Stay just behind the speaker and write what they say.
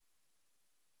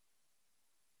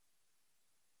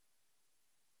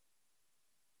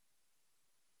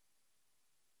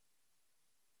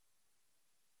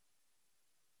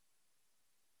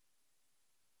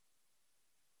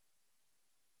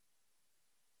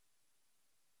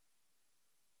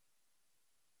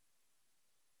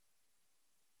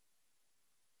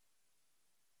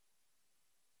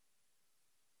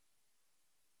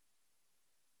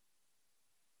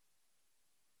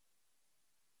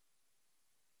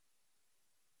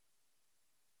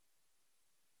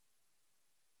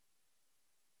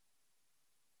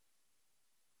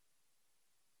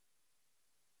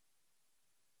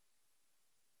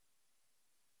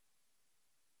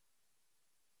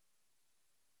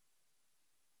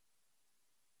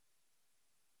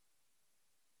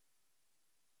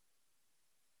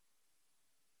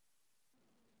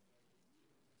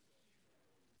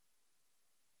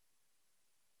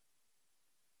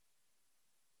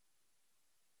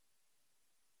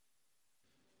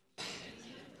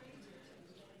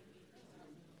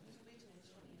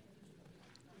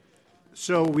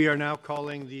So we are now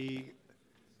calling the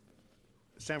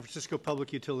San Francisco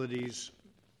Public Utilities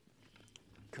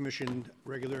Commission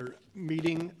regular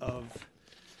meeting of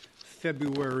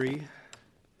February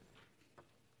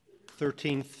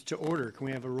 13th to order. Can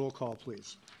we have a roll call,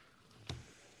 please?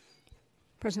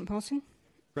 President Paulson?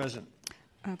 Present.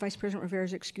 Vice President Rivera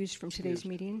is excused from today's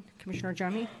meeting. Commissioner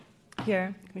Jami?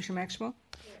 Here. Commissioner Maxwell?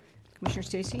 Here. Commissioner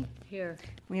Stacy? Here.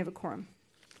 We have a quorum.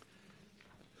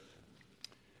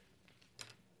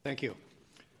 Thank you.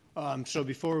 So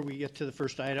before we get to the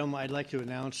first item, I'd like to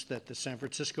announce that the San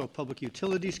Francisco Public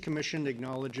Utilities Commission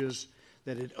acknowledges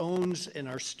that it owns and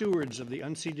are stewards of the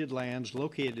unceded lands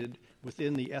located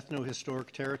within the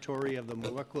ethno-historic territory of the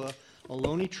Molecular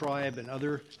Ohlone tribe and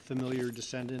other familiar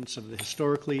descendants of the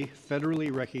historically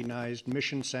federally recognized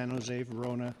Mission San Jose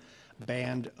Verona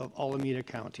Band of Alameda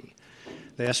County.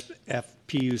 The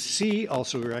SFPUC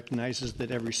also recognizes that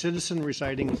every citizen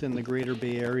residing within the Greater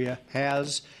Bay Area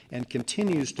has and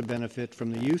continues to benefit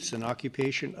from the use and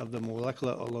occupation of the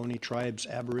Molecular Ohlone tribe's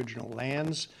Aboriginal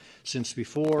lands since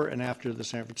before and after the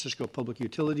San Francisco Public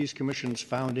Utilities Commission's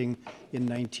founding in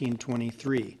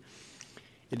 1923.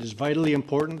 It is vitally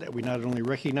important that we not only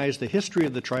recognize the history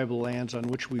of the tribal lands on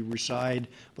which we reside,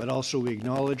 but also we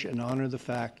acknowledge and honor the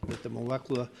fact that the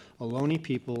Molecular Ohlone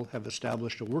people have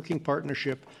established a working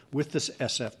partnership with the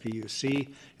SFPUC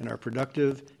and are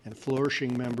productive and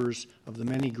flourishing members of the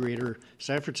many greater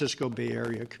San Francisco Bay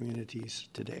Area communities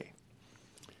today.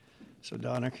 So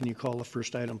Donna, can you call the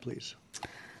first item, please?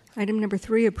 Item number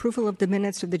 3, approval of the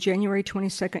minutes of the January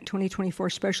 22nd, 2024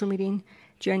 special meeting,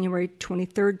 January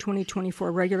 23rd,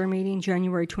 2024 regular meeting,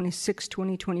 January 26th,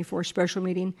 2024 special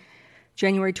meeting,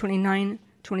 January 29th,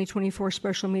 2024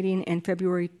 special meeting, and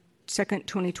February 2nd,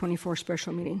 2024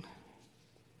 special meeting.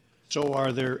 So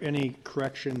are there any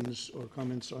corrections or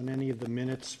comments on any of the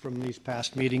minutes from these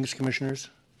past meetings, Commissioners?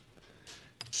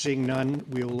 Seeing none,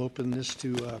 we will open this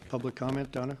to public comment.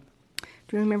 Donna?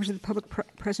 Do any members of the public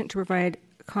present to provide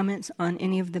comments on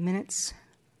any of the minutes?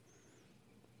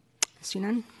 See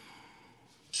none?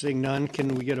 Seeing none,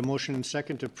 can we get a motion and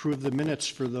second to approve the minutes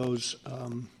for those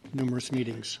numerous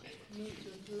meetings? Move to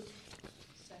approve.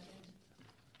 Second.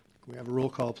 Can we have a roll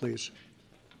call, please?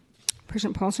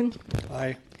 President Paulson?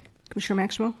 Aye. Commissioner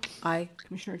Maxwell? Aye.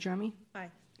 Commissioner Jami? Aye.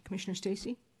 Commissioner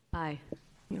Stacy? Aye.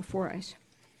 We have 4 ayes.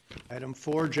 Item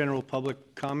 4, general public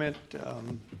comment.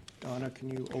 Donna, can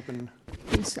you open?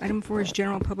 Yes, item 4 is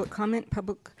general public comment.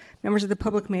 Members of the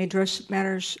public may address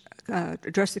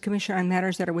the commission on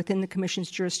matters that are within the commission's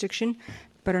jurisdiction,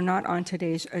 but are not on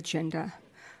today's agenda.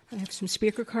 I have some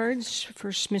speaker cards.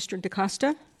 First, Mr.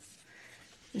 DaCosta,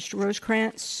 Mr.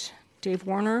 Rosecrans, Dave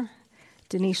Warner,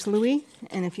 Denise Louie,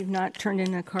 and if you've not turned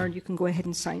in a card, you can go ahead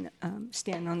and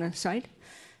stand on the side.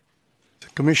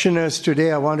 Commissioners,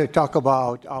 today I want to talk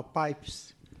about our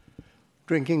pipes,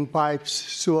 drinking pipes,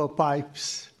 sewer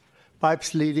pipes,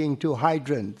 pipes leading to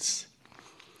hydrants.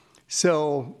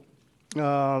 So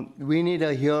we need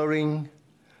a hearing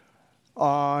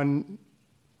on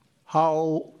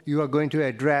how you are going to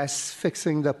address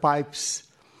fixing the pipes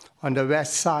on the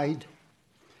west side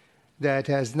that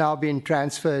has now been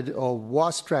transferred or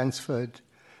was transferred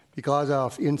because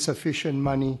of insufficient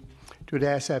money to the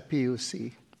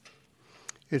SFPUC.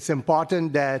 It's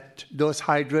important that those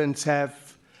hydrants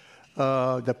have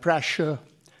the pressure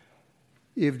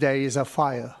if there is a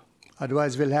fire.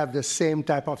 Otherwise, we'll have the same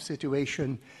type of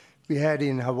situation we had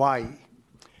in Hawaii.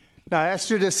 Now, as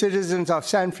to the citizens of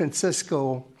San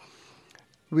Francisco,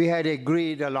 we had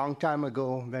agreed a long time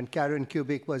ago when Karen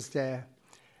Kubik was there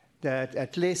that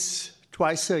at least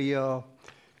twice a year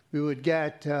we would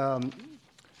get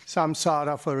some sort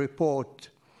of a report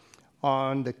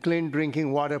on the clean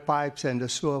drinking water pipes and the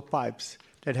sewer pipes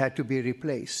that had to be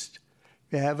replaced.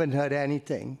 We haven't heard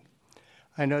anything.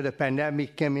 I know the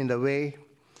pandemic came in the way,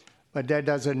 but that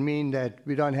doesn't mean that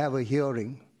we don't have a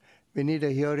hearing. We need a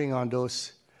hearing on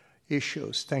those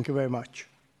issues. Thank you very much.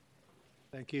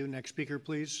 Thank you. Next speaker,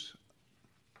 please.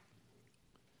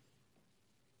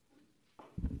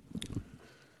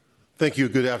 Thank you.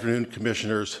 Good afternoon,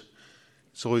 Commissioners.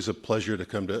 It's always a pleasure to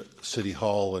come to City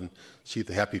Hall and see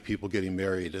the happy people getting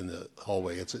married in the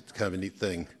hallway. It's kind of a neat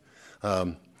thing.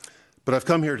 But I've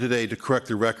come here today to correct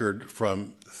the record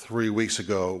from 3 weeks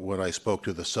ago when I spoke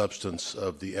to the substance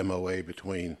of the MOA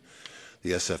between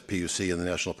the SFPUC and the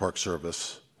National Park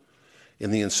Service.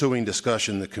 In the ensuing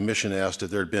discussion, the Commission asked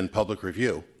if there had been public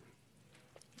review.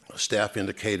 Staff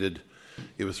indicated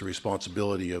it was the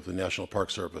responsibility of the National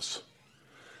Park Service.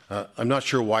 I'm not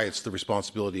sure why it's the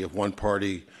responsibility of one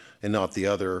party and not the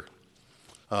other.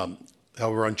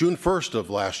 However, on June 1st of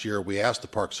last year, we asked the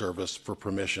Park Service for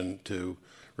permission to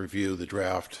review the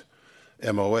draft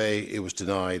MOA, it was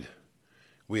denied.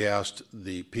 We asked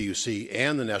the PUC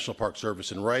and the National Park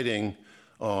Service in writing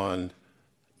on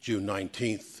June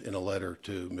 19th in a letter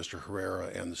to Mr. Herrera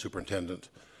and the superintendent.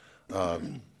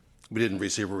 We didn't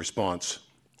receive a response.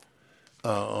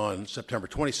 On September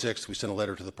 26th, we sent a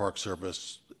letter to the Park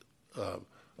Service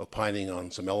opining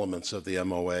on some elements of the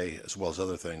MOA as well as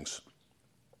other things.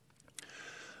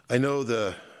 I know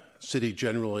the city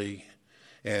generally,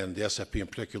 and the SFP in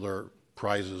particular,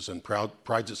 prides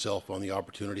itself on the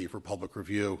opportunity for public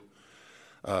review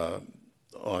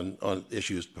on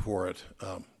issues before it.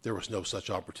 There was no such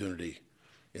opportunity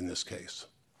in this case.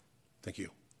 Thank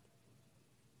you.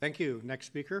 Thank you. Next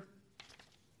speaker.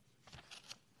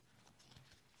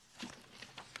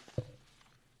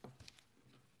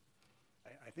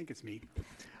 I think it's me.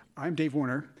 I'm Dave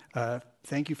Warner.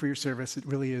 Thank you for your service. It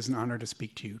really is an honor to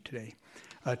speak to you today.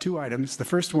 Two items. The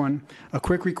first one, a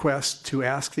quick request to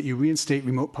ask that you reinstate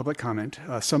remote public comment.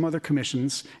 Some other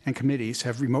commissions and committees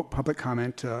have remote public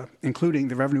comment, including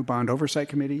the Revenue Bond Oversight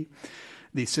Committee,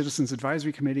 the Citizens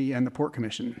Advisory Committee, and the Port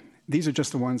Commission. These are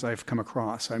just the ones I've come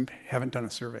across. I haven't done a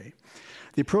survey.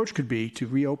 The approach could be to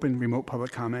reopen remote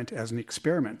public comment as an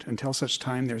experiment until such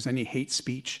time there's any hate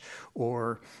speech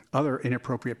or other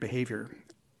inappropriate behavior.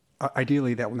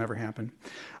 Ideally, that will never happen.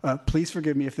 Please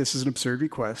forgive me if this is an absurd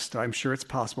request. I'm sure it's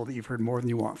possible that you've heard more than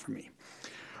you want from me.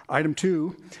 Item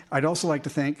two, I'd also like to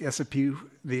thank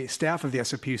the staff of the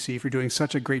SFPUC for doing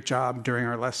such a great job during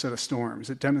our last set of storms.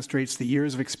 It demonstrates the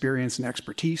years of experience and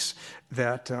expertise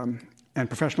that and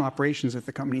professional operations that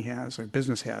the company has or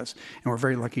business has, and we're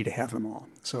very lucky to have them all.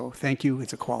 So thank you.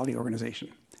 It's a quality organization.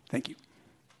 Thank you.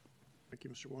 Thank you,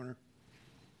 Mr. Warner.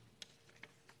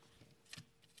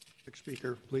 Next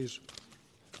speaker, please.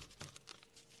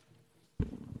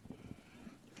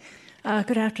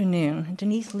 Good afternoon.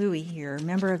 Denise Louie here,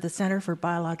 member of the Center for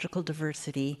Biological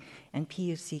Diversity and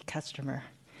PUC customer.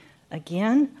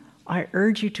 Again, I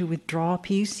urge you to withdraw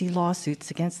PUC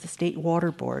lawsuits against the State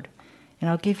Water Board, and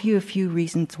I'll give you a few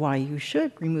reasons why you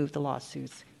should remove the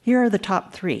lawsuits. Here are the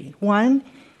top three. One,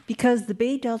 because the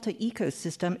Bay Delta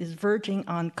ecosystem is verging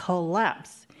on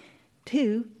collapse.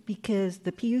 Two, because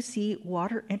the PUC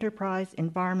Water Enterprise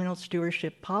Environmental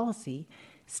Stewardship Policy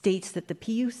states that the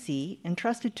PUC,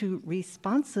 entrusted to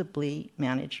responsibly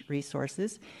manage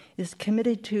resources, is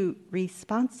committed to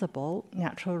responsible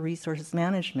natural resources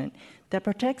management that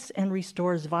protects and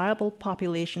restores viable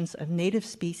populations of native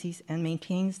species and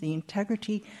maintains the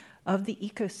integrity of the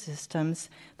ecosystems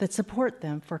that support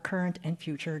them for current and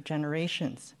future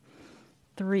generations.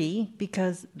 Three,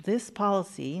 because this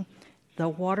policy, the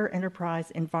Water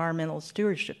Enterprise Environmental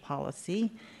Stewardship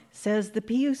Policy, says the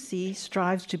PUC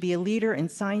strives to be a leader in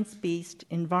science-based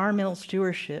environmental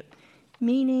stewardship,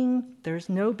 meaning there's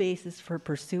no basis for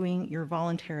pursuing your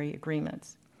voluntary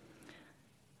agreements.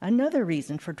 Another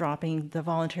reason for dropping the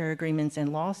voluntary agreements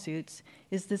and lawsuits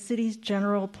is the city's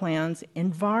general plan's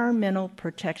environmental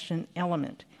protection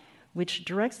element, which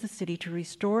directs the city to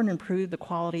restore and improve the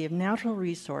quality of natural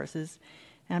resources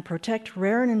and protect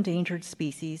rare and endangered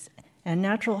species and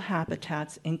natural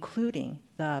habitats, including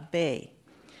the Bay.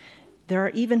 There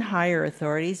are even higher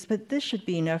authorities, but this should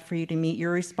be enough for you to meet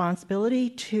your responsibility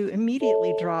to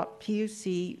immediately drop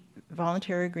PUC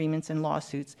voluntary agreements and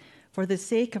lawsuits for the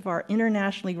sake of our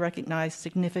internationally recognized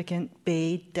significant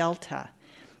Bay Delta.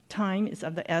 Time is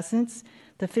of the essence.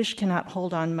 The fish cannot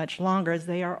hold on much longer as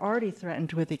they are already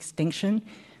threatened with extinction.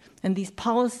 And these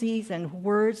policies and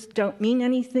words don't mean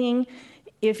anything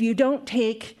if you don't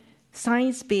take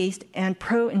science-based and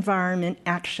pro-environment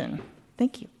action.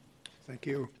 Thank you. Thank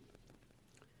you.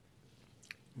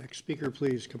 Next speaker,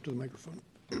 please come to the microphone.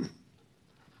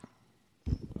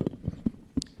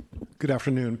 Good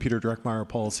afternoon, Peter Dreckmeyer,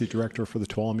 Policy Director for the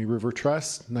Tuolumne River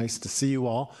Trust. Nice to see you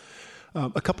all.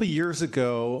 A couple of years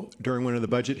ago, during one of the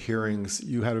budget hearings,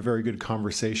 you had a very good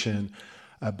conversation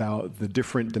about the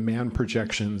different demand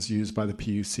projections used by the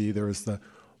PUC. There was the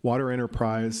Water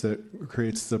Enterprise that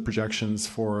creates the projections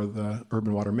for the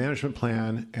Urban Water Management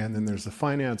Plan, and then there's the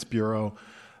Finance Bureau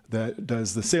that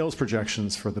does the sales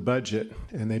projections for the budget,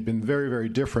 and they've been very, very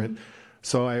different.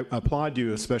 So I applaud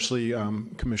you, especially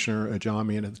Commissioner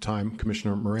Ajami and at the time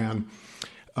Commissioner Moran.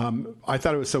 I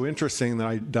thought it was so interesting that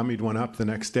I dummied one up the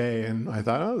next day, and I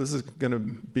thought, oh, this is going to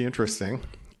be interesting.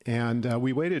 And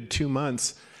we waited 2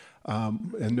 months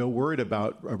and no word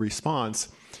about a response.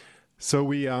 So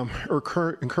we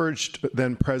encouraged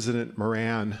then President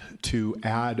Moran to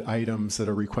add items that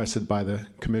are requested by the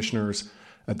commissioners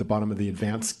at the bottom of the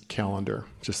advance calendar,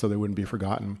 just so they wouldn't be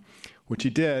forgotten, which he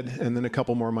did. And then a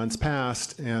couple more months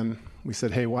passed, and we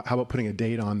said, hey, how about putting a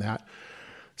date on that?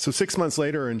 So 6 months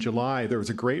later, in July, there was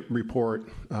a great report,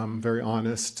 very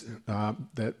honest,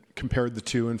 that compared the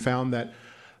two and found that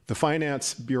the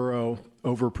Finance Bureau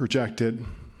overprojected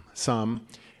some,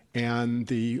 and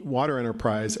the water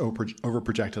enterprise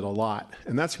overprojected a lot.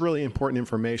 And that's really important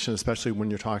information, especially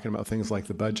when you're talking about things like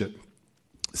the budget.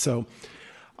 So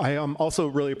I also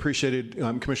really appreciated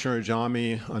Commissioner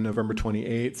Ajami on November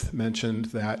 28th mentioned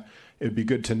that it'd be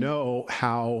good to know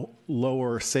how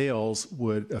lower sales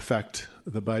would affect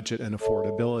the budget and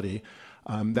affordability.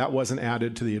 That wasn't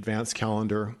added to the advanced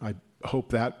calendar. I hope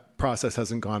that process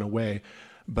hasn't gone away,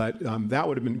 but that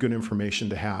would have been good information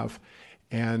to have.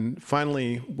 And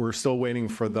finally, we're still waiting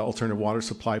for the alternative water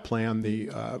supply plan.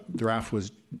 The draft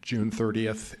was June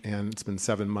 30th, and it's been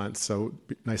 7 months, so it'd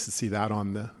be nice to see that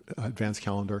on the advanced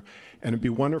calendar. And it'd be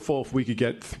wonderful if we could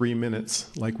get 3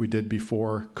 minutes like we did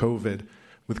before COVID.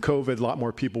 With COVID, a lot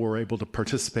more people were able to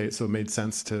participate, so it made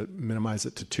sense to minimize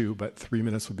it to 2, but 3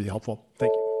 minutes would be helpful.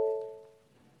 Thank you.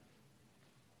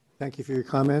 Thank you for your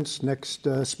comments. Next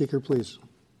speaker, please.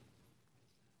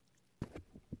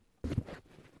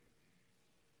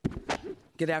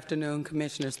 Good afternoon,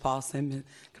 Commissioners Paulson,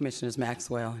 Commissioners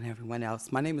Maxwell, and everyone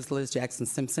else. My name is Liz Jackson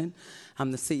Simpson.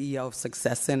 I'm the CEO of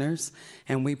Success Centers,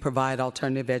 and we provide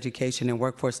alternative education and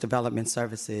workforce development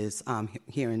services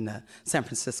here in San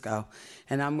Francisco.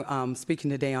 And I'm speaking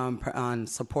today on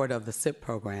support of the SIP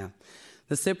program.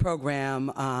 The SIP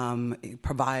program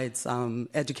provides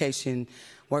education,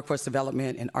 workforce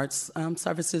development, and arts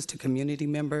services to community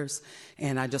members,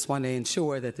 and I just want to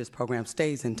ensure that this program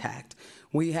stays intact.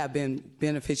 We have been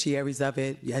beneficiaries of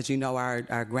it. As you know,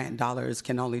 our grant dollars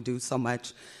can only do so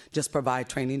much, just provide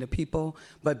training to people,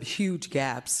 but huge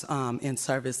gaps in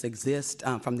service exist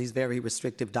from these very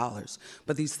restrictive dollars.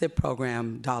 But these SIP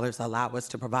program dollars allow us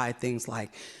to provide things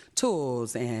like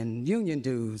tools and union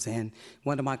dues, and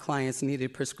one of my clients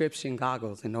needed prescription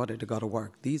goggles in order to go to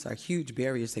work. These are huge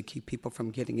barriers that keep people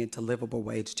from getting into livable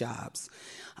wage jobs.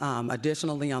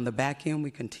 Additionally, on the back end,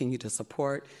 we continue to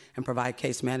support and provide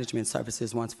case management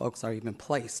services once folks are even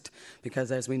placed,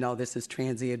 because as we know, this is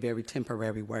transient, very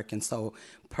temporary work, and so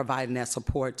providing that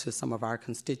support to some of our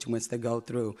constituents that go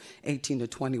through 18 to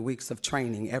 20 weeks of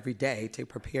training every day to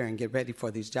prepare and get ready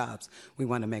for these jobs. We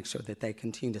want to make sure that they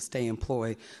continue to stay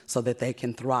employed so that they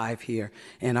can thrive here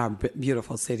in our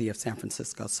beautiful city of San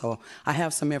Francisco. So I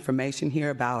have some information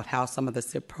here about how some of the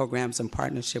SIP programs in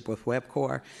partnership with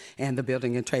WebCorps and the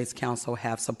Building and Trades Council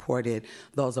have supported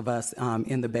those of us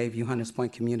in the Bayview, Hunters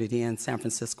Point community and San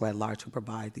Francisco at large who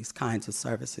provide these kinds of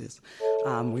services.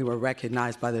 We were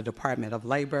recognized by the Department of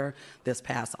Labor this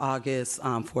past August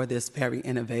for this very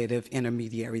innovative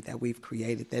intermediary that we've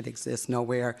created that exists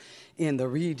nowhere in the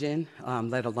region,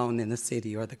 let alone in the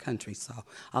city or the country. So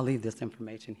I'll leave this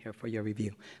information here for your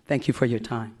review. Thank you for your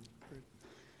time.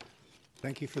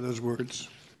 Thank you for those words.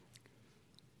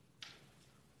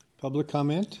 Public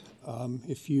comment.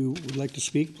 If you would like to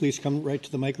speak, please come right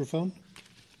to the microphone.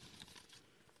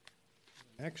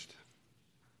 Next.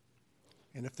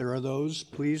 And if there are those,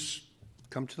 please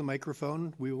come to the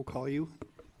microphone. We will call you.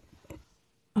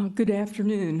 Good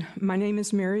afternoon. My name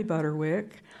is Mary Butterwick.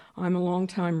 I'm a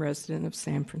longtime resident of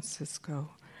San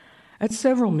Francisco. At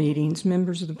several meetings,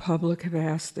 members of the public have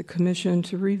asked the Commission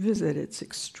to revisit its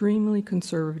extremely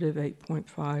conservative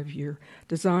 8.5-year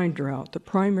design drought, the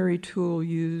primary tool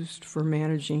used for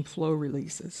managing flow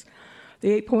releases.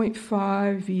 The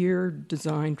 8.5-year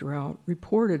design drought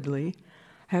reportedly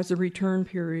has a return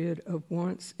period of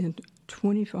once in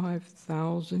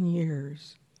 25,000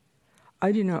 years.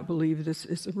 I do not believe this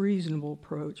is a reasonable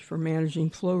approach for managing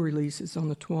flow releases on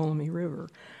the Tuolumne River.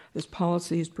 This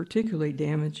policy is particularly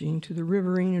damaging to the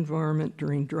riverine environment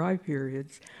during dry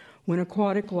periods when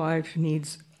aquatic life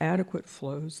needs adequate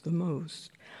flows the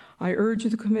most. I urge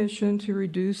the Commission to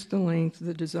reduce the length of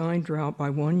the design drought by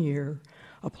 1 year,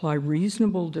 apply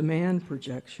reasonable demand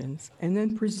projections, and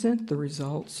then present the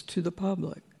results to the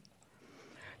public.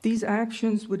 These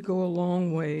actions would go a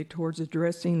long way towards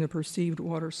addressing the perceived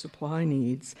water supply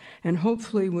needs and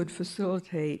hopefully would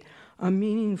facilitate a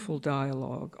meaningful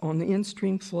dialogue on the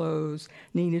in-stream flows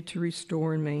needed to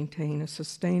restore and maintain a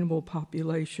sustainable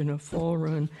population of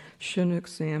fall-run Chinook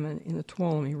salmon in the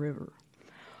Tuolumne River.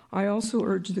 I also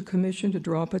urge the Commission to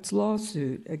drop its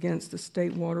lawsuit against the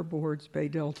State Water Board's Bay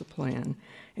Delta Plan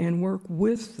and work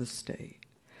with the state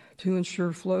to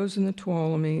ensure flows in the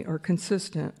Tuolumne are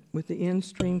consistent with the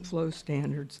in-stream flow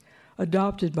standards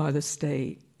adopted by the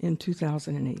state in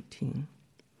 2018.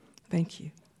 Thank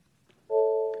you.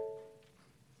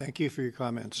 Thank you for your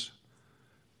comments.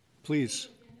 Please.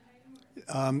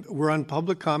 We're on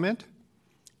public comment.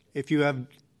 If you have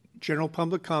General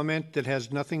public comment that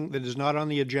has nothing, that is not on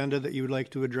the agenda that you would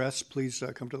like to address, please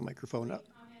come to the microphone.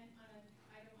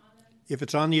 If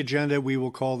it's on the agenda, we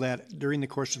will call that during the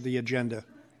course of the agenda.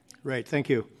 Right, thank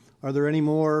you. Are there any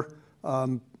more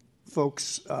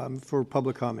folks for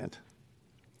public comment?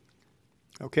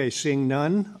 Okay, seeing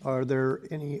none, are there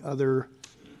any other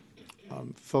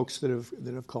folks that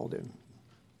have called in?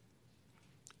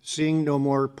 Seeing no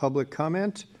more public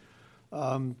comment,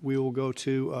 we will go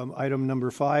to item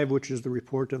number 5, which is the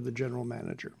report of the general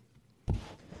manager.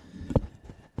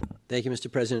 Thank you,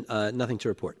 Mr. President. Nothing to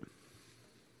report.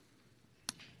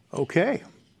 Okay.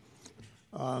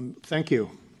 Thank you.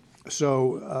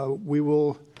 So we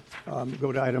will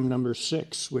go to item number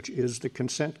 6, which is the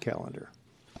consent calendar.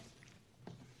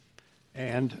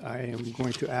 And I am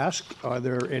going to ask, are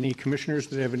there any commissioners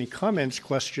that have any comments,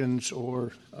 questions,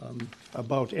 or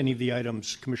about any of the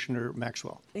items? Commissioner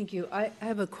Maxwell. Thank you. I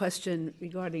have a question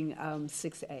regarding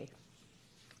 6A.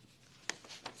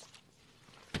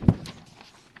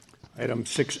 Item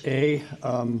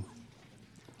 6A,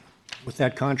 with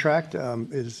that contract,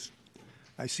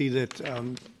 I see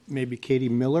that maybe Katie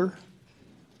Miller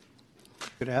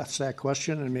could ask that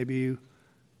question, and maybe you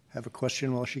have a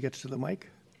question while she gets to the mic.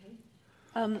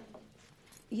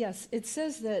 Yes, it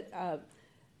says that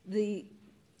the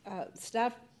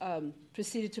staff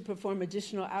proceeded to perform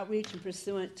additional outreach and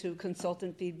pursuant to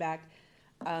consultant feedback.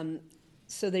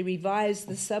 So they revised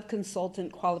the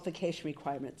sub-consultant qualification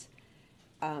requirements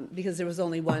because there was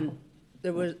only one,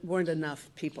 there weren't enough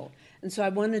people. And so I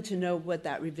wanted to know what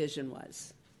that revision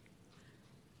was.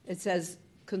 It says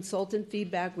consultant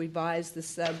feedback revised the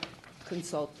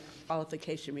sub-consultant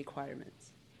qualification requirements.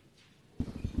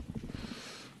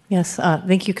 Yes,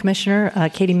 thank you, Commissioner.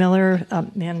 Katie Miller,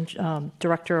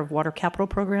 Director of Water Capital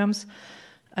Programs.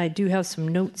 I do have some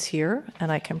notes here,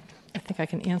 and I think I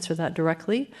can answer that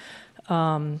directly.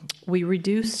 We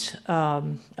reduced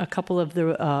a couple of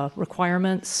the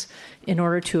requirements in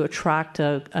order to attract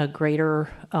a greater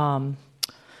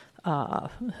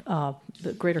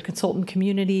the greater consultant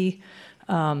community.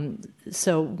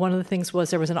 So one of the things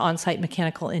was there was an on-site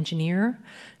mechanical engineer,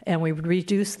 and we would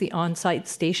reduce the on-site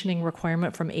stationing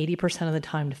requirement from 80% of the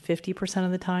time to 50%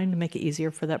 of the time to make it easier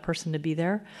for that person to be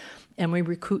there. And we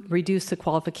reduced the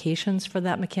qualifications for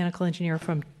that mechanical engineer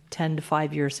from 10 to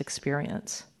 5 years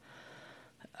experience.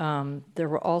 We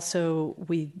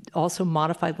also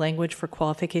modified language for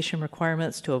qualification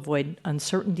requirements to avoid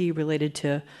uncertainty related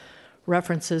to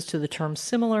references to the term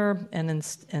similar, and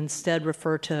instead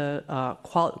refer to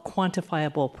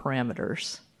quantifiable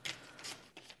parameters.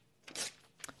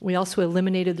 We also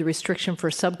eliminated the restriction for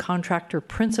subcontractor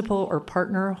principal or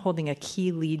partner holding a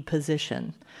key lead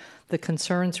position. The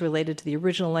concerns related to the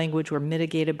original language were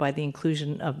mitigated by the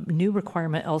inclusion of new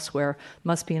requirement elsewhere: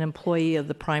 must be an employee of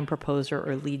the prime proposer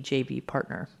or lead JV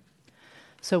partner.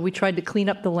 So we tried to clean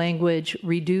up the language,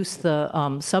 reduce the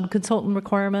sub-consultant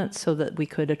requirements so that we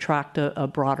could attract a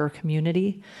broader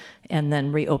community, and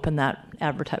then reopen that,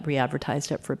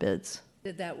 re-advertised it for bids.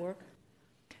 Did that work?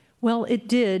 Well, it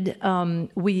did.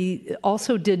 We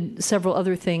also did several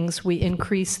other things. We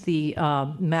increased the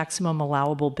maximum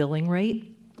allowable billing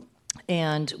rate,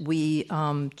 and we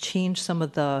changed some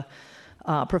of the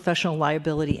professional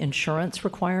liability insurance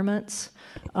requirements.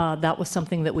 That was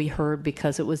something that we heard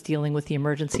because it was dealing with the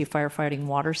emergency firefighting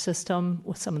water system.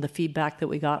 With some of the feedback that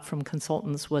we got from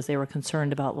consultants was they were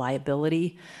concerned about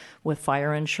liability with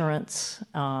fire insurance,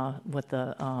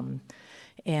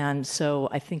 and so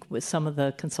I think with some of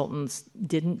the consultants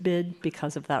didn't bid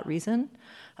because of that reason.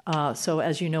 So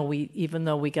as you know, even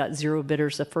though we got 0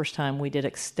 bidders the first time, we did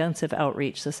extensive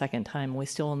outreach the second time. We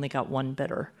still only got 1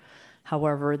 bidder.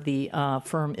 However, the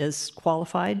firm is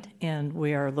qualified, and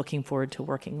we are looking forward to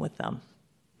working with them.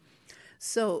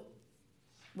 So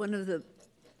one of the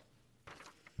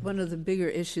bigger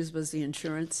issues was the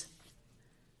insurance.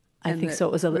 I think so.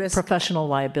 It was a professional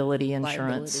liability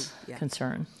insurance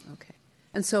concern. Okay.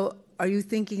 And so are you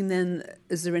thinking then,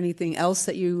 is there anything else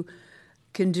that you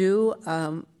can do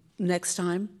next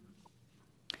time?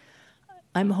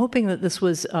 I'm hoping that this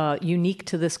was unique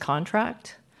to this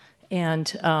contract.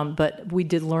 But we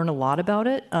did learn a lot about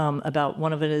it. About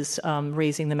one of it is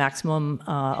raising the maximum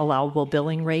allowable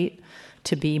billing rate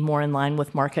to be more in line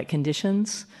with market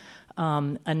conditions.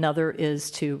 Another is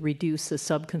to reduce the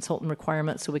sub-consultant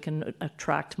requirement so we can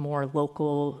attract more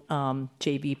local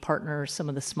JV partners, some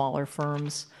of the smaller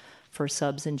firms for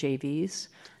subs and JVs,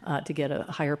 to get a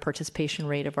higher participation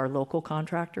rate of our local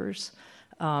contractors.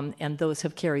 And those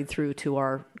have carried through to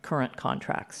our current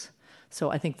contracts. So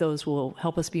I think those will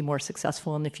help us be more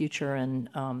successful in the future, and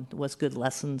was good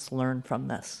lessons learned from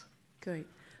this. Great.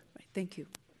 Right. Thank you.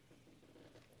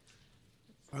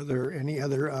 Are there any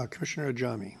other, Commissioner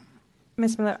Ajami?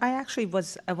 Ms. Miller, I actually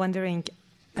was wondering,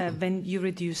 when you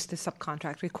reduced the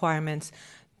subcontract requirements,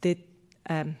 did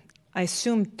I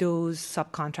assume those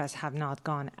subcontracts have not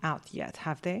gone out yet,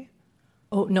 have they?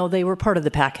 Oh, no, they were part of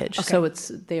the package. Okay. So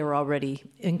they are already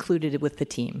included with the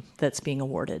team that's being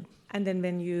awarded. And then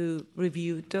when you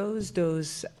reviewed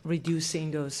those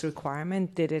reducing those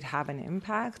requirements, did it have an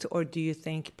impact? Or do you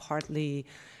think partly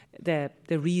the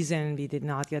reason we did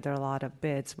not get a lot of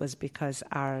bids was because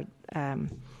our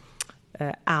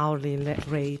hourly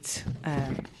rate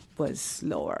was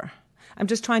lower? I'm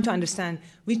just trying to understand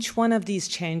which one of these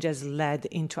changes led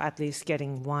into at least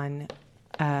getting one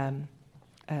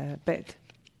bid.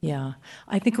 Yeah,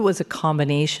 I think it was a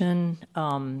combination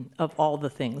of all the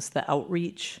things, the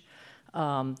outreach,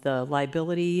 the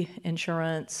liability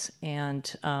insurance,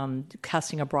 and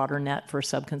casting a broader net for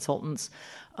subconsultants.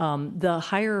 The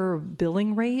higher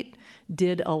billing rate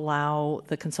did allow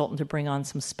the consultant to bring on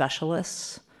some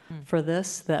specialists for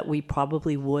this that we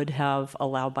probably would have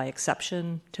allowed by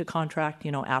exception to contract,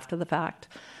 after the fact.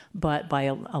 But by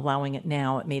allowing it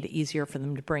now, it made it easier for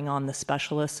them to bring on the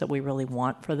specialists that we really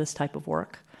want for this type of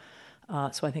work.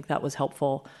 So I think that was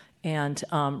helpful. And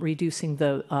reducing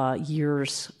the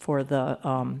years for the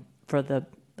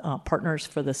partners,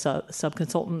 for the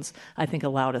subconsultants, I think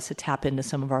allowed us to tap into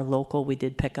some of our local. We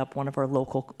did pick up one of our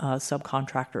local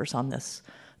subcontractors on this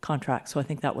contract. So I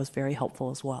think that was very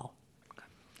helpful as well.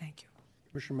 Thank you.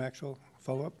 Commissioner Maxwell,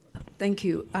 follow up? Thank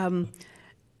you.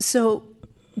 So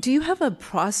do you have a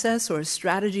process or a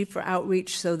strategy for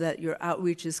outreach so that your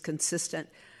outreach is consistent?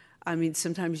 I mean,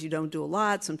 sometimes you don't do a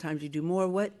lot, sometimes you do more.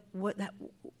 What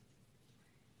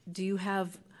do you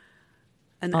have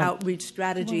an outreach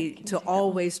strategy to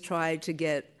always try to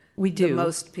get the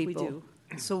most people? We do.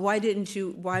 So why did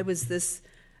you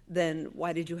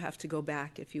have to go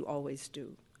back if you always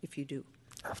do, if you do?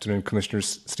 Afternoon,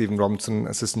 Commissioners. Stephen Robinson,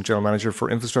 Assistant General Manager for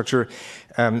Infrastructure.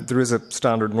 There is a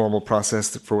standard normal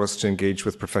process for us to engage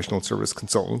with professional service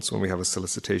consultants when we have a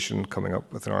solicitation coming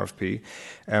up with an RFP.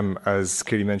 As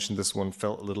Katie mentioned, this one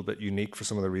felt a little bit unique for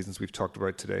some of the reasons we've talked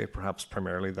about today, perhaps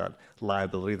primarily that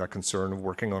liability, that concern of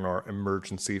working on our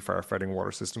emergency firefighting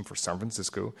water system for San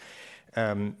Francisco.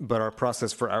 But our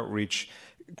process for outreach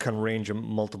can range in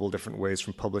multiple different ways,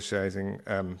 from publicizing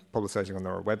on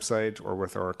our website or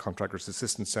with our Contractors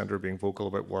Assistance Center, being vocal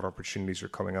about what opportunities are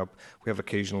coming up. We have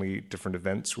occasionally different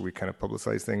events where we kind of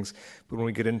publicize things. But when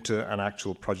we get into an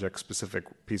actual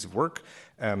project-specific piece of work,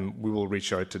 we will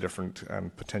reach out to different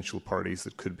potential parties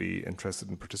that could be interested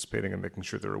in participating and making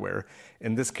sure they're aware.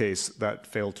 In this case, that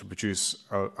failed to produce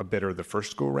a bidder the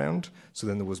first go-round. So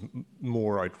then there was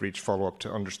more outreach follow-up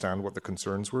to understand what the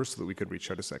concerns were so that we could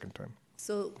reach out a second time.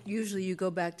 So usually you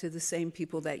go back to the same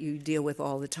people that you deal with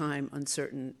all the time on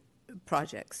certain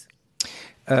projects.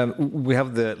 We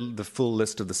have the full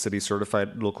list of the city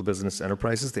certified local business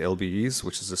enterprises, the LBEs,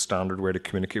 which is a standard way to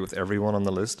communicate with everyone on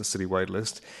the list, a citywide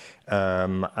list.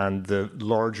 And the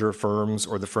larger firms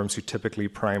or the firms who typically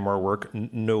prime our work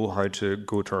know how to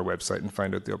go to our website and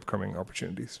find out the upcoming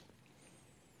opportunities.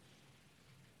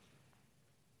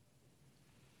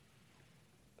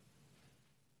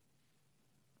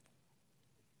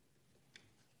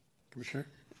 Commissioner?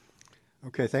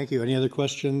 Okay, thank you. Any other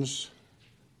questions?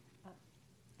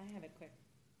 I have a quick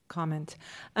comment.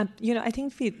 I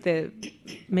think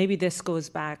maybe this goes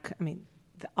back. I mean,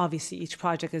 obviously each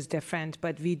project is different,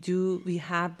 but we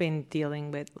have been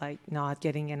dealing with not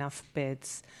getting enough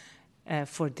bids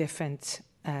for different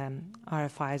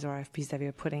RFIs or RFPs that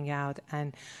we're putting out,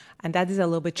 and that is a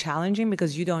little bit challenging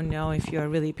because you don't know if you're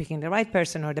really picking the right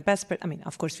person or the best person. I mean,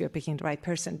 of course, we are picking the right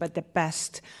person, but the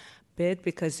best bid,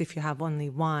 because if you have only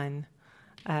one,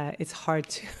 it's hard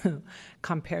to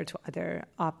compare to other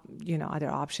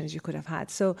options you could have had.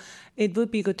 So it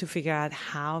would be good to figure out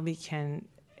how we can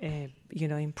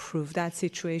improve that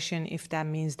situation. If that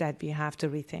means that we have to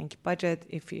rethink budget,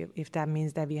 if that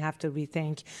means that we have to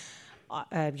rethink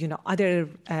other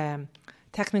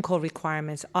technical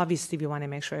requirements. Obviously, we want to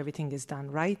make sure everything is done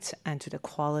right and to the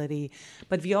quality.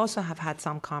 But we also have had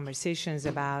some conversations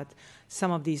about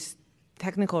some of these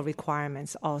technical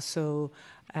requirements also,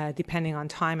 depending on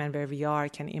time and where we are,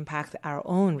 can impact our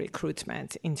own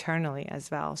recruitment internally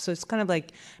as well. So it's kind of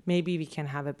like maybe we can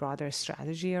have a broader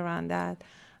strategy around that.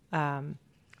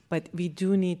 But we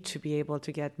do need to be able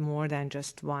to get more than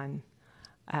just one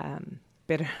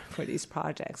bidder for these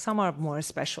projects. Some are more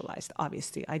specialized,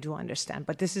 obviously, I do understand.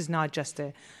 But this is not just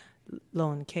a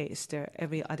lone case.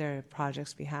 Every other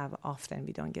projects we have, often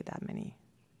we don't get that many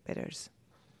bidders.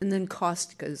 And then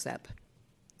cost goes up.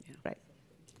 Right.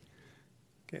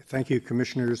 Okay, thank you,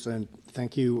 commissioners, and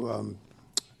thank you,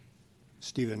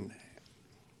 Stephen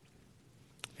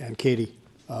and Katie.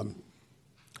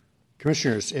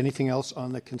 Commissioners, anything else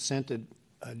on the consent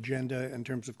agenda in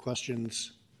terms of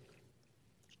questions?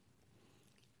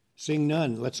 Seeing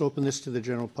none, let's open this to the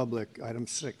general public. Item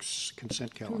 6,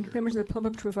 consent calendar. Members of the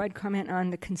public to provide comment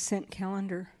on the consent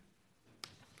calendar.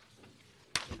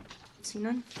 See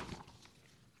none?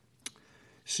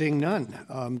 Seeing none,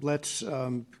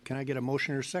 can I get a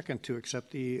motion or second to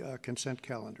accept the consent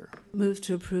calendar? Move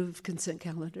to approve consent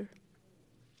calendar.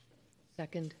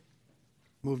 Second.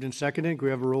 Moved and seconded. Can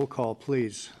we have a roll call,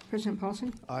 please? President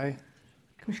Paulson? Aye.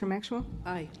 Commissioner Maxwell?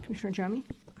 Aye. Commissioner Jami?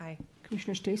 Aye.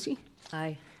 Commissioner Stacy?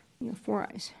 Aye. You have 4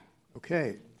 ayes.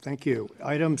 Okay, thank you.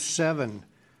 Item 7,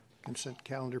 consent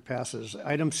calendar passes.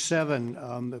 Item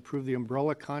 7, approve the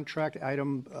umbrella contract.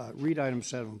 Read item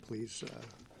 7, please.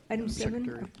 Item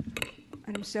Secretary.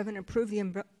 7, approve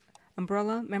the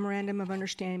umbrella memorandum of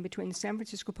understanding between the San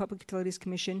Francisco Public Utilities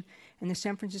Commission and the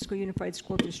San Francisco Unified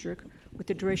School District with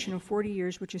a duration of 40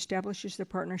 years, which establishes the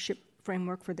partnership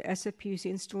framework for the SFPUC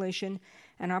installation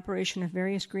and operation of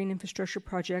various green infrastructure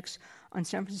projects on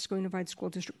San Francisco Unified School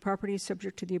District properties,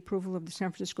 subject to the approval of the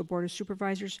San Francisco Board of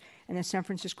Supervisors and the San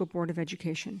Francisco Board of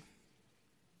Education.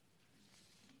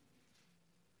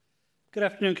 Good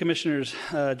afternoon, Commissioners.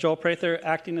 Joel Prather,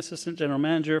 Acting Assistant General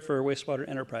Manager for Wastewater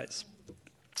Enterprise.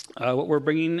 What we're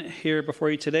bringing here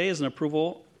before you today is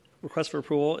request for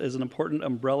approval is an important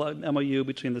umbrella MOU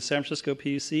between the San Francisco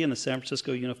PUC and the San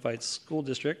Francisco Unified School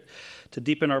District to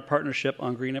deepen our partnership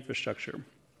on green infrastructure.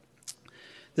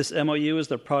 This MOU is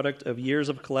the product of years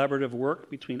of collaborative work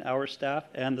between our staff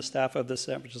and the staff of the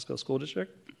San Francisco School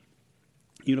District,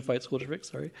 Unified School District,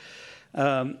 sorry.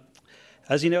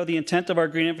 As you know, the intent of our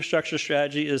green infrastructure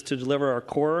strategy is to deliver our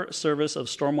core service of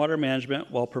stormwater management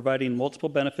while providing multiple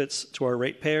benefits to our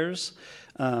ratepayers.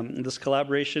 This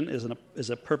collaboration is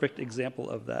a perfect example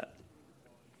of that.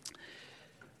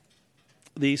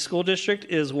 The school district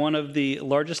is one of the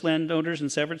largest landowners in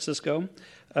San Francisco.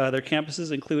 Their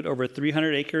campuses include over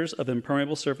 300 acres of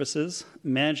impermeable surfaces.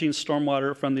 Managing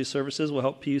stormwater from these services will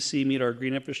help PUC meet our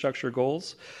green infrastructure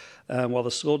goals, while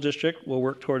the school district will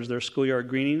work towards their schoolyard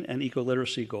greening and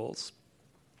eco-literacy goals.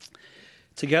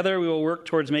 Together, we will work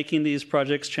towards making these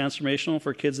projects transformational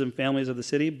for kids and families of the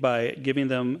city by giving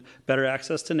them better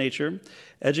access to nature,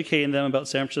 educating them about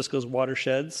San Francisco's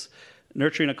watersheds,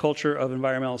 nurturing a culture of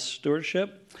environmental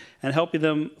stewardship, and helping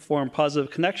them form positive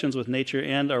connections with nature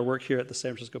and our work here at the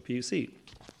San Francisco PUC.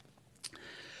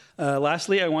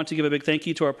 Lastly, I want to give a big thank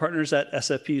you to our partners at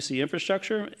SFPUC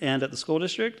Infrastructure and at the school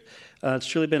district. It's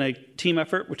truly been a team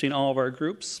effort between all of our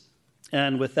groups.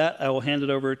 And with that, I will hand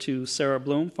it over to Sarah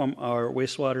Bloom from our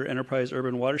Wastewater Enterprise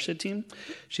Urban Watershed team.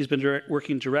 She's been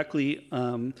working directly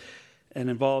and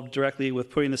involved directly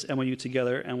with putting this MOU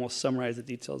together, and will summarize the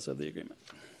details of the agreement.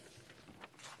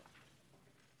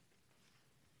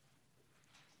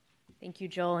 Thank you,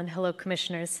 Joel, and hello,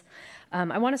 Commissioners.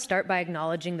 I want to start by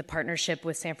acknowledging the partnership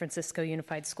with San Francisco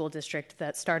Unified School District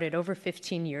that started over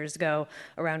 15 years ago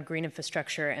around green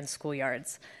infrastructure and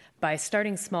schoolyards. By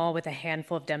starting small with a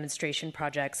handful of demonstration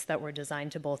projects that were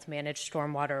designed to both manage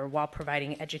stormwater while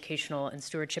providing educational and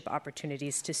stewardship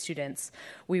opportunities to students,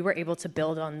 we were able to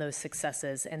build on those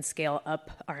successes and scale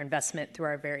up our investment through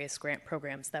our various grant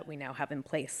programs that we now have in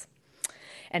place.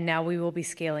 And now we will be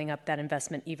scaling up that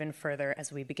investment even further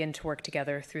as we begin to work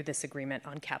together through this agreement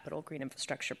on capital green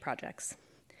infrastructure projects.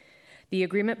 The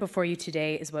agreement before you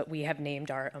today is what we have named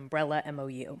our Umbrella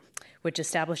MOU, which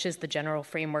establishes the general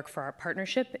framework for our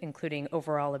partnership, including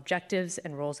overall objectives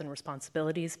and roles and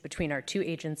responsibilities between our two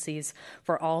agencies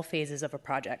for all phases of a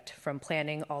project, from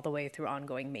planning all the way through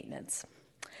ongoing maintenance.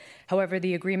 However,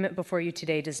 the agreement before you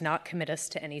today does not commit us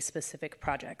to any specific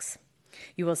projects.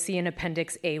 You will see in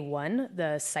Appendix A1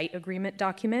 the site agreement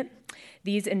document.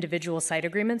 These individual site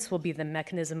agreements will be the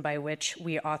mechanism by which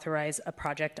we authorize a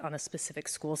project on a specific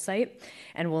school site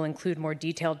and will include more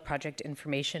detailed project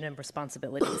information and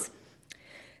responsibilities.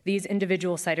 These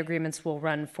individual site agreements will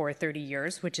run for 30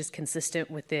 years, which is consistent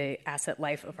with the asset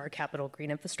life of our capital green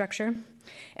infrastructure.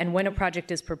 And when a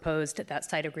project is proposed, that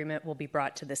site agreement will be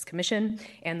brought to this commission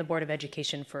and the Board of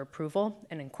Education for approval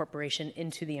and incorporation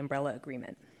into the umbrella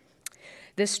agreement.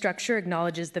 This structure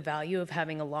acknowledges the value of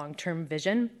having a long-term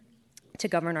vision to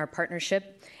govern our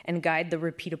partnership and guide the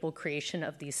repeatable creation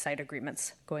of these site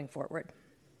agreements going forward.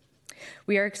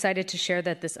 We are excited to share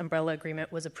that this umbrella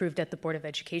agreement was approved at the Board of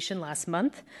Education last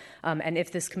month, and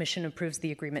if this commission approves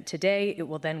the agreement today, it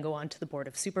will then go on to the Board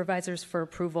of Supervisors for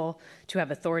approval to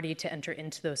have authority to enter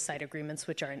into those site agreements,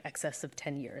 which are in excess of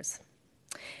 10 years.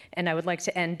 And I would like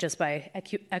to end just by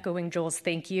echoing Joel's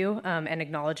thank you and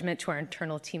acknowledgement to our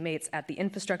internal teammates at the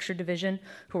Infrastructure Division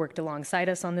who worked alongside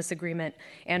us on this agreement,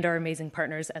 and our amazing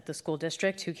partners at the school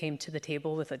district who came to the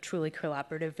table with a truly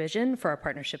collaborative vision for our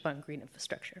partnership on green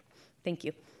infrastructure. Thank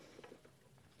you.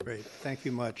 Great, thank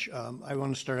you much. I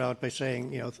want to start out by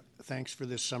saying, thanks for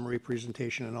this summary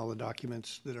presentation and all the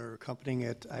documents that are accompanying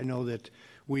it. I know that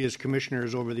we as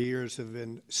commissioners over the years have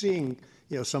been seeing,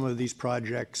 some of these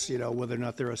projects, whether or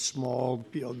not they're a small,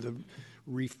 the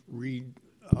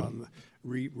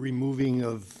removing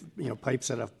of,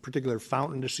 pipes at a particular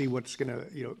fountain to see what's going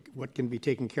to, what can be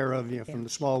taken care of, from the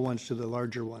small ones to the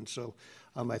larger ones. So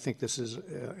I think this is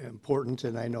important,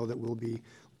 and I know that we'll be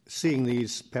seeing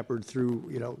these peppered through,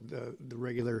 the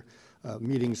regular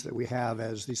meetings that we have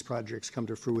as these projects come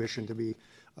to fruition to be,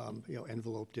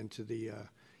 enveloped into the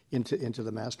into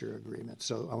the master agreement.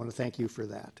 So I want to thank you for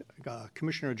that.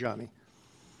 Commissioner Ajami.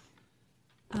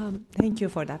 Thank you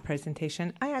for that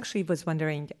presentation. I actually was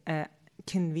wondering,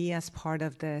 can we, as part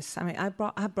of this, I mean,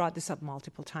 I brought this up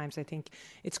multiple times. I think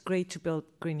it's great to build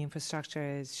green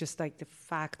infrastructure. It's just like the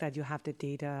fact that you have the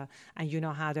data and you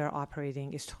know how they're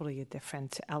operating is totally a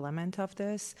different element of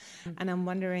this. Mm-hmm. And I'm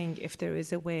wondering if there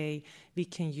is a way we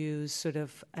can use sort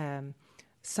of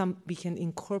we can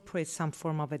incorporate some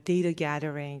form of a data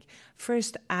gathering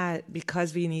first,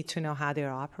 because we need to know how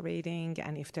they're operating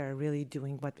and if they're really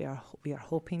doing what we are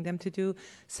hoping them to do.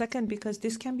 Second, because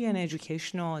this can be an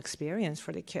educational experience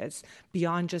for the kids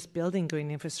beyond just building green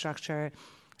infrastructure.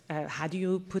 How do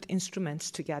you put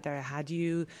instruments together? How do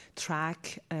you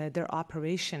track their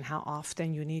operation? How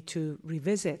often you need to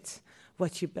revisit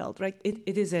what you build, right?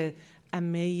 It is an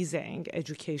amazing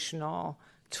educational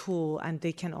tool, and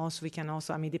we can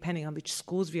also, I mean, depending on which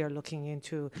schools we are looking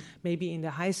into, maybe in the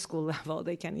high school level,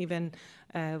 they can even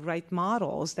write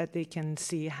models that they can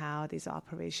see how these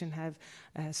operations have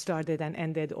started and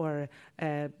ended, or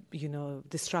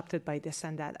disrupted by this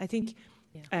and that. I think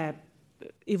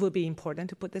it would be important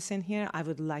to put this in here. I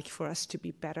would like for us to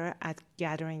be better at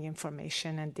gathering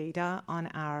information and data on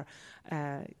our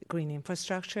green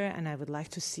infrastructure, and I would like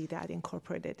to see that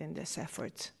incorporated in this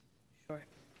effort.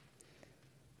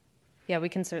 Yeah, we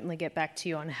can certainly get back to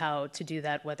you on how to do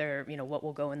that, whether, what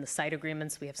will go in the site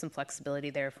agreements. We have some flexibility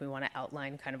there if we want to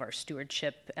outline kind of our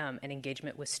stewardship and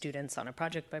engagement with students on a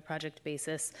project-by-project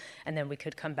basis. And then we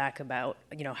could come back about,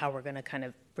 how we're going to kind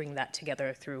of bring that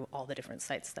together through all the different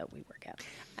sites that we work at.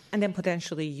 And then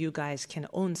potentially you guys can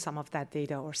own some of that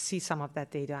data or see some of that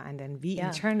data, and then we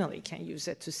internally can use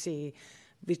it to see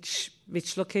which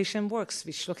location works,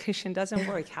 which location doesn't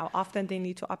work, how often they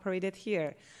need to operate it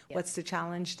here, what's the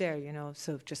challenge there,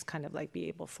 so just kind of like be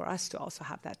able for us to also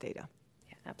have that data.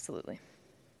 Yeah, absolutely.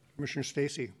 Commissioner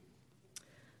Stacy.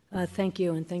 Thank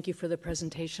you, and thank you for the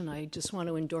presentation. I just want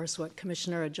to endorse what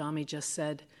Commissioner Ajami just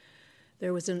said.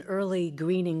 There was an early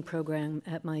greening program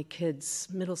at my kids'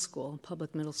 middle school,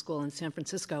 public middle school in San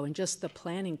Francisco, and just the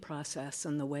planning process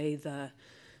and the way the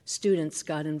students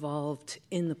got involved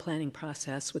in the planning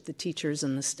process with the teachers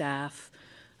and the staff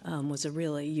was a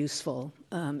really useful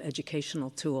educational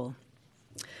tool.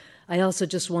 I also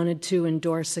just wanted to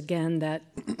endorse again that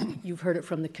you've heard it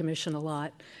from the Commission a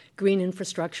lot. Green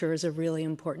infrastructure is a really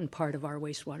important part of our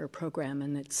wastewater program,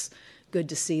 and it's good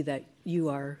to see that you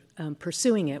are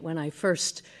pursuing it. When I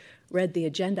first read the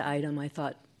agenda item, I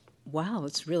thought, wow,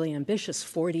 it's really ambitious,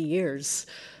 40 years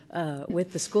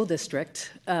with the school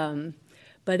district.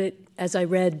 But as I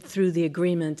read through the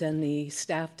agreement and the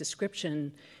staff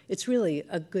description, it's really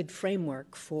a good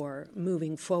framework for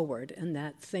moving forward, and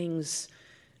that things,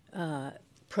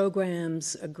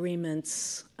 programs,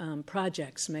 agreements,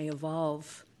 projects may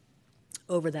evolve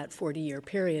over that 40-year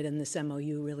period, and this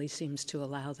MOU really seems to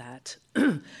allow that.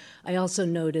 I also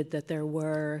noted that there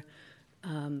were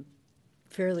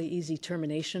fairly easy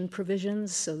termination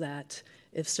provisions so that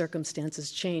if circumstances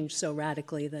change so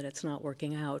radically that it's not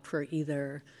working out for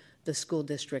either the school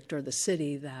district or the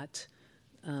city, that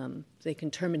they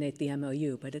can terminate the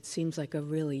MOU. But it seems like a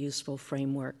really useful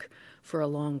framework for a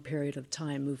long period of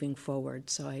time moving forward.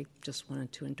 So I just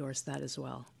wanted to endorse that as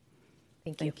well.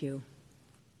 Thank you.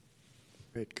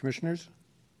 Great. Commissioners?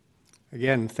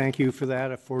 Again, thank you for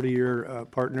that, a 40-year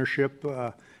partnership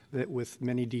with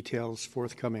many details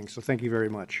forthcoming. So thank you very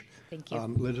much. Thank you.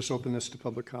 Let us open this to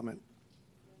public comment.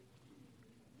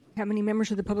 Have any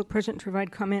members of the public present to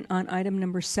provide comment on item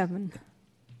number 7?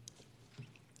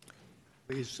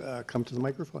 Please come to the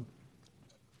microphone.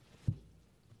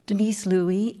 Denise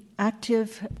Louie,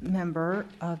 active member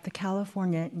of the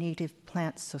California Native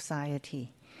Plants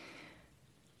Society.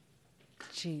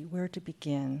 Gee, where to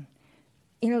begin?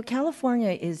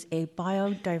 California is a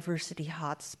biodiversity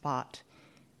hotspot,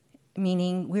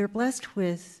 meaning we're blessed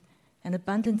with an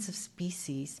abundance of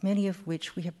species, many of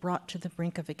which we have brought to the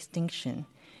brink of extinction.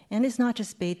 And it's not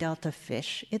just Bay Delta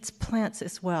fish, it's plants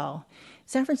as well.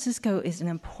 San Francisco is an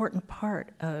important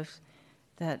part of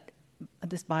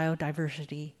this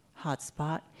biodiversity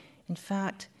hotspot. In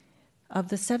fact, of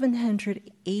the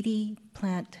 780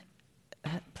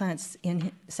 plants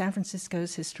in San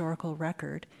Francisco's historical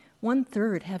record,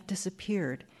 1/3 have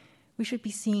disappeared. We should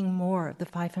be seeing more of the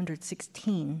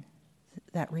 516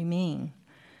 that remain.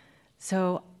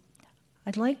 So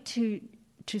I'd like to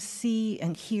see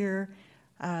and hear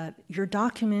your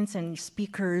documents and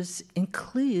speakers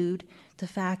include the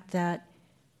fact that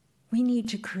we need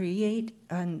to create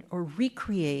or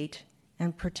recreate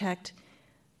and protect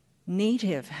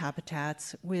native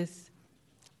habitats with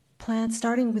plants,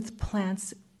 starting with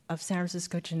plants of San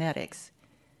Francisco genetics.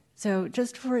 So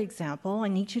just for example, I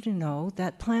need you to know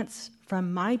that plants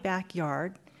from my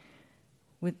backyard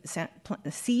with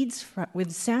seeds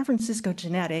with San Francisco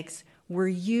genetics were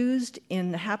used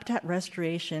in the habitat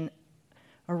restoration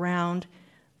around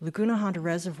Laguna Honda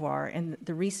Reservoir and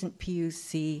the recent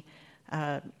PUC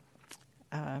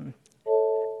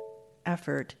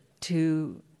effort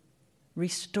to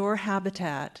restore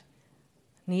habitat,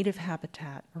 native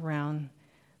habitat around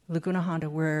Laguna Honda,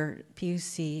 where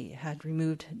PUC had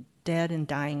removed dead and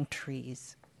dying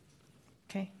trees.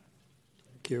 Okay.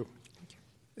 Thank you.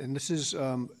 And this is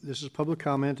public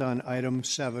comment on item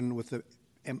 7 with the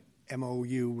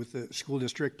MOU with the school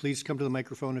district. Please come to the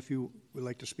microphone if you would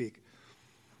like to speak.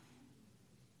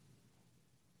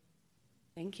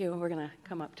 Thank you. We're going to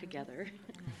come up together.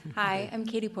 Hi, I'm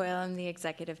Katie Boyle. I'm the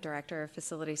Executive Director of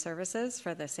Facility Services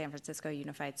for the San Francisco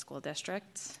Unified School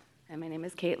District. And my name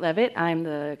is Kate Levitt. I'm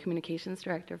the Communications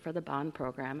Director for the Bond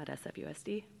Program at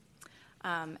SFUSD.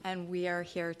 And we are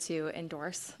here to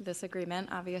endorse this agreement,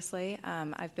 obviously.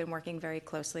 I've been working very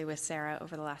closely with Sarah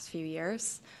over the last few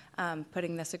years,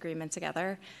 putting this agreement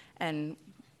together. And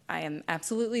I am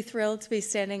absolutely thrilled to be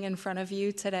standing in front of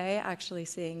you today, actually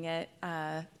seeing it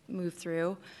move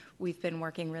through. We've been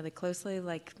working really closely,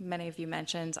 like many of you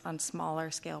mentioned, on smaller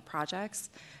scale projects.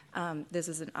 This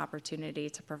is an opportunity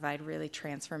to provide really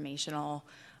transformational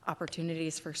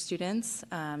opportunities for students,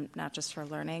 not just for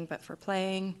learning, but for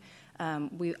playing.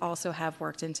 We also have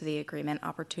worked into the agreement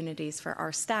opportunities for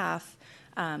our staff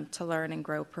to learn and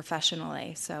grow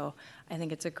professionally. So I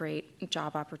think it's a great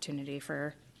job opportunity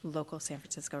for local San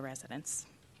Francisco residents.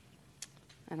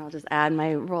 And I'll just add,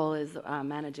 my role is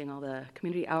managing all the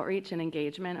community outreach and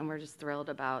engagement, and we're just thrilled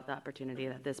about the opportunity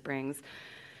that this brings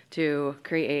to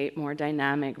create more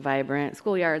dynamic, vibrant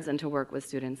schoolyards and to work with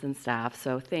students and staff.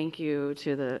 So thank you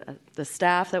to the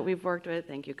staff that we've worked with.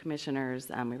 Thank you, commissioners.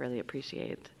 We really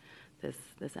appreciate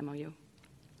this MOU.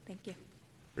 Thank you.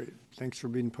 Great. Thanks for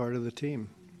being part of the team.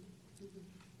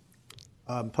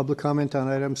 Public comment on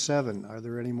item 7. Are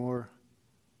there any more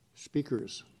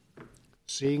speakers?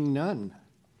 Seeing none.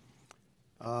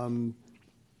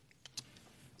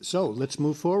 So let's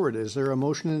move forward. Is there a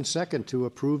motion and second to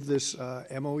approve this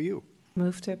MOU?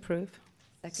 Move to approve.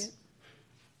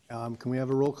 Second. Can we have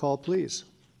a roll call, please?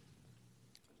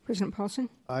 President Paulson?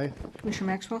 Aye. Commissioner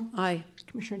Maxwell? Aye.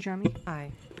 Commissioner Jami?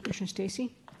 Aye. Commissioner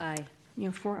Stacy? Aye. You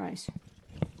have 4 ayes.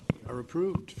 Are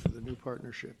approved for the new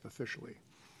partnership officially.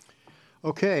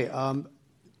 Okay,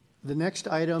 the next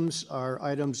items are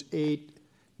items 8,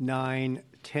 9,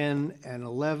 10, and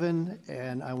 11,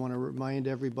 and I want to remind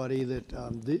everybody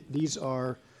that these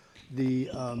are the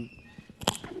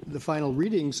final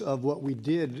readings of what we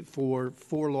did for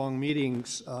 4 long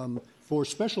meetings, 4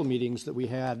 special meetings that we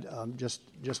had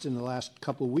just in the last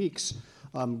couple of weeks,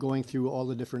 going through all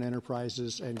the different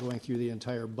enterprises and going through the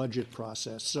entire budget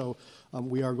process. So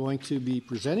we are going to be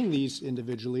presenting these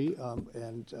individually,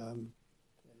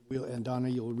 and Donna,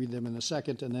 you'll read them in a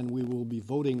second, and then we will be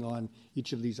voting on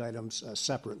each of these items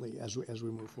separately as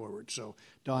we move forward. So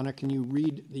Donna, can you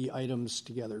read the items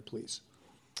together, please?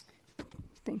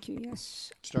 Thank you,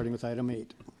 yes. Starting with item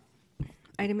 8.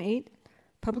 Item 8,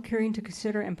 public hearing to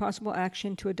consider and possible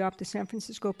action to adopt the San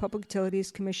Francisco Public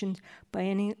Utilities Commission's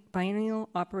biennial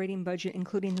operating budget,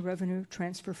 including the revenue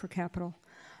transfer for capital.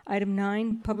 Item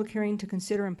 9, public hearing to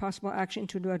consider and possible action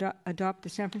to adopt the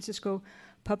San Francisco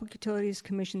Public Utilities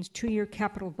Commission's 2-year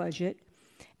capital budget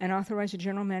and authorize the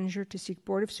general manager to seek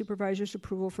Board of Supervisors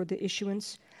approval for the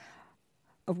issuance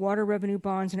of water revenue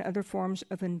bonds and other forms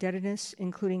of indebtedness,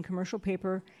 including commercial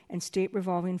paper and state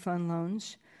revolving fund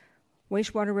loans,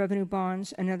 wastewater revenue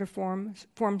bonds and other forms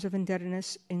of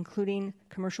indebtedness, including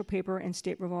commercial paper and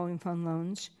state revolving fund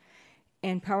loans,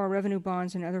 and power revenue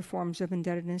bonds and other forms of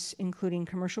indebtedness, including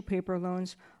commercial paper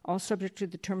loans, all subject to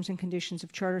the terms and conditions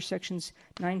of Charter Sections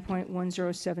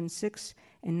 9.1076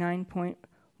 and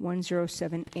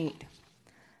 9.1078.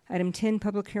 Item 10,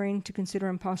 public hearing to consider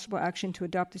impossible action to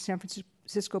adopt the San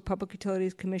Francisco Public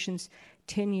Utilities Commission's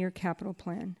 10-year capital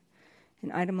plan.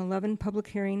 And item 11, public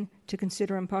hearing to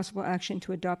consider impossible action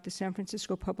to adopt the San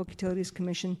Francisco Public Utilities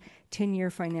Commission 10-year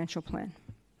financial plan.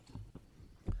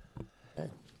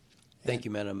 Thank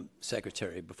you, Madam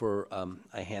Secretary. Before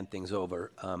I hand things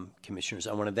over, Commissioners,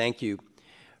 I want to thank you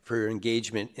for your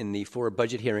engagement in the 4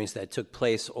 budget hearings that took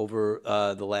place over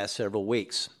the last several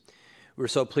weeks. We're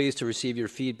so pleased to receive your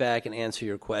feedback and answer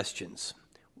your questions.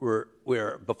 We're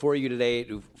before you today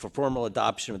for formal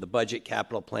adoption of the budget,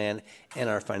 capital plan, and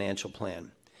our financial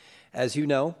plan. As you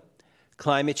know,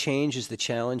 climate change is the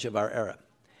challenge of our era.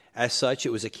 As such,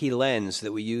 it was a key lens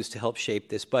that we used to help shape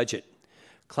this budget.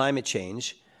 Climate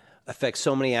change affects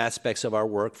so many aspects of our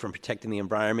work, from protecting the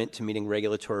environment to meeting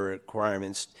regulatory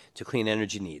requirements to clean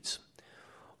energy needs.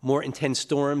 More intense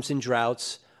storms and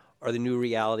droughts are the new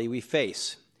reality we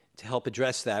face. To help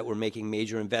address that, we're making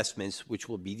major investments, which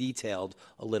will be detailed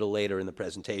a little later in the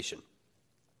presentation.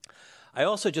 I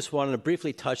also just wanted to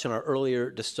briefly touch on our earlier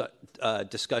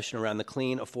discussion around the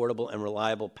clean, affordable, and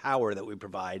reliable power that we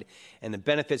provide and the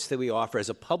benefits that we offer as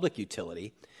a public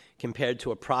utility compared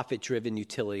to a profit-driven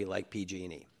utility like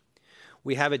PG&E.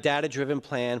 We have a data-driven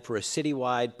plan for a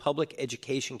citywide public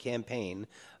education campaign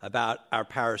about our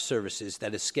power services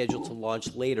that is scheduled to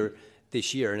launch later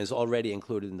this year and is already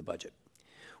included in the budget.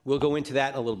 We'll go into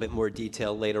that in a little bit more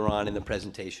detail later on in the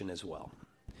presentation as well.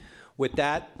 With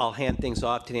that, I'll hand things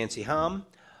off to Nancy Hom,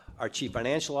 our Chief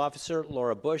Financial Officer,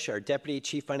 Laura Bush, our Deputy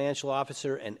Chief Financial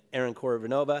Officer, and Erin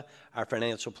Koravanova, our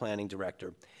Financial Planning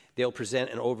Director. They'll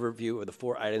present an overview of the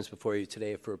 4 items before you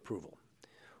today for approval.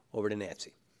 Over to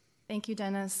Nancy. Thank you,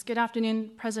 Dennis. Good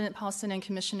afternoon, President Paulson and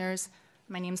Commissioners.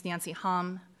 My name is Nancy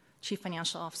Hom, Chief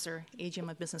Financial Officer, AGM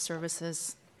of Business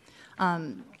Services.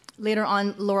 Later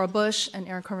on, Laura Bush and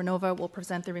Erin Koravanova will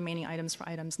present the remaining items for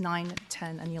items 9,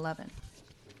 10, and 11.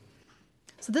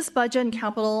 So this budget and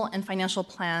capital and financial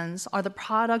plans are the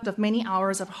product of many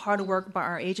hours of hard work by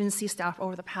our agency staff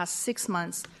over the past 6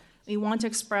 months. We want to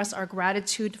express our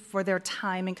gratitude for their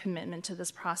time and commitment to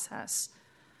this process.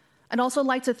 I'd also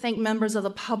like to thank members of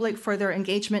the public for their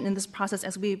engagement in this process,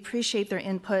 as we appreciate their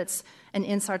inputs and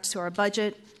insights to our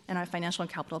budget and our financial and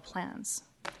capital plans.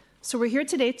 So we're here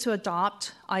today to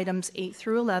adopt items 8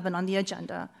 through 11 on the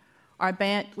agenda,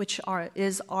 which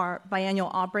is our biannual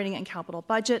operating and capital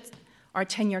budget, our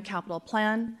 10-year capital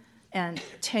plan, and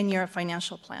 10-year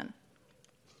financial plan.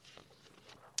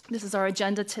 This is our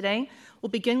agenda today.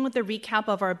 We'll begin with a recap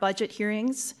of our budget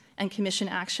hearings and commission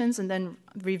actions, and then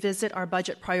revisit our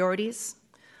budget priorities.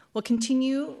 We'll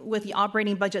continue with the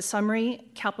operating budget summary,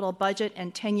 capital budget,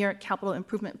 and 10-year capital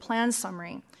improvement plan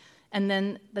summary, and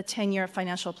then the 10-year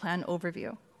financial plan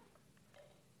overview.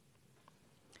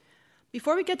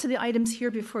 Before we get to the items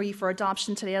here before you for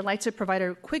adoption today, I'd like to provide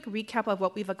a quick recap of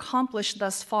what we've accomplished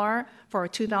thus far for our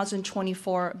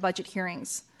 2024 budget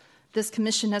hearings. This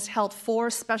commission has held 4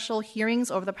 special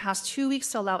hearings over the past 2 weeks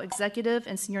to allow executive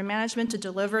and senior management to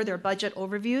deliver their budget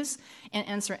overviews and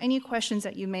answer any questions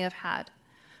that you may have had.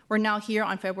 We're now here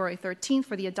on February 13th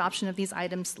for the adoption of these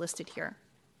items listed here.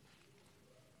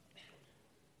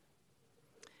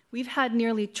 We've had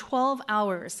nearly 12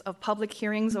 hours of public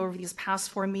hearings over these past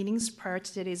 4 meetings prior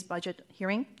to today's budget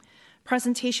hearing.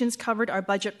 Presentations covered our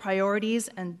budget priorities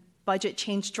and budget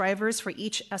change drivers for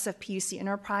each SFPUC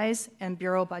enterprise and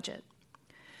bureau budget.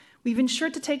 We've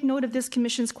ensured to take note of this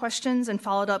commission's questions and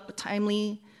followed up with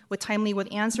timely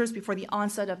answers before the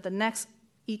onset of the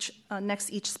each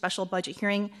special budget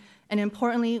hearing. And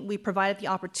importantly, we provided the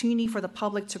opportunity for the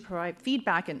public to provide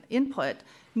feedback and input,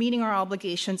 meeting our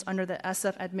obligations under the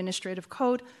SF Administrative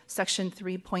Code, Section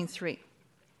 3.3.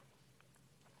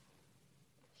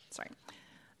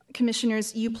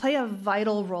 Commissioners, you play a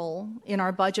vital role in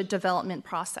our budget development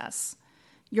process.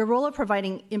 Your role of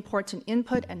providing important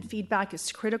input and feedback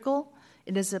is critical.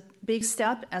 It is a big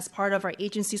step as part of our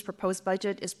agency's proposed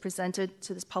budget is presented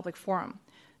to this public forum.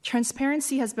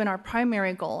 Transparency has been our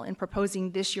primary goal in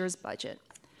proposing this year's budget.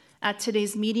 At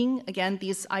today's meeting, again,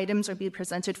 these items are being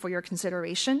presented for your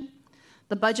consideration.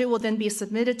 The budget will then be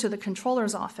submitted to the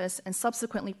Controller's Office and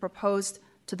subsequently proposed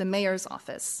to the Mayor's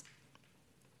Office,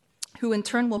 who in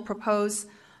turn will propose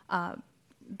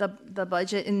the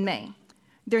budget in May.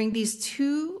 During these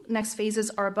 2 next phases,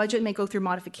 our budget may go through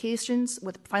modifications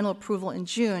with final approval in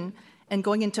June and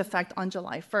going into effect on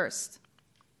July 1st.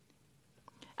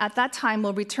 At that time,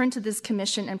 we'll return to this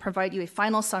commission and provide you a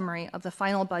final summary of the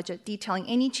final budget detailing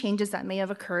any changes that may have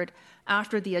occurred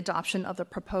after the adoption of the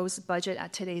proposed budget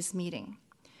at today's meeting.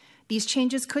 These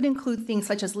changes could include things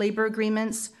such as labor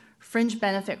agreements, fringe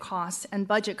benefit costs, and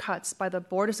budget cuts by the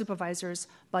Board of Supervisors,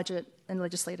 budget, and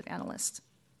legislative analysts.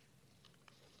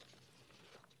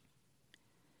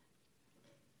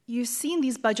 You've seen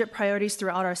these budget priorities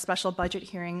throughout our special budget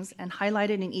hearings and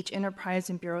highlighted in each enterprise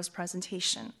and bureau's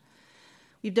presentation.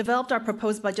 We've developed our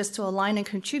proposed budgets to align and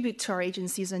contribute to our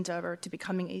agency's endeavor to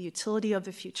becoming a utility of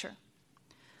the future.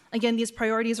 Again, these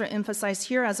priorities are emphasized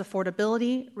here as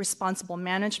affordability, responsible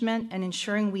management, and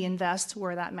ensuring we invest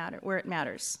where it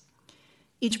matters.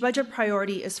 Each budget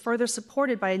priority is further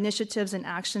supported by initiatives and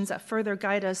actions that further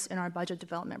guide us in our budget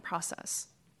development process.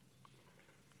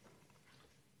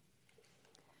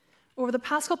 Over the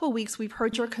past couple of weeks, we've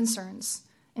heard your concerns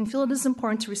and feel it is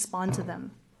important to respond to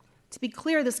them. To be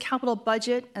clear, this capital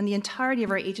budget and the entirety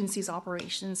of our agency's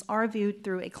operations are viewed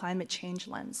through a climate change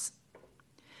lens.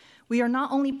 We are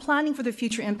not only planning for the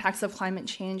future impacts of climate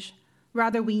change,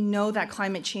 rather we know that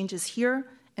climate change is here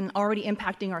and already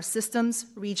impacting our systems,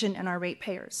 region, and our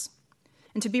ratepayers.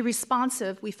 And to be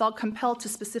responsive, we felt compelled to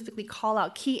specifically call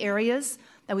out key areas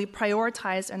that we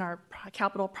prioritize in our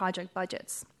capital project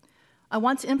budgets. I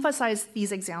want to emphasize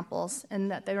these examples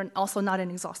and that they're also not an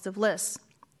exhaustive list.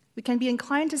 We can be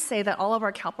inclined to say that all of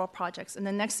our capital projects in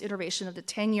the next iteration of the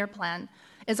 10-year plan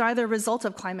is either a result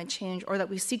of climate change or that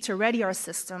we seek to ready our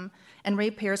system and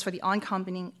ratepayers for the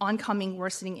oncoming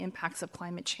worsening impacts of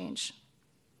climate change.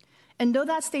 And though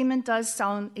that statement does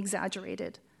sound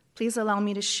exaggerated, please allow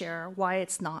me to share why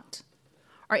it's not.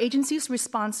 Our agency's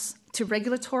response to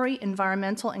regulatory,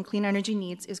 environmental, and clean energy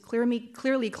needs is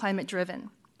clearly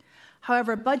climate-driven.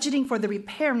 However, budgeting for the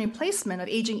repair and replacement of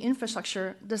aging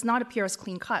infrastructure does not appear as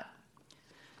clean-cut.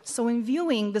 So in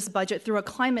viewing this budget through a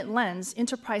climate lens,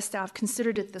 enterprise staff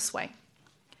considered it this way.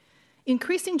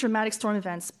 Increasing dramatic storm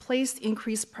events placed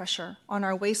increased pressure on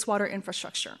our wastewater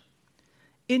infrastructure.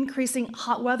 Increasing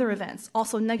hot weather events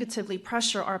also negatively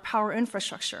pressure our power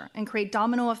infrastructure and create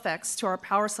domino effects to our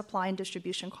power supply and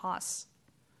distribution costs.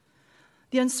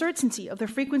 The uncertainty of the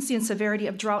frequency and severity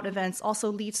of drought events also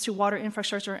leads to water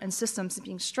infrastructure and systems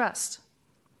being stressed.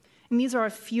 And these are a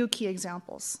few key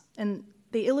examples, and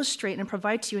they illustrate and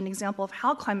provide to you an example of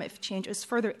how climate change is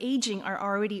further aging our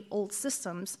already old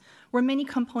systems, where many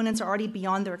components are already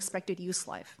beyond their expected use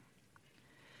life.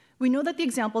 We know that the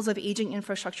examples of aging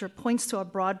infrastructure points to a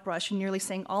broad brush in nearly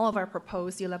saying all of our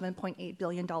proposed $11.8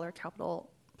 billion capital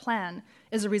plan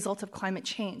is a result of climate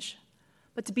change.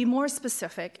 But to be more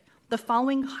specific, the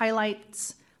following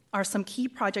highlights are some key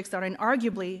projects that are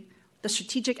inarguably the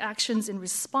strategic actions in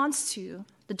response to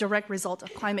the direct result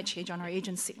of climate change on our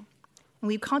agency. And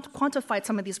we've quantified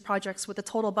some of these projects with the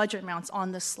total budget amounts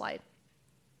on this slide.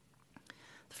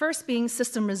 The first being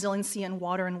system resiliency in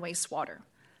water and wastewater.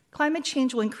 Climate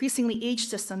change will increasingly age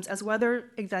systems as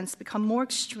weather events become more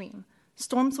extreme.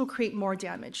 Storms will create more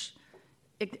damage,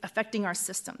 affecting our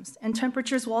systems, and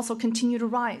temperatures will also continue to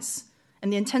rise,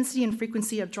 and the intensity and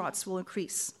frequency of droughts will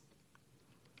increase.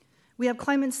 We have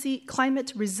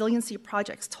climate resiliency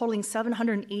projects totaling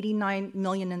 $789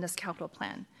 million in this capital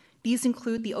plan. These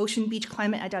include the Ocean Beach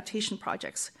Climate Adaptation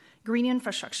Projects, green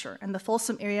infrastructure, and the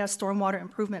Folsom Area Stormwater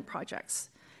Improvement Projects.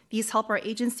 These help our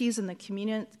agencies and the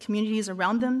communities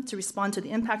around them to respond to the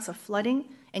impacts of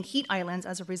flooding and heat islands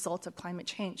as a result of climate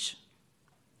change.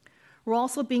 We're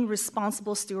also being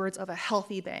responsible stewards of a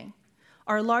healthy bay.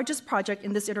 Our largest project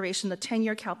in this iteration, the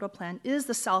 10-year capital plan, is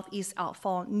the Southeast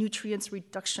Outfall Nutrients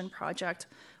Reduction Project,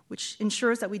 which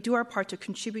ensures that we do our part to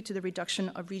contribute to the reduction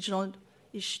of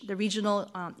the regional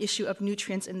issue of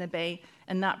nutrients in the bay,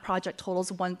 and that project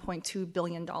totals $1.2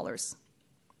 billion.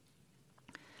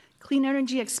 Clean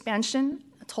energy expansion,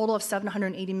 a total of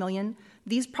 $780 million.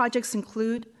 These projects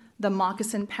include the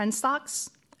Moccasin penstocks,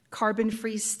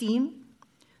 carbon-free steam,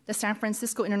 the San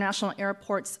Francisco International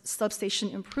Airport's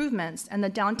substation improvements, and the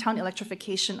downtown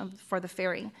electrification for the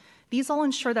ferry. These all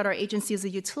ensure that our agency is a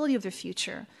utility of the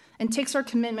future and takes our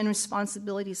commitment and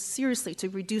responsibilities seriously to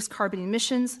reduce carbon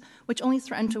emissions, which only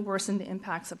threaten to worsen the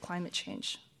impacts of climate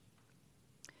change.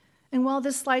 And while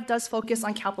this slide does focus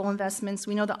on capital investments,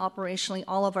 we know that operationally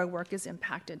all of our work is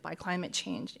impacted by climate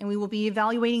change, and we will be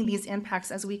evaluating these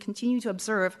impacts as we continue to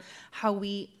observe how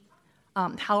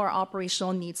our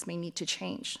operational needs may need to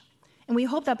change. And we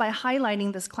hope that by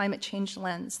highlighting this climate change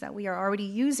lens that we are already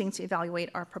using to evaluate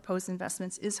our proposed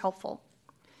investments is helpful.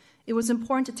 It was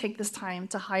important to take this time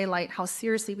to highlight how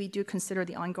seriously we do consider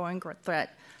the ongoing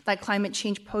threat that climate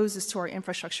change poses to our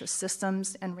infrastructure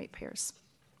systems and ratepayers.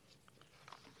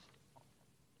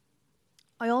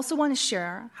 I also want to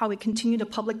share how we continue to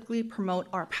publicly promote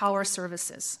our power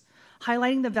services,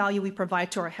 highlighting the value we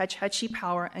provide to our HECI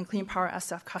Power and Clean Power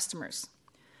SF customers.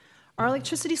 Our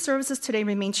electricity services today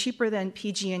remain cheaper than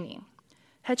PG&E.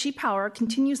 HECI Power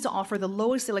continues to offer the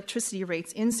lowest electricity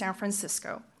rates in San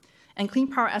Francisco, and Clean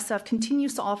Power SF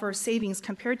continues to offer savings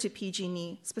compared to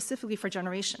PG&E, specifically for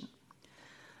generation.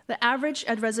 The average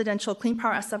residential Clean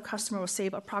Power SF customer will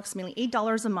save approximately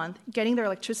 $8 a month getting their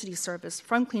electricity service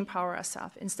from Clean Power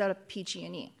SF instead of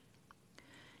PG&E.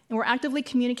 And we're actively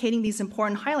communicating these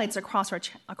important highlights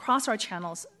across our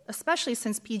channels, especially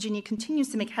since PG&E continues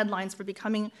to make headlines for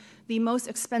becoming the most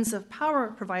expensive power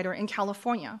provider in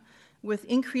California, with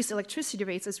increased electricity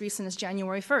rates as recent as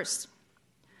January 1st.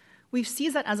 We've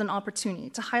seized that as an opportunity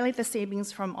to highlight the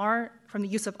savings from the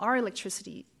use of our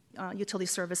electricity utility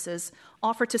services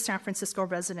offered to San Francisco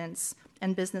residents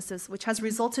and businesses, which has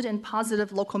resulted in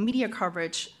positive local media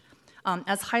coverage,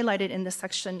 as highlighted in this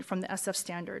section from the SF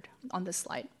Standard on this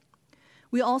slide.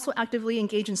 We also actively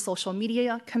engage in social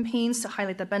media campaigns to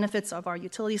highlight the benefits of our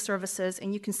utility services,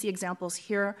 and you can see examples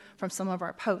here from some of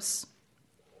our posts.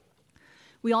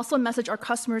 We also message our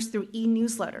customers through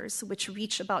e-newsletters, which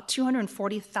reach about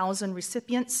 240,000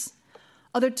 recipients.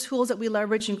 Other tools that we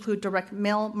leverage include direct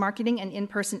mail marketing and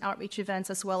in-person outreach events,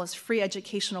 as well as free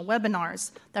educational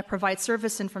webinars that provide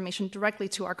service information directly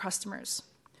to our customers.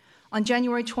 On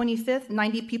January 25th,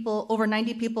 over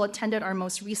 90 people attended our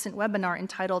most recent webinar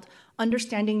entitled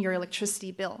Understanding Your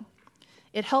Electricity Bill.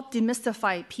 It helped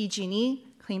demystify PG&E,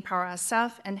 Clean Power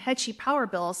SF, and HECI Power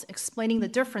bills, explaining the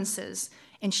differences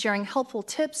and sharing helpful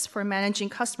tips for managing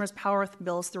customers' power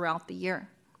bills throughout the year.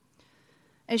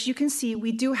 As you can see,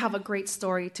 we do have a great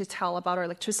story to tell about our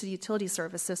electricity utility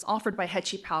services offered by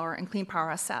HECI Power and Clean Power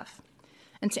SF.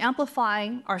 And to amplify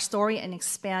our story and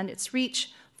expand its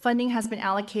reach, funding has been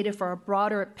allocated for a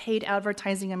broader paid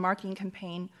advertising and marketing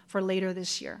campaign for later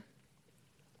this year.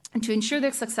 And to ensure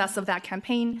the success of that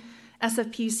campaign,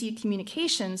 SFPUC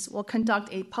Communications will conduct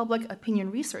a public opinion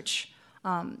research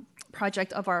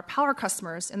project of our power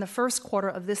customers in the first quarter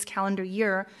of this calendar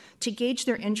year to gauge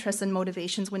their interests and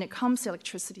motivations when it comes to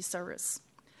electricity service.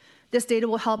 This data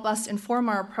will help us inform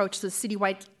our approach to the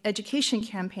citywide education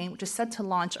campaign, which is set to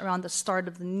launch around the start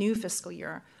of the new fiscal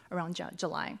year, around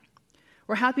July.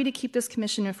 We're happy to keep this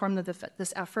commission informed of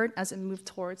this effort as it moves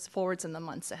forwards in the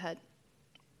months ahead.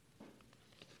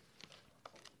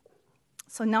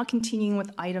 So now continuing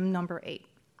with item number 8.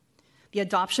 The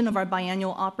adoption of our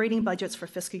biannual operating budgets for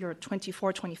fiscal year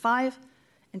 24-25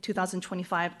 and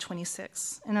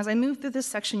 2025-26. And as I move through this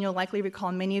section, you'll likely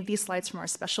recall many of these slides from our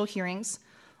special hearings.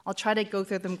 I'll try to go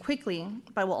through them quickly,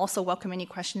 but will also welcome any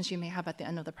questions you may have at the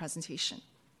end of the presentation.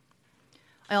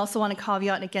 I also want to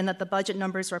caveat again that the budget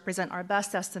numbers represent our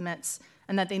best estimates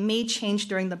and that they may change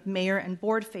during the mayor and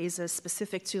board phases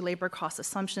specific to labor cost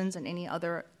assumptions and any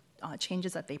other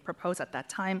changes that they propose at that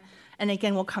time. And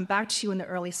again, we'll come back to you in the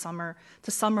early summer to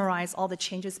summarize all the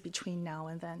changes between now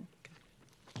and then.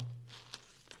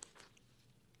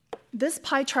 This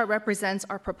pie chart represents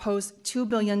our proposed $2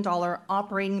 billion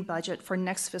operating budget for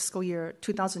next fiscal year,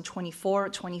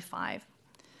 2024-25.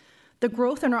 The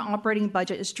growth in our operating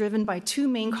budget is driven by two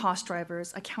main cost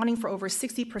drivers, accounting for over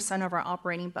 60% of our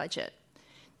operating budget.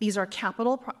 These are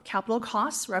capital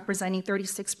costs, representing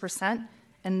 36%,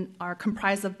 and are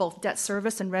comprised of both debt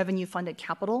service and revenue-funded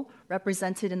capital,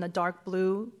 represented in the dark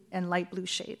blue and light blue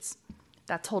shades.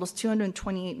 That totals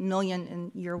 $228 million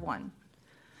in year one.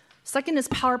 Second is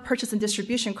power purchase and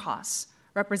distribution costs,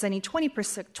 representing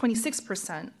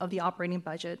 26% of the operating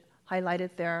budget, highlighted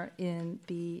there in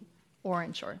the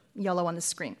orange or yellow on the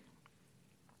screen.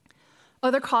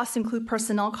 Other costs include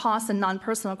personnel costs and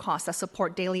non-personnel costs that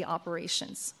support daily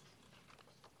operations.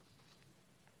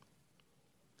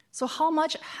 So how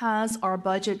much has our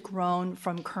budget grown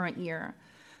from current year?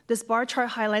 This bar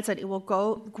chart highlights that it will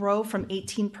grow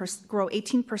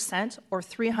 18% or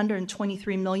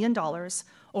 $323 million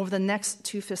over the next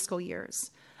 2 fiscal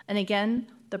years. And again,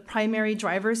 the primary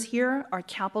drivers here are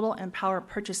capital and power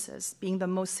purchases being the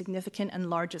most significant and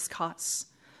largest costs,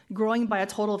 growing by a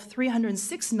total of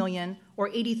 $306 million or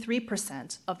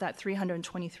 83% of that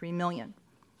 $323 million.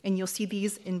 And you'll see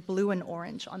these in blue and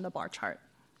orange on the bar chart.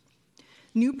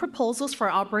 New proposals for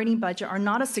our operating budget are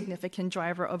not a significant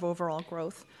driver of overall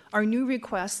growth. Our new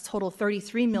requests total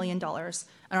 $33 million and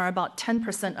are about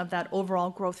 10% of that overall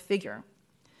growth figure.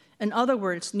 In other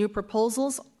words, new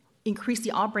proposals increase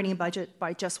the operating budget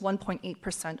by just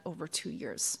 1.8% over 2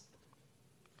 years.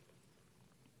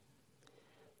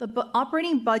 The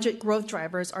operating budget growth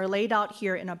drivers are laid out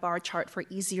here in a bar chart for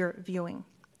easier viewing.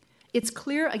 It's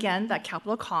clear, again, that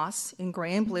capital costs in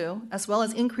gray and blue, as well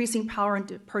as increasing power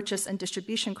and purchase and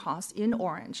distribution costs in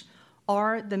orange,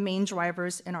 are the main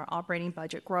drivers in our operating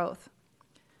budget growth.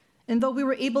 And though we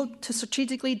were able to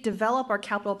strategically develop our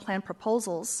capital plan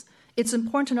proposals, it's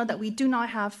important to note that we do not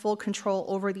have full control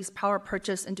over these power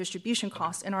purchase and distribution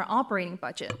costs in our operating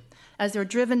budget, as they're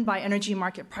driven by energy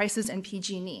market prices and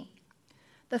PG&E.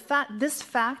 This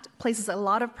fact places a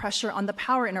lot of pressure on the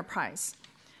power enterprise.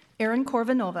 Erin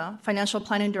Corvinova, Financial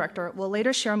Planning Director, will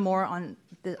later share more on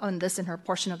this in her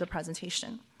portion of the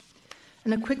presentation.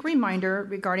 And a quick reminder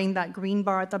regarding that green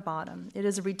bar at the bottom. It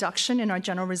is a reduction in our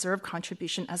general reserve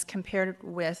contribution as compared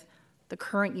with the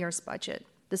current year's budget.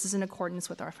 This is in accordance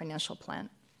with our financial plan.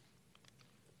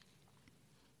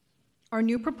 Our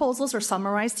new proposals are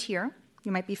summarized here.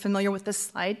 You might be familiar with this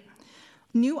slide.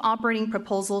 New operating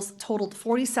proposals totaled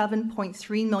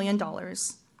 $47.3 million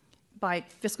by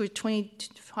fiscal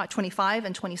 2025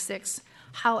 and 26.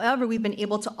 However, we've been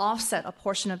able to offset a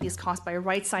portion of these costs by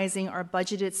right-sizing our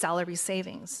budgeted salary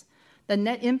savings. The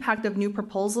net impact of new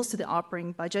proposals to the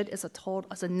operating budget is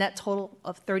a net total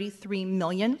of $33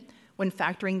 million when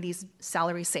factoring these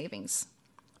salary savings.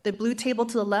 The blue table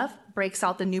to the left breaks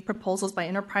out the new proposals by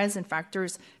enterprise and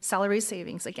factors salary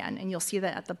savings again, and you'll see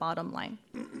that at the bottom line.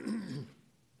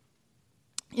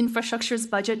 Infrastructure's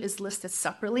budget is listed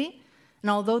separately,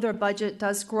 and although their budget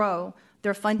does grow,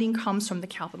 their funding comes from the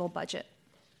capital budget.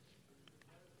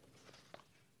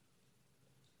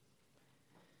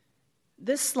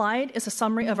 This slide is a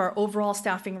summary of our overall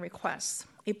staffing requests.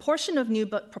 A portion of new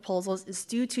proposals is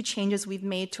due to changes we've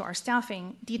made to our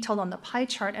staffing, detailed on the pie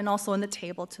chart and also in the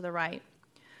table to the right.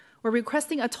 We're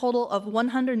requesting a total of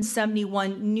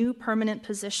 171 new permanent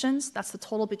positions. That's the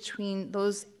total between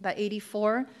those, that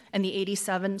 84 and the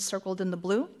 87 circled in the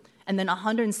blue, and then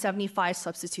 175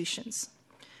 substitutions.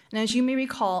 And as you may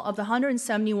recall, of the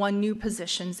 171 new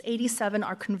positions, 87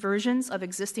 are conversions of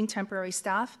existing temporary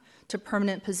staff to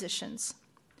permanent positions.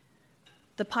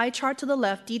 The pie chart to the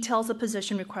left details the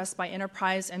position requests by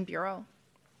enterprise and bureau.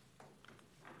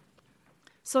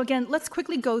 So again, let's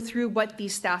quickly go through what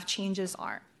these staff changes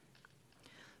are.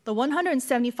 The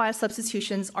 175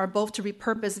 substitutions are both to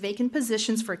repurpose vacant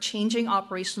positions for changing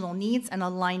operational needs and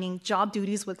aligning job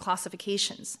duties with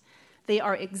classifications. They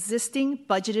are existing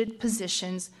budgeted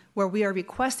positions where we are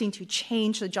requesting to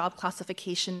change the job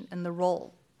classification and the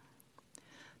role.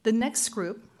 The next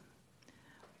group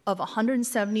of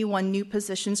 171 new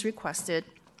positions requested,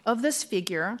 of this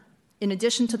figure, in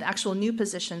addition to the actual new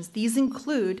positions, these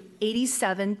include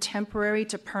 87 temporary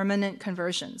to permanent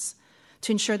conversions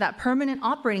to ensure that permanent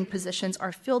operating positions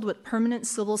are filled with permanent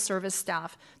civil service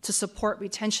staff to support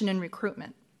retention and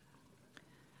recruitment.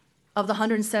 Of the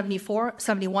 171,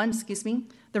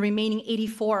 the remaining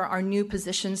 84 are new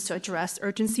positions to address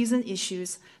urgencies and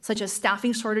issues such as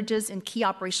staffing shortages in key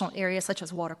operational areas such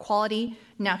as water quality,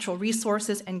 natural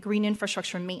resources, and green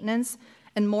infrastructure maintenance,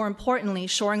 and more importantly,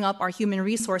 shoring up our human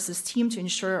resources team to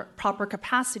ensure proper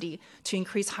capacity to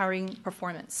increase hiring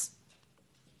performance.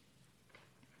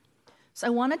 So I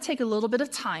want to take a little bit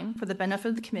of time for the benefit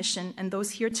of the Commission and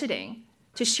those here today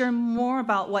to share more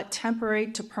about what temporary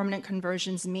to permanent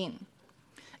conversions mean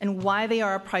and why they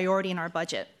are a priority in our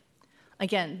budget.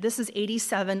 Again, this is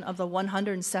 87 of the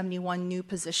 171 new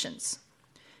positions.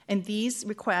 And these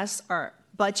requests are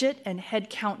budget and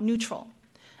headcount neutral,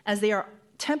 as they are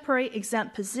temporary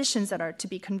exempt positions that are to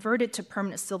be converted to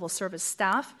permanent civil service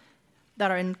staff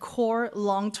that are in core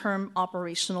long-term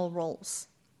operational roles.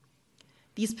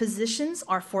 These positions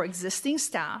are for existing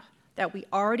staff that we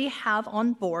already have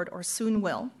on board or soon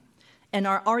will, and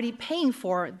are already paying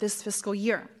for this fiscal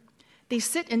year. They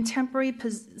sit in temporary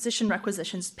position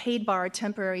requisitions paid by our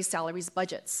temporary salaries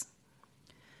budgets.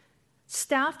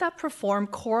 Staff that perform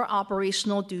core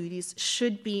operational duties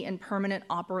should be in permanent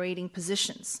operating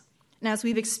positions. And as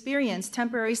we've experienced,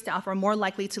 temporary staff are more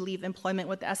likely to leave employment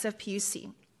with the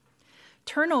SFPUC.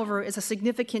 Turnover is a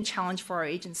significant challenge for our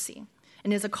agency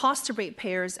and is a cost to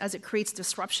ratepayers as it creates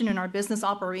disruption in our business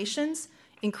operations,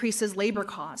 increases labor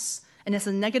costs, and has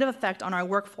a negative effect on our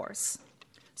workforce.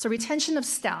 So retention of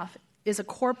staff is a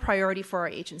core priority for our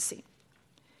agency.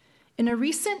 In our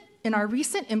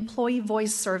recent employee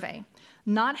voice survey,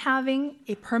 not having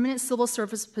a permanent civil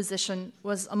service position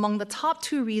was among the top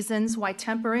 2 reasons why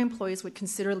temporary employees would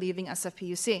consider leaving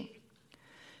SFPUC.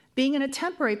 Being in a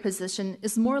temporary position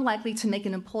is more likely to make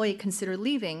an employee consider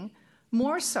leaving,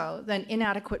 more so than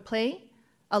inadequate pay,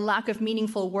 a lack of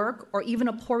meaningful work, or even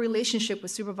a poor relationship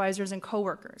with supervisors and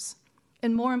coworkers.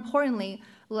 And more importantly,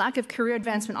 lack of career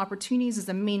advancement opportunities is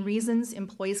the main reasons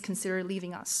employees consider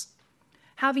leaving us.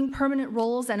 Having permanent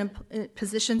roles and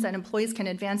positions that employees can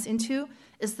advance into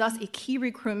is thus a key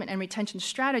recruitment and retention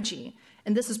strategy,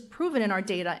 and this is proven in our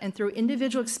data and through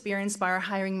individual experience by our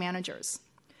hiring managers.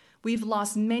 We've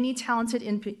lost many talented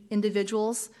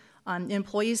individuals,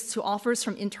 employees to offers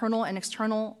from internal and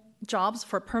external jobs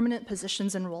for permanent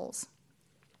positions and roles.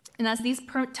 And as these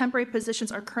temporary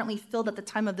positions are currently filled at the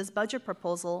time of this budget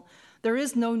proposal, there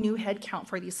is no new headcount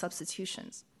for these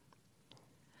substitutions.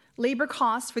 Labor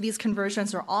costs for these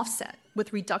conversions are offset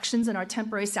with reductions in our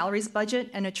temporary salaries budget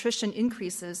and attrition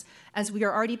increases as we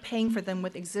are already paying for them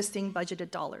with existing budgeted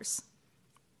dollars.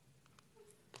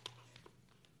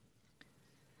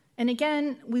 And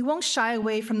again, we won't shy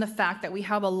away from the fact that we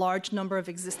have a large number of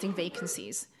existing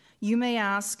vacancies. You may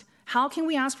ask, how can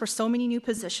we ask for so many new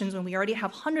positions when we already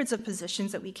have hundreds of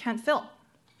positions that we can't fill?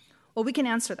 Well, we can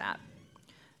answer that.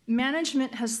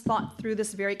 Management has thought through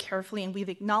this very carefully, and we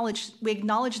acknowledge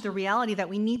the reality that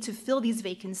we need to fill these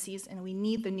vacancies and we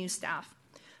need the new staff.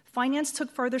 Finance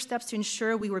took further steps to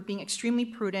ensure we were being extremely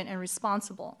prudent and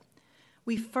responsible.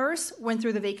 We first went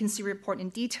through the vacancy report in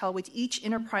detail with each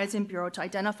enterprise and bureau to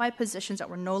identify positions that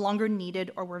were no longer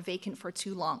needed or were vacant for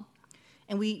too long.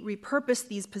 And we repurposed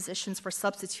these positions for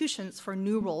substitutions for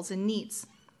new roles and needs.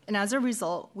 And as a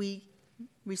result, we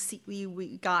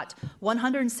got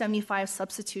 175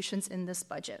 substitutions in this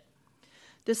budget.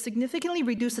 This significantly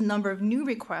reduced the number of new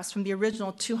requests from the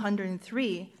original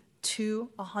 203 to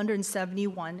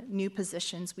 171 new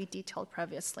positions we detailed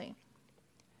previously.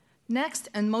 Next,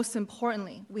 and most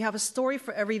importantly, we have a story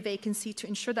for every vacancy to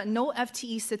ensure that no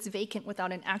FTE sits vacant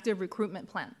without an active recruitment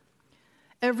plan.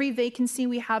 Every vacancy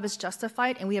we have is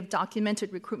justified, and we have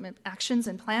documented recruitment actions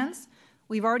and plans.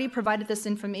 We've already provided this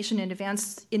information in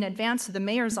advance to the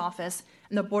mayor's office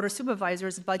and the Board of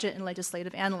Supervisors' budget and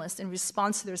legislative analysts in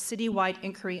response to their citywide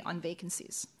inquiry on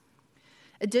vacancies.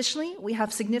 Additionally, we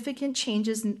have significant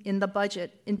changes in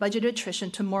budget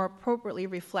attrition to more appropriately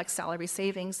reflect salary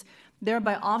savings,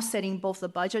 thereby offsetting both the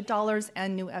budget dollars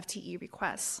and new FTE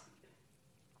requests.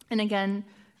 And again,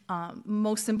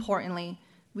 most importantly,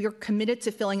 we are committed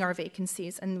to filling our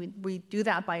vacancies, and we do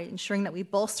that by ensuring that we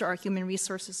bolster our human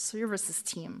resources services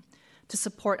team to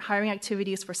support hiring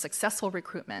activities for successful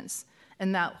recruitments,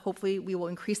 and that hopefully we will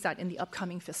increase that in the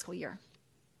upcoming fiscal year.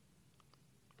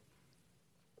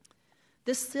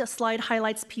 This slide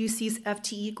highlights PUC's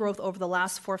FTE growth over the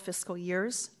last 4 fiscal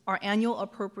years. Our annual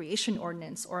appropriation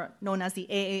ordinance, or known as the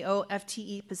AAO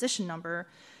FTE position number,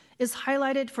 is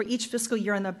highlighted for each fiscal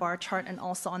year in the bar chart and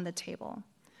also on the table.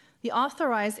 The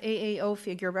authorized AAO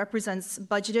figure represents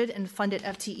budgeted and funded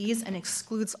FTEs and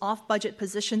excludes off-budget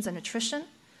positions and attrition.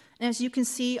 And as you can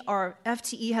see, our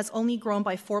FTE has only grown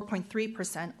by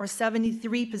 4.3%, or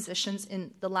 73 positions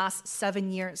in the last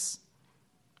 7 years.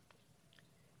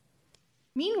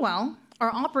 Meanwhile,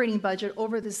 our operating budget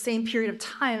over the same period of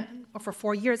time, or for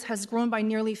 4 years, has grown by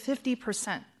nearly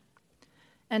 50%.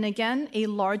 And again, a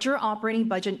larger operating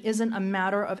budget isn't a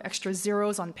matter of extra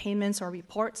zeros on payments or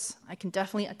reports. I can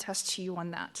definitely attest to you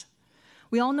on that.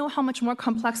 We all know how much more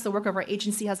complex the work of our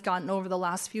agency has gotten over the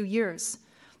last few years.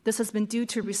 This has been due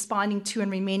to responding to and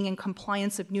remaining in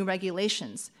compliance of new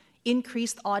regulations,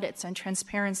 increased audits and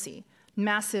transparency,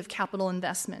 massive capital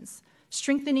investments,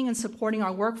 strengthening and supporting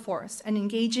our workforce, and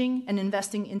engaging and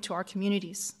investing into our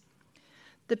communities.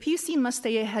 The PUC must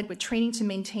stay ahead with training to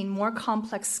maintain more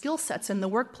complex skill sets in the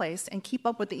workplace and keep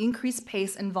up with the increased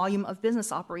pace and volume of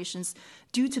business operations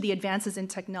due to the advances in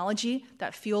technology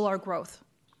that fuel our growth.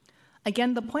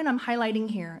 Again, the point I'm highlighting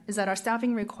here is that our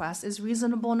staffing request is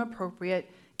reasonable and appropriate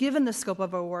given the scope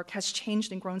of our work has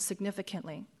changed and grown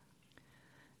significantly.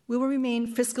 We will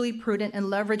remain fiscally prudent and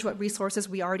leverage what resources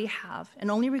we already have and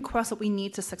only request what we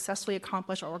need to successfully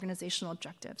accomplish our organizational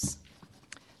objectives.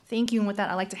 Thank you, and with that,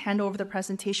 I'd like to hand over the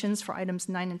presentations for items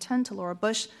 9 and 10 to Laura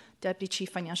Bush, Deputy Chief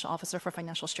Financial Officer for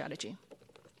Financial Strategy.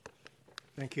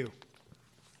 Thank you.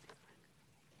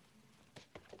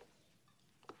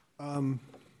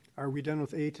 Are we done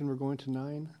with 8 and we're going to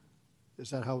 9? Is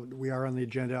that how we are on the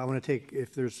agenda? I want to take,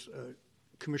 if there's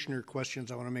commissioner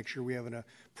questions, I want to make sure we have an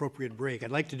appropriate break.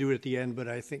 I'd like to do it at the end, but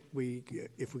I think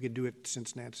if we could do it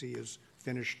since Nancy is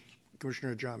finished.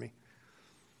 Commissioner Ajami.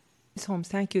 Ms. Holmes,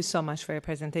 thank you so much for your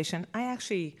presentation. I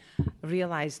actually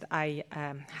realized I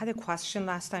had a question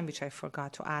last time which I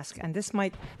forgot to ask, and this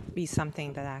might be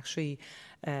something that actually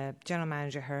General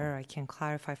Manager Herrera can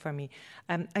clarify for me.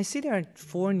 I see there are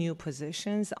 4 new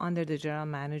positions under the General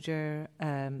Manager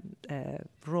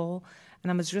role,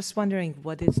 and I was just wondering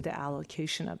what is the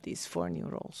allocation of these 4 new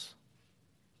roles?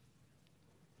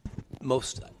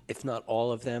 Most, if not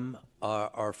all of them,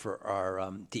 are for our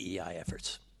DEI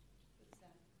efforts.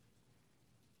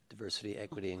 Diversity,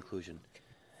 equity, inclusion.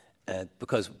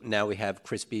 because now we have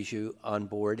Chris Bijou on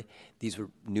board, these were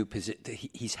new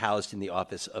he's housed in the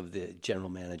office of the general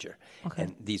manager. Okay.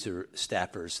 And these are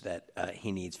staffers that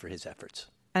he needs for his efforts.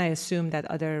 And I assume that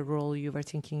other role you were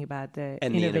thinking about, the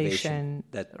And the innovation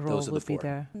that role those are the would be four.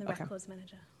 there. And the Okay. RECO's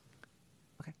manager.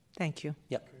 Okay, thank you.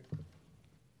 Yep.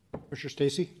 Commissioner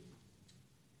Stacy?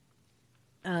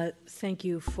 Thank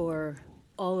you for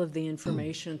all of the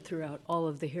information throughout all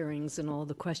of the hearings and all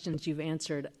the questions you've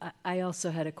answered. I also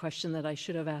had a question that I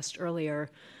should have asked earlier.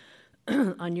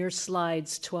 On your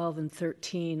slides 12 and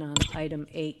 13 on item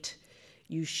 8,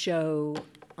 you show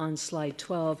on slide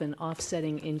 12 an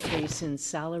offsetting increase in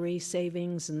salary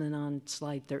savings, and then on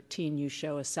slide 13 you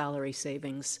show a salary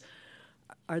savings.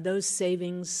 Are those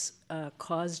savings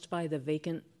caused by the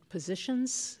vacant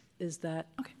positions? Is that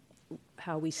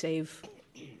how we save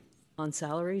on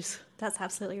salaries? That's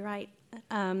absolutely right.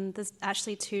 There's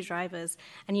actually two drivers,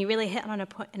 and you really hit on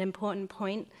an important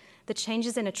point. The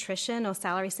changes in attrition or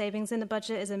salary savings in the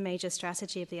budget is a major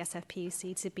strategy of the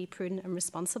SFPUC to be prudent and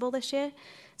responsible this year.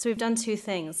 So we've done two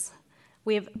things.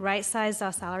 We have right-sized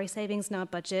our salary savings in our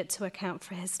budget to account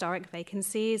for historic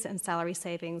vacancies and salary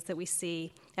savings that we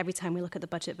see every time we look at the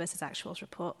budget versus actuals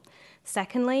report.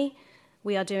 Secondly,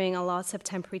 we are doing a lot of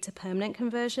temporary to permanent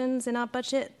conversions in our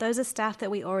budget. Those are staff that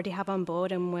we already have on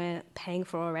board and we're paying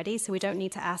for already, so we don't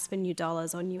need to ask for new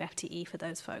dollars or new FTE for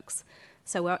those folks.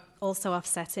 So we're also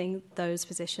offsetting those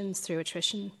positions through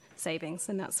attrition savings,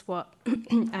 and that's what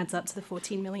adds up to the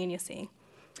 $14 million you're seeing.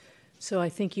 So I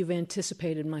think you've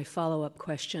anticipated my follow-up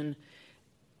question.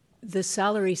 The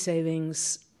salary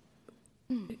savings,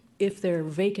 if they're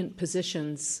vacant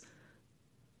positions,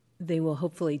 they will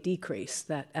hopefully decrease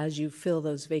that as you fill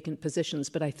those vacant positions.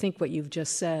 But I think what you've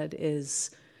just said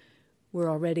is we're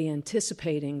already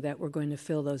anticipating that we're going to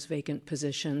fill those vacant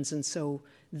positions, and so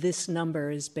this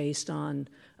number is based on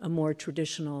a more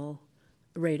traditional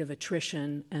rate of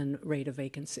attrition and rate of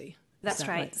vacancy. That's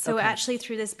right. So Okay. actually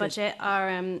through this budget,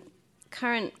 our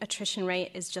current attrition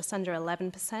rate is just under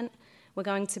 11%. We're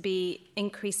going to be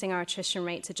increasing our attrition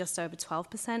rate to just over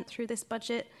 12% through this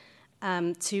budget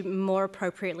to more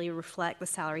appropriately reflect the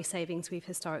salary savings we've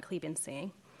historically been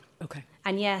seeing. Okay.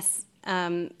 And yes,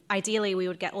 ideally we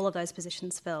would get all of those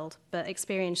positions filled, but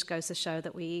experience goes to show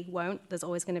that we won't. There's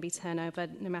always going to be turnover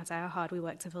no matter how hard we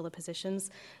work to fill the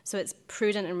positions. So it's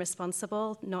prudent and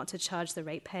responsible not to charge the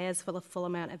ratepayers for the full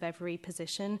amount of every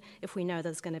position if we know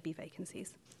there's going to be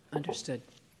vacancies. Understood.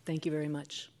 Thank you very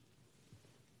much.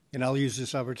 And I'll use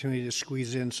this opportunity to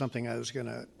squeeze in something I was going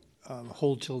to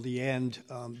hold till the end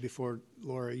before,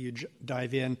 Laura, you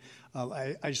dive in.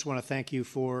 I just want to thank you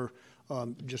for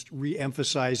just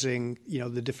re-emphasizing,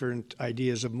 the different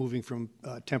ideas of moving from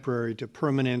temporary to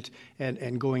permanent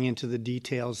and going into the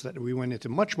details that we went into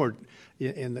much more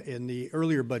in the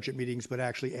earlier budget meetings, but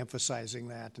actually emphasizing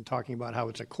that and talking about how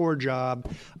it's a core job.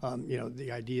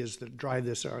 The ideas that drive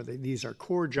this are these are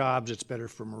core jobs. It's better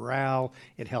for morale.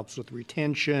 It helps with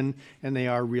retention, and they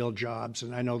are real jobs.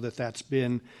 And I know that that's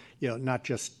been, not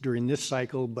just during this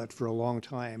cycle, but for a long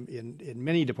time in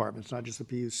many departments, not just the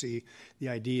PUC. The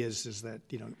idea is that,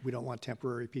 we don't want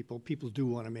temporary people. People do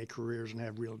want to make careers and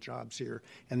have real jobs here.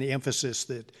 And the emphasis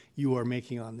that you are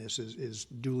making on this is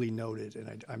duly noted.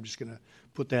 And I'm just going to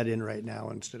put that in right now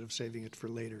instead of saving it for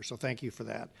later. So thank you for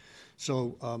that.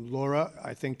 So Laura,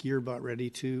 I think you're about ready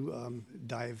to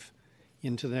dive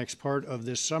into the next part of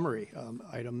this summary,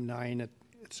 item 9, et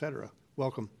cetera.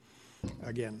 Welcome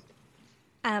again.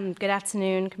 Good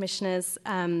afternoon, Commissioners.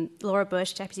 Laura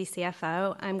Bush, Deputy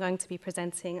CFO. I'm going to be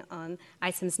presenting on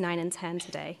items 9 and 10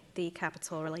 today, the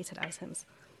capital-related items.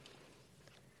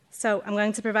 So I'm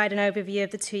going to provide an overview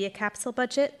of the 2-year capital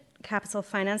budget, capital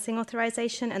financing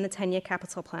authorization, and the 10-year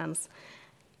capital plans.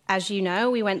 As you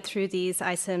know, we went through these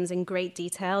items in great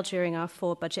detail during our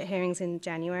 4 budget hearings in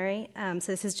January.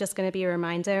 So this is just going to be a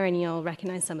reminder, and you'll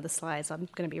recognize some of the slides. I'm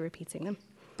going to be repeating them.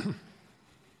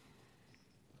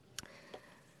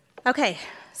 Okay,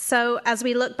 so as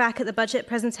we look back at the budget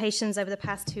presentations over the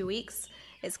past 2 weeks,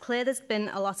 it's clear there's been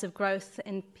a lot of growth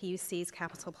in PUC's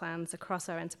capital plans across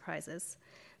our enterprises.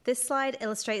 This slide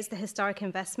illustrates the historic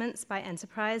investments by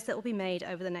enterprise that will be made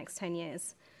over the next 10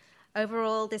 years.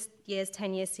 Overall, this year's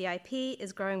 10-year CIP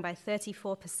is growing by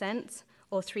 34%,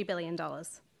 or $3 billion.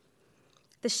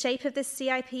 The shape of this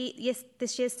CIP,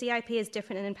 this year's CIP is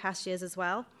different than in past years as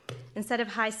well. Instead of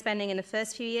high spending in the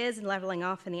first few years and leveling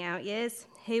off in the out years,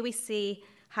 here we see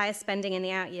higher spending in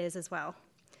the out years as well.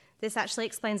 This actually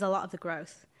explains a lot of the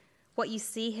growth. What you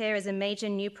see here is a major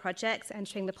new project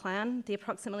entering the plan, the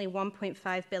approximately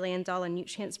 $1.5 billion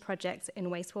nutrients project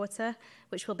in wastewater,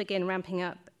 which will begin ramping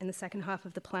up in the second half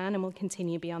of the plan and will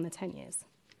continue beyond the 10 years.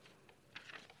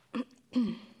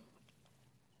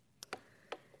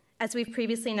 As we've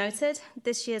previously noted,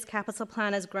 this year's capital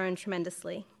plan has grown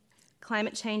tremendously.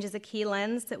 Climate change is a key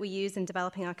lens that we use in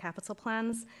developing our capital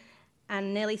plans,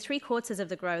 and nearly 3/4 of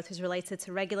the growth is related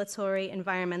to regulatory,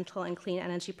 environmental, and clean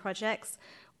energy projects,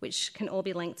 which can all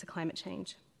be linked to climate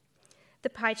change. The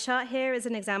pie chart here is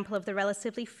an example of the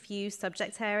relatively few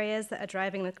subject areas that are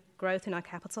driving the growth in our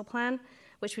capital plan,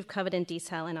 which we've covered in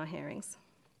detail in our hearings.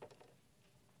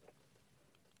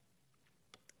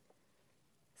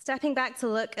 Stepping back to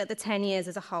look at the 10 years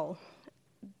as a whole,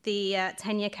 the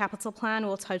 10-year capital plan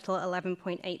will total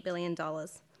 $11.8 billion.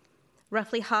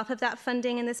 Roughly half of that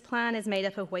funding in this plan is made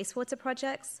up of wastewater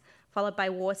projects, followed by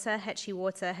water,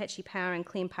 HE Power, and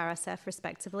Clean Power SF,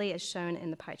 respectively, as shown in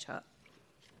the pie chart.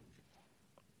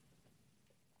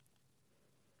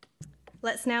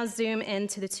 Let's now zoom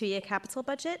into the 2-year capital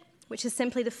budget, which is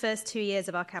simply the first 2 years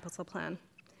of our capital plan.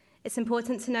 It's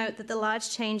important to note that the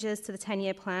large changes to the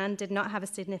 10-year plan did not have a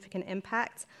significant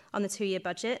impact on the 2-year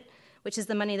budget, which is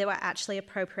the money that we're actually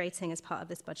appropriating as part of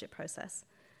this budget process.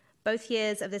 Both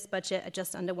years of this budget are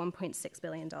just under $1.6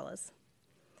 billion.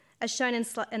 As shown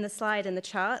in the slide in the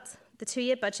chart, the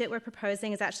 2-year budget we're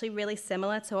proposing is actually really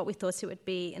similar to what we thought it would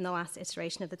be in the last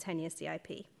iteration of the 10-year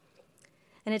CIP.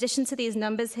 In addition to these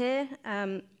numbers here,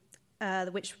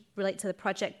 which relate to the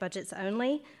project budgets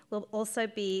only, will also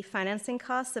be financing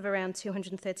costs of around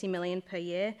 $230 million per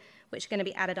year, which are going to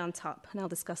be added on top, and I'll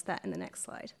discuss that in the next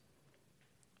slide.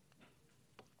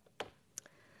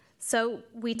 So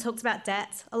we talked about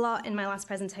debt a lot in my last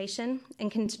presentation. In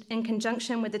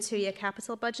conjunction with the 2-year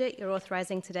capital budget you're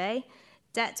authorizing today,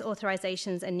 debt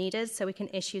authorizations are needed so we can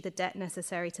issue the debt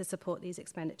necessary to support these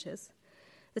expenditures.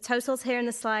 The totals here in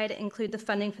the slide include the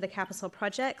funding for the capital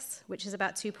projects, which is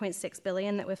about $2.6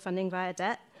 billion that we're funding via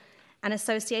debt, and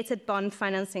associated bond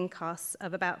financing costs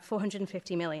of about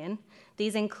 $450 million.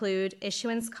 These include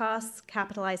issuance costs,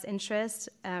 capitalized interest,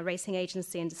 rating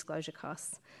agency, and disclosure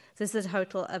costs. So this is a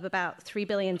total of about $3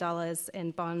 billion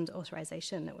in bond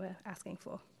authorization that we're asking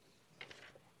for.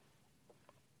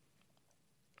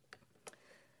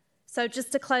 So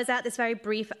just to close out this very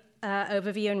brief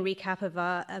overview and recap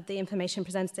of the information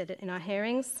presented in our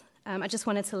hearings, I just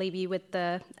wanted to leave you with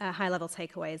the high-level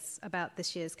takeaways about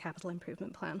this year's capital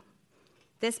improvement plan.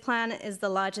 This plan is the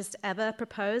largest ever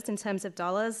proposed in terms of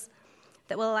dollars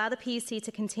that will allow the PUC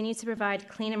to continue to provide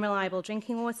clean and reliable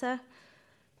drinking water,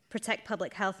 protect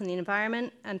public health and the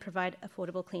environment, and provide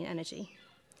affordable clean energy.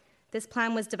 This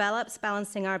plan was developed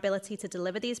balancing our ability to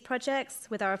deliver these projects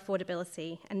with our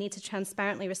affordability and need to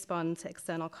transparently respond to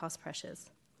external cost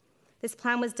pressures. This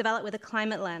plan was developed with a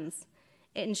climate lens.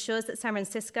 It ensures that San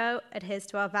Francisco adheres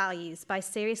to our values by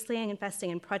seriously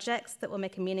investing in projects that will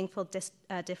make a meaningful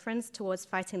difference towards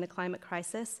fighting the climate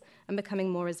crisis and becoming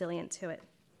more resilient to it.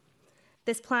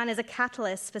 This plan is a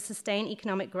catalyst for sustained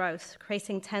economic growth,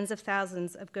 creating tens of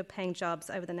thousands of good-paying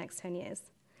jobs over the next 10 years.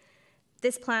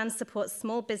 This plan supports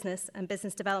small business and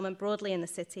business development broadly in the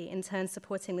city, in turn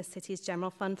supporting the city's general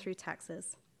fund through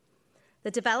taxes. The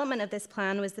development of this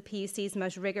plan was the PUC's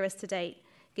most rigorous to date,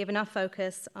 given our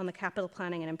focus on the capital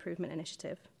planning and improvement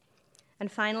initiative.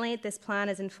 And finally, this plan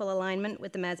is in full alignment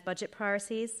with the mayor's budget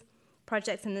priorities.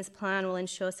 Projects in this plan will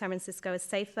ensure San Francisco is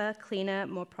safer, cleaner,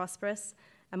 more prosperous,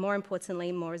 and more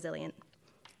importantly, more resilient.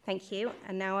 Thank you.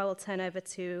 And now I will turn over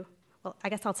to, well, I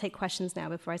guess I'll take questions now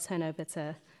before I turn over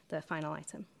to the final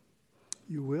item.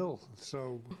 You will.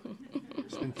 So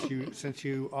since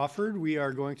you offered, we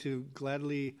are going to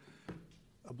gladly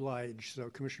oblige. So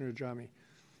Commissioner Ajami.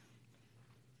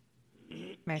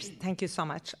 Thank you so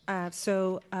much. I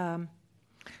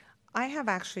have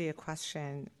actually a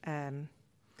question.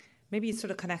 Maybe it's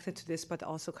sort of connected to this, but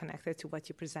also connected to what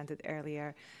you presented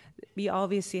earlier. We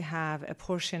obviously have a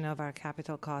portion of our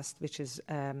capital cost, which is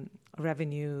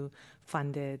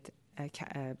revenue-funded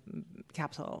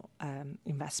capital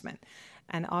investment.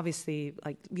 And obviously,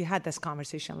 like we had this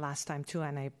conversation last time too,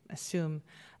 and I assume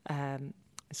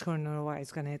Skornova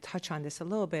is going to touch on this a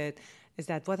little bit, is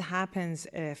that what happens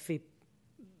if we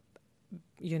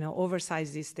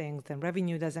oversize these things, then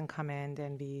revenue doesn't come in,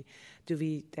 then do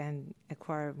we then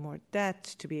acquire more debt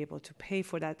to be able to pay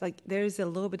for that? Like there is a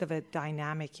little bit of a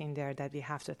dynamic in there that we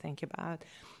have to think about.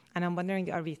 And I'm wondering,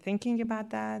 are we thinking about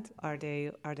that? Are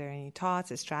there any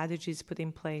thoughts, strategies put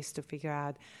in place to figure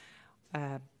out,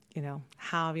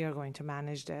 how we are going to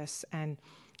manage this? And,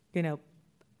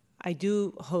 I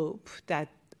do hope that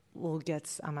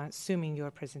I'm assuming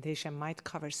your presentation might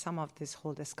cover some of this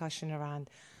whole discussion around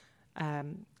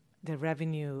the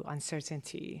revenue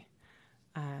uncertainty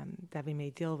that we may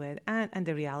deal with, and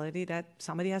the reality that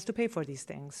somebody has to pay for these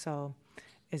things. So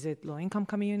Is it low-income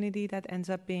community that ends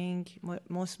up being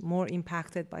more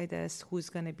impacted by this? Who's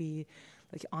going to be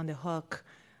like on the hook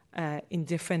in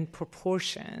different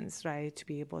proportions, right, to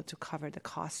be able to cover the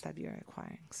cost that you're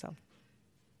acquiring? So,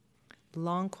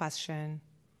 long question.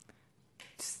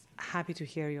 Just happy to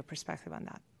hear your perspective on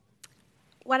that.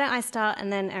 Why don't I start,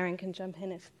 and then Erin can jump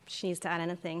in if she needs to add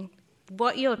anything.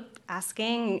 What you're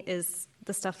asking is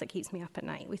the stuff that keeps me up at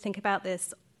night. We think about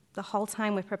this the whole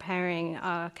time we're preparing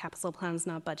our capital plans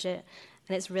and our budget,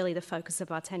 and it's really the focus of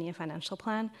our 10-year financial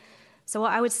plan. So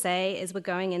what I would say is we're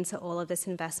going into all of this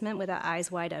investment with our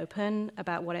eyes wide open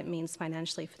about what it means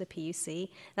financially for the PUC.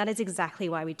 That is exactly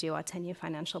why we do our 10-year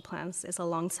financial plans. It's a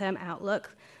long-term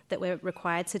outlook that we're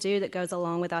required to do that goes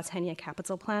along with our 10-year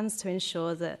capital plans to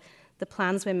ensure that the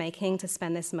plans we're making to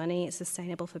spend this money is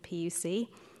sustainable for PUC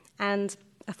and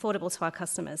affordable to our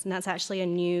customers. And that's actually a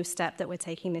new step that we're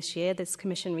taking this year. This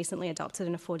commission recently adopted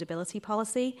an affordability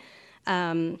policy.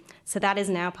 So that is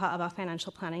now part of our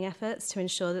financial planning efforts to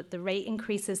ensure that the rate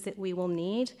increases that we will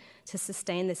need to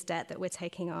sustain this debt that we're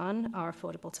taking on are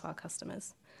affordable to our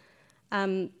customers.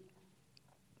 So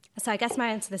I guess my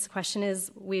answer to this question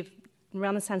is we've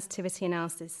run the sensitivity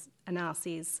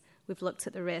analyses, we've looked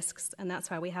at the risks, and that's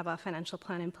why we have our financial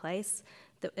plan in place.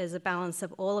 That is a balance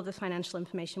of all of the financial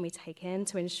information we take in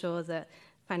to ensure that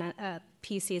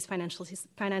PUC is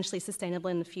financially sustainable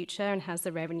in the future and has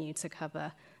the revenue to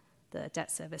cover the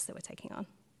debt service that we're taking on.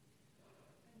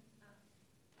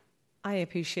 I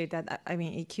appreciate that. I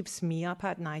mean, it keeps me up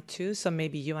at night too, so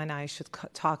maybe you and I should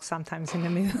talk sometimes in the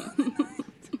middle.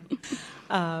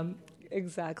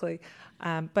 Exactly.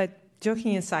 But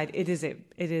joking aside, it is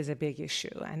a big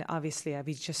issue, and obviously,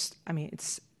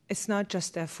 it's not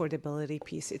just the affordability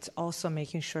piece. It's also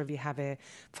making sure we have a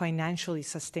financially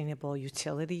sustainable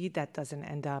utility that doesn't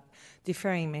end up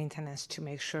deferring maintenance to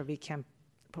make sure we can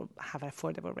have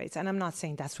affordable rates. And I'm not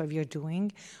saying that's what we are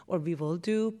doing or we will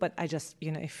do, but I just,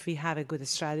 if we have a good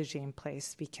strategy in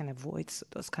place, we can avoid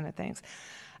those kind of things.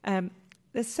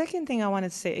 The second thing I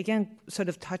wanted to say, again, sort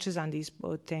of touches on these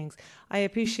both things. I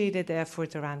appreciated the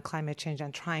effort around climate change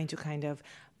and trying to kind of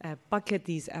bucket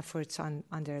these efforts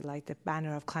under like the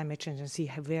banner of climate change and see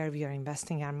where we are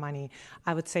investing our money.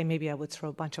 I would say maybe I would throw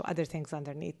a bunch of other things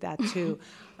underneath that too,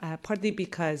 partly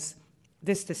because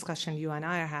this discussion you and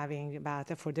I are having about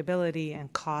affordability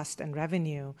and cost and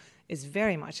revenue is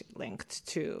very much linked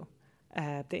to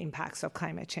the impacts of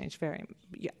climate change,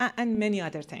 and many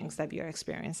other things that we are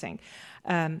experiencing.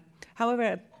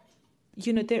 However,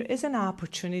 there is an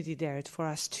opportunity there for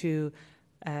us to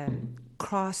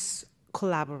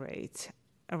cross-collaborate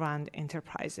around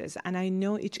enterprises. And I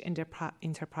know each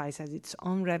enterprise has its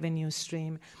own revenue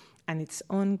stream and its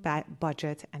own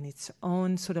budget and its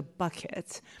own sort of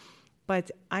bucket.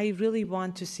 But I really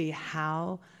want to see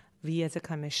how we as a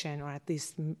commission, or at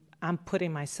least I'm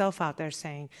putting myself out there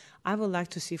saying, I would like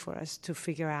to see for us to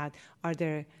figure out, are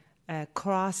there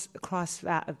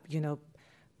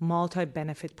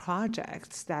multi-benefit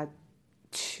projects that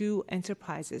two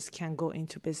enterprises can go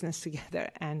into business together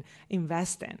and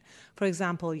invest in. For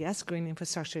example, yes, green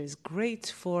infrastructure is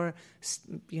great for,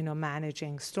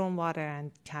 managing stormwater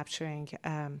and capturing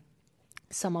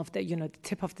some of the, the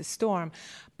tip of the storm,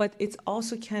 but it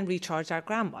also can recharge our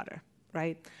groundwater,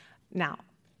 right? Now,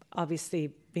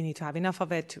 obviously, we need to have enough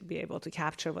of it to be able to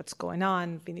capture what's going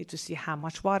on. We need to see how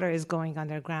much water is going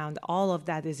underground. All of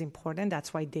that is important.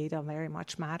 That's why data very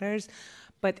much matters.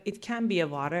 But it can be a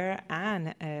water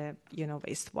and a,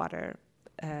 wastewater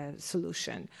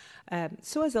solution.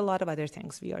 So is a lot of other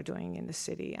things we are doing in the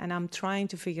city. And I'm trying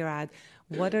to figure out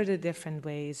what are the different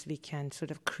ways we can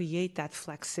sort of create that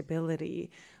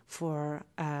flexibility to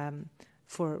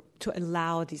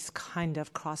allow these kind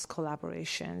of cross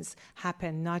collaborations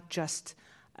happen, not just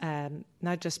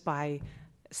by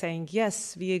saying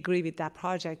yes, we agree with that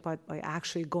project, but by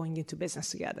actually going into business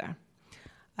together.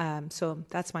 So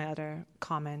that's my other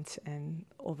comment and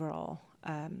overall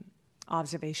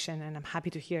observation, and I'm happy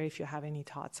to hear if you have any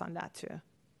thoughts on that too.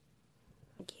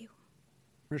 Thank you.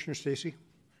 Commissioner Stacy.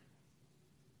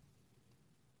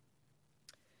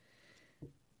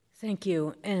 Thank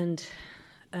you. And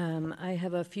I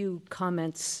have a few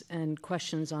comments and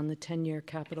questions on the 10-year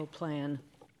capital plan.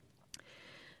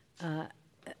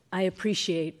 I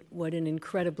appreciate what an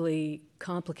incredibly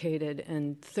complicated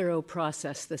and thorough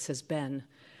process this has been.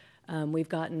 We've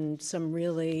gotten some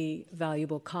really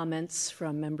valuable comments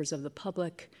from members of the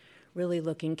public, really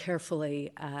looking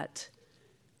carefully at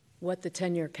what the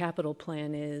 10-year capital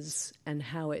plan is and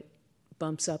how it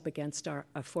bumps up against our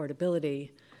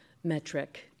affordability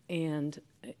metric. And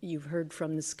you've heard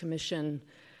from this commission,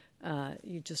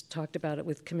 you just talked about it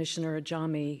with Commissioner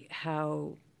Ajami,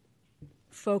 how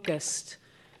focused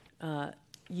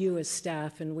you as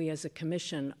staff and we as a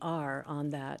commission are on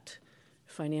that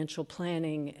financial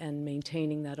planning and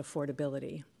maintaining that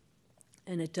affordability.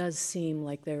 And it does seem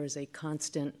like there is a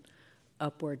constant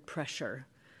upward pressure.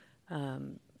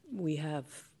 We have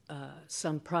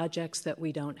some projects that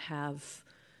we don't have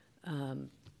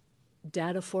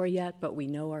data for yet, but we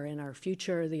know are in our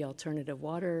future, the alternative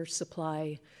water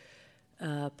supply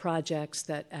projects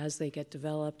that as they get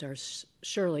developed are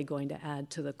surely going to add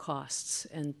to the costs.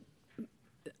 And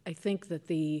I think that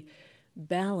the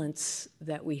balance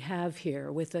that we have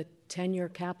here with a 10-year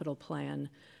capital plan,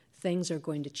 things are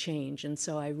going to change. And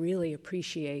so I really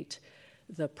appreciate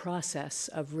the process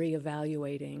of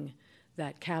reevaluating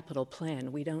that capital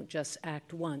plan. We don't just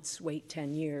act once, wait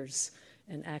 10 years,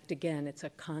 and act again. It's a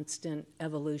constant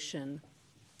evolution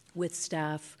with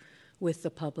staff, with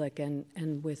the public,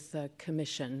 and with the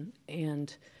commission.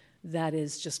 And that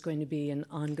is just going to be an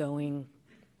ongoing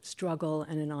struggle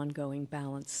and an ongoing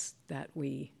balance that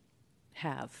we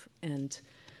have. And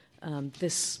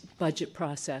this budget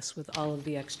process with all of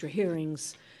the extra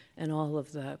hearings and all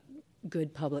of the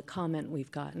good public comment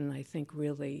we've gotten, I think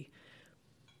really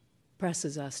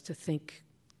presses us to think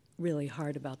really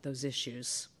hard about those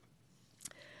issues.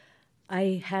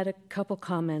 I had a couple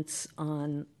comments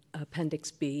on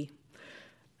Appendix B.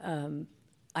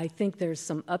 I think there's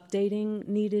some updating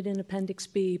needed in Appendix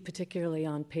B, particularly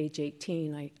on page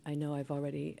 18. I know I've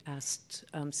already asked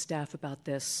staff about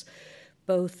this.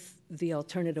 Both the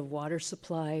alternative water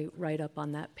supply right up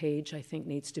on that page, I think,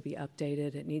 needs to be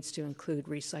updated. It needs to include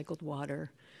recycled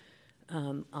water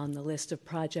on the list of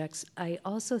projects. I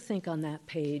also think on that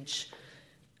page,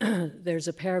 there's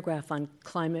a paragraph on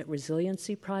climate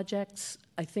resiliency projects.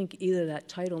 I think either that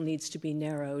title needs to be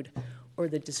narrowed or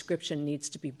the description needs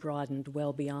to be broadened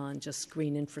well beyond just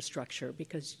green infrastructure,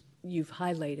 because you've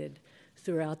highlighted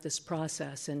throughout this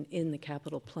process and in the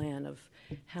capital plan of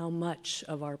how much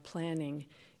of our planning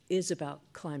is about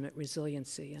climate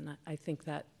resiliency. And I think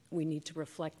that we need to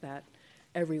reflect that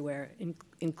everywhere,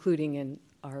 including in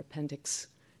our Appendix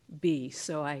B.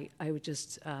 So I would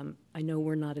just, I know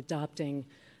we're not adopting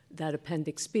that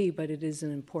Appendix B, but it is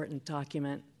an important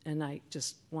document, and I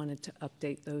just wanted to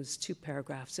update those two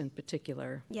paragraphs in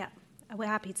particular. Yeah, we're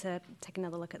happy to take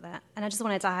another look at that. And I just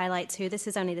wanted to highlight too, this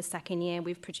is only the second year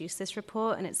we've produced this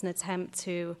report, and it's an attempt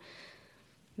to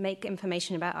make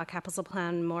information about our capital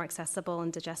plan more accessible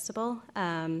and digestible.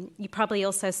 You probably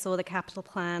also saw the capital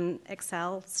plan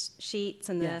Excel sheets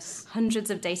and the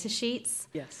hundreds of data sheets,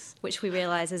 which we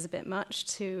realize is a bit much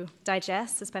to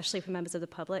digest, especially for members of the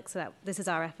public. So this is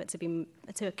our effort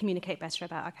to communicate better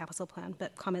about our capital plan.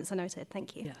 But comments are noted.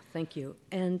 Thank you. Yeah, thank you.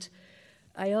 And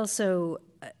I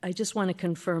just want to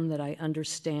confirm that I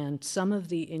understand some of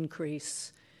the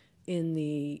increase in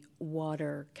the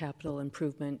water capital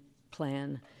improvement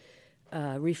plan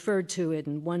referred to it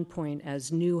in one point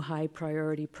as new high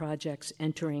priority projects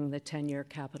entering the 10-year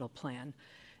capital plan.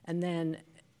 And then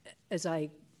as I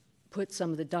put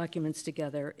some of the documents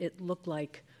together, it looked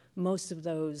like most of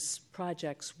those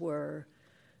projects were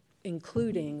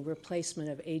including replacement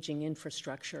of aging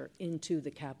infrastructure into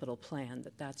the capital plan,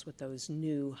 that's what those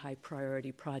new high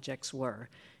priority projects were.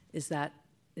 Is that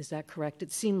correct?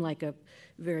 It seemed like a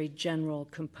very general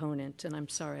component, and I'm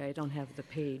sorry I don't have the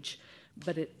page,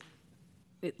 but it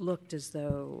looked as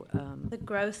though the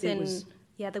growth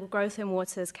in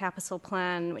Water's capital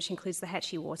plan, which includes the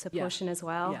Hetchy Water portion as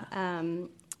well,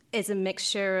 is a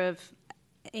mixture of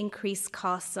increased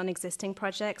costs on existing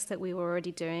projects that we were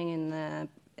already doing in the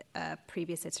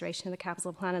previous iteration of the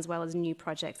capital plan, as well as new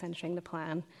projects entering the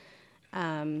plan,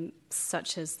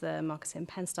 such as the Moccasin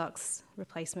Penstocks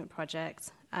replacement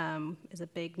project is a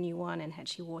big new one in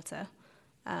Hetchy Water.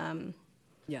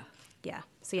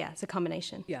 So it's a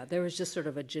combination. Yeah, there was just sort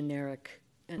of a generic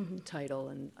title,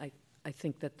 and I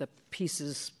think that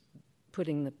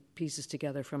putting the pieces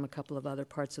together from a couple of other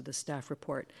parts of the staff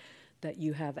report that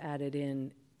you have added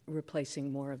in,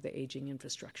 replacing more of the aging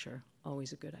infrastructure,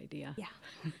 always a good idea. Yeah.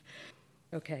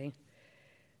 Okay.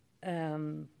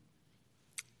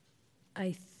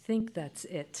 I think that's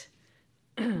it.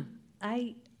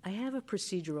 I have a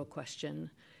procedural question,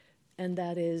 and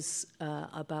that is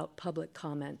about public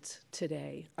comment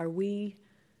today. Are we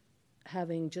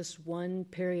having just one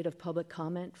period of public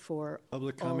comment for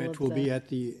public comment will be at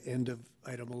the end of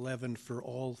item 11 for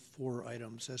all 4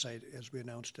 items, as we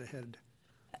announced ahead.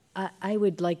 I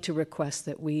would like to request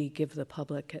that we give the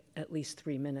public at least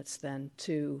 3 minutes then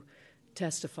to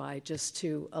testify, just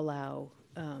to allow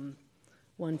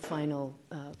one final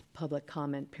public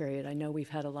comment period. I know we've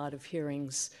had a lot of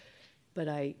hearings, but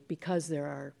because there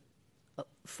are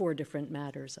 4 different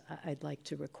matters, I'd like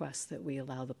to request that we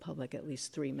allow the public at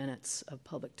least 3 minutes of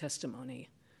public testimony,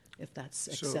 if that's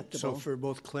acceptable. So for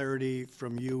both clarity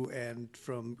from you and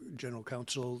from General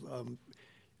Counsel,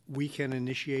 we can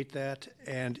initiate that,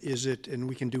 and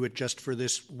we can do it just for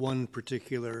this one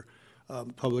particular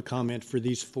public comment for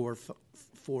these four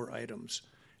items.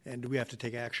 And do we have to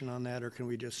take action on that, or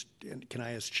can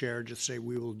I as chair just say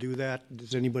we will do that?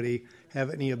 Does anybody have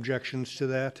any objections to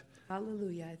that?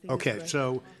 Hallelujah. I think Okay,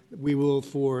 so we will,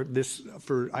 for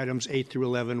items 8 through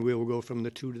 11, we will go from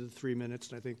the 2 to the 3 minutes.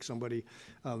 And I think somebody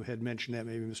had mentioned that,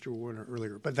 maybe Mr. Warner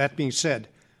earlier. But that being said,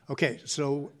 okay,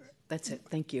 so. That's it.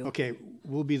 Thank you. Okay,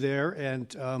 we'll be there.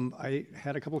 And I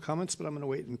had a couple of comments, but I'm going to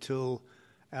wait until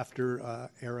after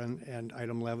Aaron and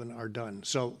item 11 are done.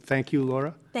 So thank you,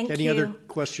 Laura. Thank you. Any other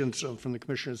questions from the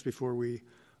commissioners before we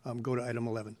go to item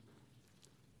 11?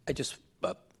 I just,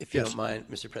 if you don't mind,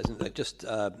 Mr. President, just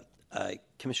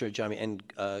Commissioner Ajami and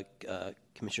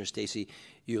Commissioner Stacy,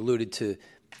 you alluded to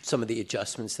some of the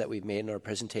adjustments that we've made in our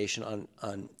presentation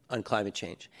on climate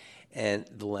change and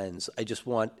the lens. I just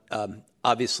want,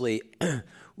 obviously,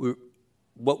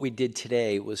 what we did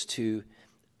today was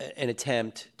an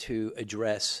attempt to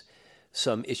address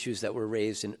some issues that were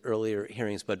raised in earlier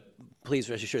hearings, but please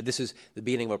rest assured this is the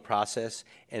beginning of a process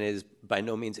and is by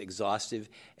no means exhaustive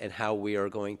in how we are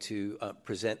going to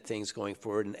present things going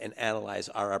forward and analyze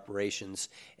our operations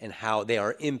and how they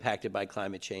are impacted by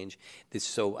climate change.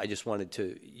 So I just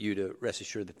wanted you to rest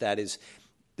assured that this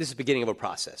is the beginning of a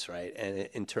process, right? And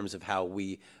in terms of how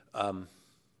we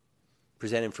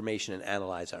present information and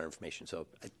analyze our information. So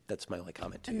that's my only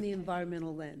comment to you. And the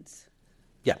environmental lens.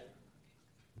 Yeah.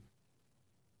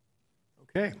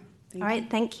 Okay. All right,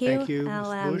 thank you. Thank you,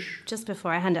 Ms. Bush. Just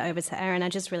before I hand it over to Aaron, I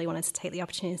just really wanted to take the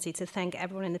opportunity to thank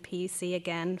everyone in the PUC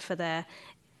again for their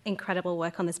incredible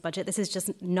work on this budget. This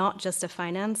is not just a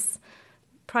finance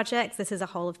project, this is a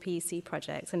whole of PUC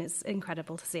project, and it's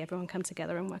incredible to see everyone come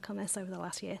together and work on this over the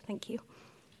last year. Thank you.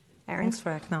 Aaron? Thanks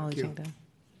for acknowledging that.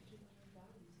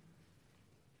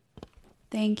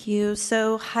 Thank you.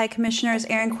 So, hi, Commissioners.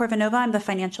 Erin Corvinova. I'm the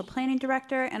Financial Planning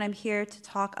Director, and I'm here to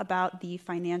talk about the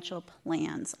financial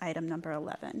plans, item number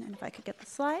 11. And if I could get the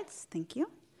slides, thank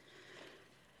you.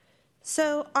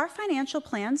 So, our financial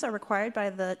plans are required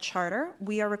by the Charter.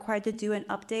 We are required to do an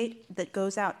update that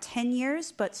goes out 10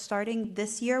 years, but starting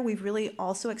this year, we've really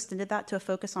also extended that to a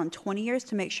focus on 20 years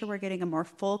to make sure we're getting a more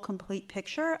full, complete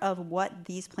picture of what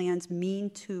these plans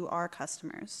mean to our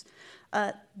customers.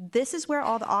 This is where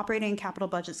all the operating and capital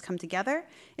budgets come together.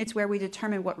 It's where we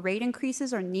determine what rate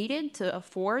increases are needed to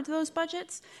afford those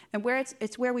budgets, and where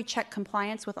it's where we check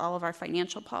compliance with all of our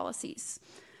financial policies.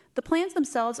 The plans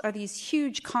themselves are these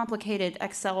huge, complicated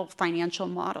Excel financial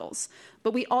models,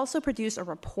 but we also produce a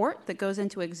report that goes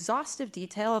into exhaustive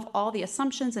detail of all the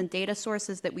assumptions and data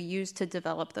sources that we use to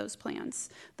develop those plans.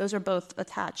 Those are both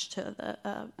attached to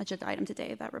the agenda item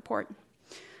today, that report.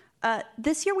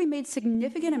 This year, we made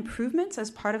significant improvements as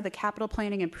part of the Capital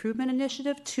Planning Improvement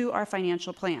Initiative to our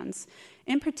financial plans.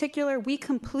 In particular, we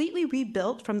completely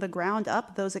rebuilt from the ground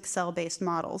up those Excel-based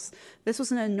models. This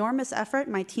was an enormous effort.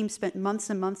 My team spent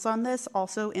months and months on this,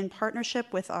 also in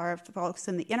partnership with our folks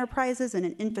in the enterprises and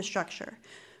in infrastructure.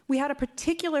 We had a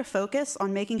particular focus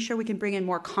on making sure we can bring in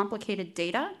more complicated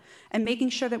data and making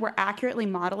sure that we're accurately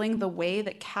modeling the way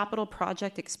that capital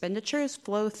project expenditures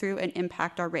flow through and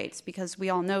impact our rates, because we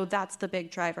all know that's the big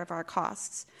driver of our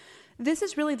costs. This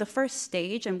is really the first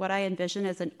stage in what I envision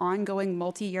as an ongoing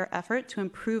multi-year effort to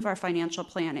improve our financial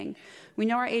planning. We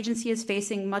know our agency is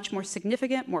facing much more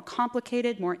significant, more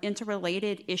complicated, more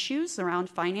interrelated issues around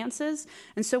finances,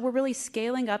 and so we're really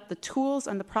scaling up the tools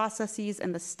and the processes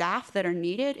and the staff that are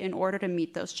needed in order to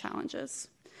meet those challenges.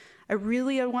 I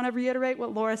really want to reiterate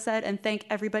what Laura said and thank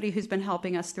everybody who's been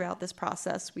helping us throughout this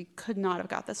process. We could not have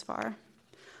got this far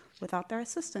without their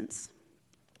assistance.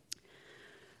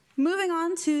 Moving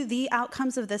on to the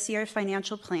outcomes of this year's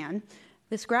financial plan.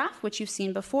 This graph, which you've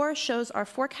seen before, shows our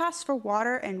forecasts for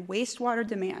water and wastewater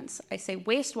demands. I say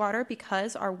wastewater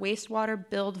because our wastewater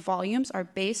billed volumes are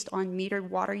based on metered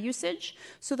water usage,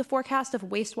 so the forecast of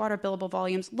wastewater billable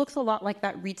volumes looks a lot like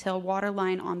that retail water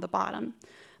line on the bottom.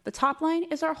 The top line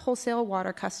is our wholesale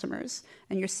water customers,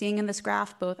 and you're seeing in this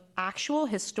graph both actual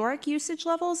historic usage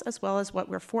levels as well as what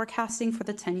we're forecasting for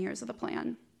the 10 years of the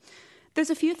plan. There's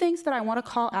a few things that I want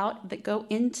to call out that go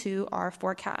into our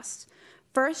forecast.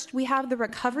 First, we have the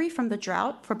recovery from the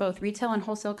drought for both retail and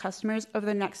wholesale customers over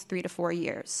the next 3 to 4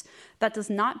 years. That does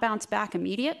not bounce back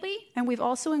immediately, and we've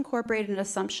also incorporated an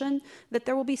assumption that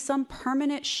there will be some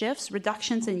permanent shifts,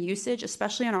 reductions in usage,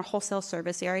 especially in our wholesale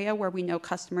service area where we know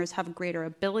customers have greater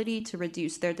ability to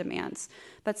reduce their demands.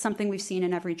 That's something we've seen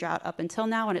in every drought up until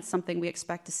now, and it's something we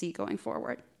expect to see going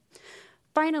forward.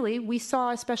 Finally, we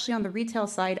saw, especially on the retail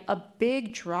side, a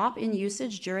big drop in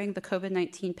usage during the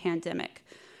COVID-19 pandemic.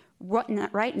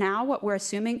 Right now, what we're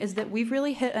assuming is that we've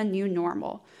really hit a new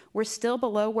normal. We're still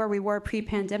below where we were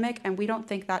pre-pandemic, and we don't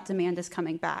think that demand is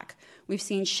coming back. We've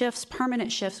seen shifts,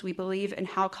 permanent shifts, we believe, in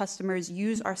how customers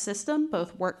use our system,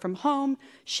 both work from home,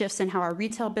 shifts in how our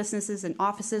retail businesses and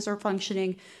offices are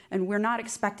functioning, and we're not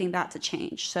expecting that to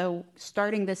change. So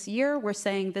starting this year, we're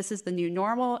saying this is the new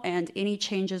normal, and any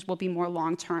changes will be more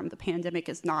long-term. The pandemic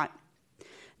is not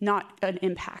an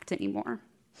impact anymore.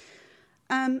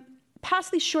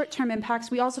 Past these short-term impacts,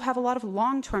 we also have a lot of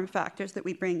long-term factors that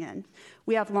we bring in.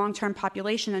 We have long-term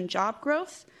population and job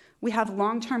growth. We have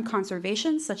long-term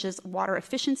conservation, such as water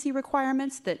efficiency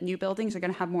requirements, that new buildings are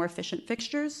going to have more efficient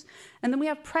fixtures. And then we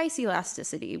have price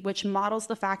elasticity, which models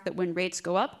the fact that when rates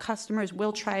go up, customers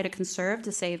will try to conserve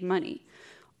to save money.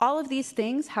 All of these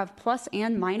things have plus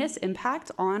and minus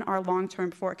impact on our long-term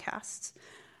forecasts.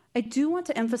 I do want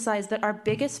to emphasize that our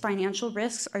biggest financial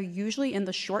risks are usually in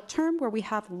the short term where we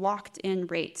have locked in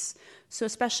rates. So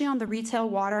especially on the retail,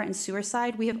 water, and sewer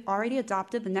side, we have already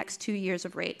adopted the next 2 years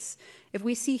of rates. If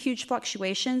we see huge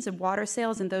fluctuations in water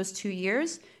sales in those 2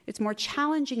 years, it's more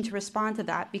challenging to respond to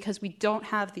that because we don't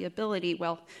have the ability,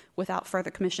 well, without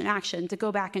further commission action, to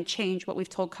go back and change what we've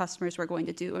told customers we're going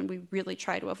to do, and we really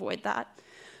try to avoid that.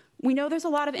 We know there's a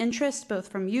lot of interest, both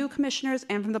from you, commissioners,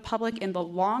 and from the public in the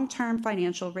long-term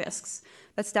financial risks.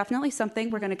 That's definitely something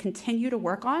we're going to continue to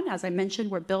work on. As I mentioned,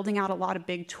 we're building out a lot of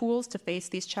big tools to face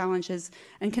these challenges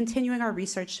and continuing our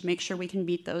research to make sure we can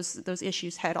meet those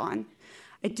issues head on.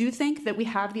 I do think that we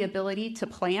have the ability to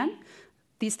plan.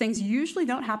 These things usually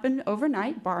don't happen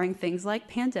overnight, barring things like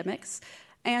pandemics.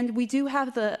 And we do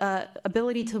have the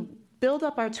ability to build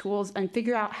up our tools and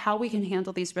figure out how we can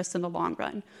handle these risks in the long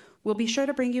run. We'll be sure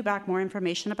to bring you back more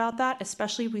information about that,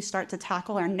 especially if we start to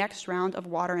tackle our next round of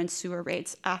water and sewer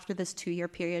rates after this 2-year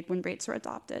period when rates are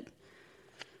adopted.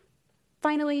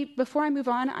 Finally, before I move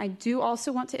on, I do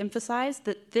also want to emphasize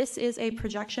that this is a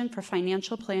projection for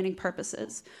financial planning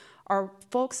purposes. Our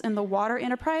folks in the water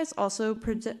enterprise also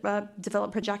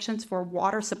develop projections for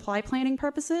water supply planning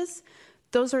purposes.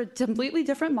 Those are completely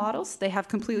different models. They have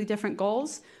completely different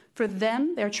goals. For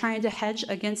them, they're trying to hedge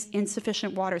against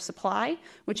insufficient water supply,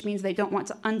 which means they don't want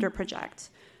to underproject.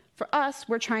 For us,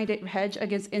 we're trying to hedge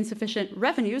against insufficient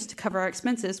revenues to cover our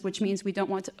expenses, which means we don't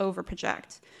want to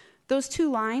overproject. Those two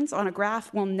lines on a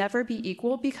graph will never be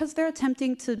equal because they're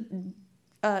attempting to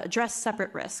address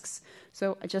separate risks.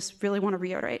 So I just really want to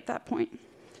reiterate that point.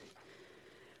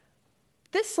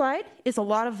 This slide is a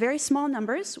lot of very small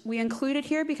numbers. We include it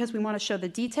here because we want to show the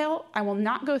detail. I will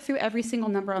not go through every single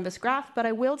number on this graph, but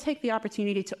I will take the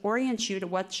opportunity to orient you to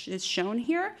what is shown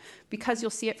here because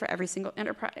you'll see it for every single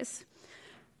enterprise.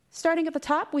 Starting at the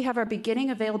top, we have our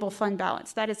beginning available fund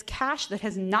balance. That is cash that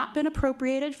has not been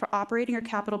appropriated for operating or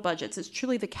capital budgets. It's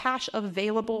truly the cash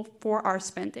available for our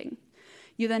spending.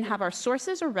 You then have our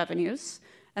sources or revenues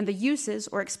and the uses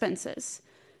or expenses.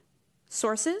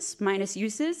 Sources minus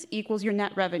uses equals your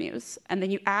net revenues, and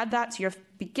then you add that to your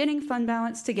beginning fund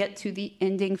balance to get to the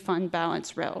ending fund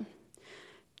balance row.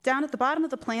 Down at the bottom of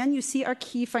the plan, you see our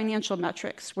key financial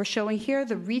metrics. We're showing here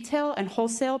the retail and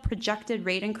wholesale projected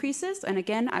rate increases, and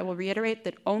again, I will reiterate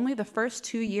that only the first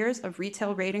 2 years of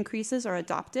retail rate increases are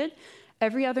adopted.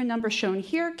 Every other number shown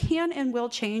here can and will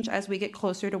change as we get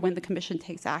closer to when the Commission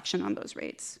takes action on those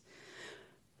rates.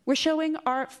 We're showing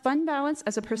our fund balance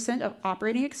as a percent of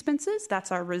operating expenses.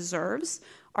 That's our reserves.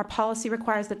 Our policy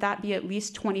requires that that be at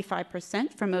least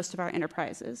 25% for most of our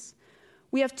enterprises.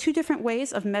 We have 2 different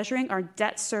ways of measuring our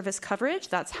debt service coverage.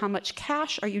 That's how much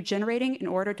cash are you generating in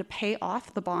order to pay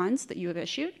off the bonds that you have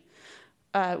issued.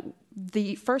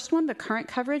 The first one, the current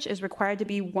coverage, is required to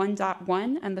be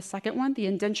 1.1, and the second one, the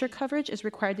indenture coverage, is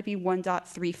required to be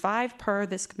 1.35 per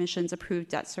this Commission's approved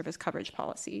debt service coverage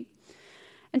policy.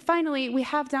 And finally, we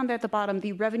have down there at the bottom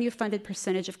the revenue-funded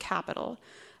percentage of capital.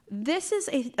 This is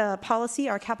a policy,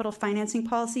 our capital financing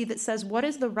policy, that says what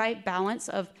is the right balance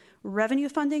of revenue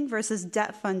funding versus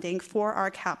debt funding for our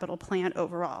capital plan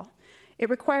overall. It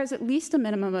requires at least a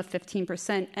minimum of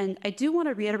 15%, and I do want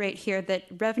to reiterate here that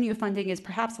revenue funding is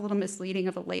perhaps a little misleading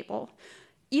of a label.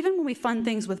 Even when we fund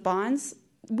things with bonds,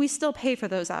 we still pay for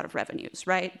those out of revenues,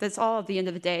 right? That's all at the end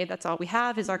of the day, that's all we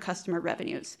have is our customer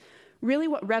revenues. Really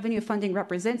what revenue funding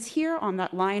represents here on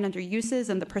that line under uses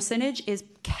and the percentage is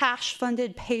cash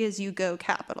funded pay-as-you-go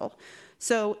capital.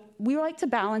 So we like to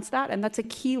balance that, and that's a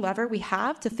key lever we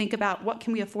have to think about what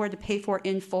can we afford to pay for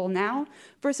in full now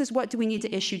versus what do we need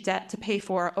to issue debt to pay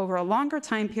for over a longer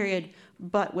time period,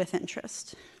 but with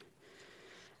interest.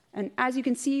 And as you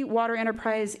can see, Water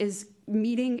Enterprise is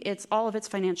meeting all of its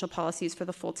financial policies for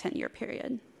the full 10-year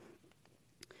period.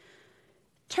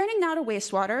 Turning now to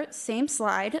wastewater, same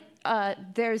slide.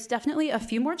 There's definitely a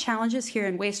few more challenges here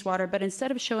in wastewater, but instead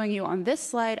of showing you on this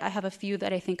slide, I have a few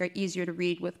that I think are easier to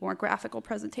read with more graphical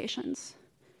presentations.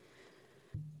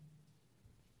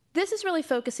 This is really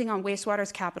focusing on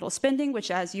wastewater's capital spending, which,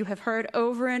 as you have heard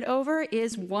over and over,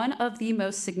 is one of the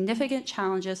most significant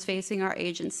challenges facing our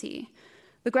agency.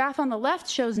 The graph on the left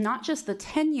shows not just the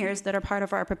 10 years that are part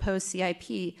of our proposed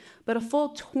CIP, but a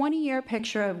full 20-year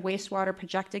picture of wastewater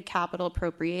projected capital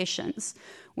appropriations.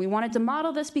 We wanted to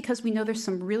model this because we know there's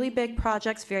some really big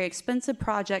projects, very expensive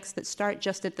projects that start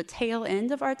just at the tail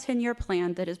end of our 10-year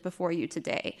plan that is before you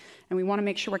today. And we want to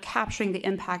make sure we're capturing the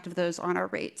impact of those on our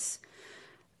rates.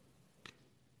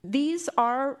 These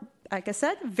are, like I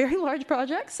said, very large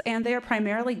projects, and they are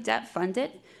primarily debt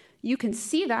funded. You can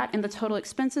see that in the total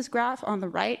expenses graph on the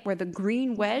right, where the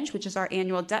green wedge, which is our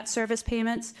annual debt service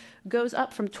payments, goes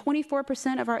up from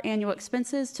 24% of our annual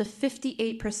expenses to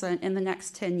 58% in the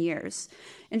next 10 years.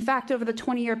 In fact, over the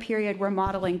 20-year period, we're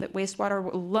modeling that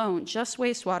wastewater alone, just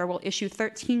wastewater, will issue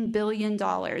 $13 billion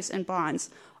in bonds,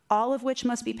 all of which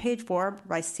must be paid for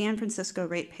by San Francisco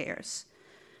ratepayers.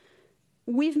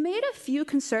 We've made a few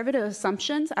conservative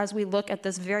assumptions as we look at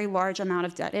this very large amount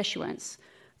of debt issuance.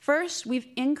 First, we've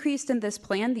increased in this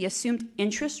plan the assumed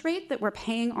interest rate that we're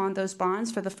paying on those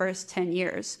bonds for the first 10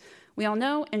 years. We all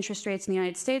know interest rates in the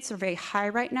United States are very high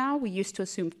right now. We used to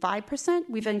assume 5%.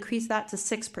 We've increased that to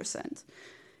 6%.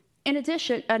 In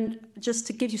addition, and just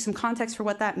to give you some context for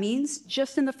what that means,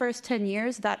 just in the first 10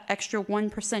 years, that extra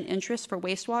 1% interest for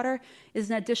wastewater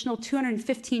is an additional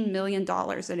 $215 million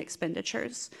in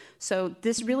expenditures. So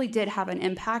this really did have an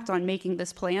impact on making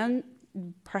this plan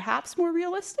perhaps more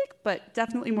realistic, but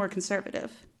definitely more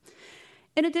conservative.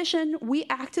 In addition, we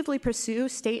actively pursue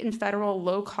state and federal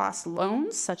low-cost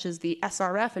loans, such as the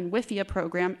SRF and WIFIA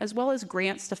program, as well as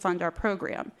grants to fund our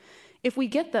program. If we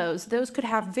get those could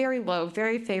have very low,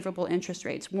 very favorable interest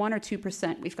rates, 1 or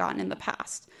 2% we've gotten in the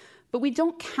past. But we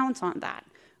don't count on that.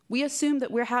 We assume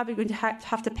that we're going to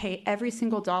have to pay every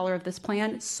single dollar of this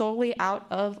plan solely out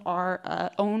of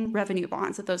our own revenue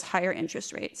bonds at those higher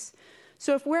interest rates.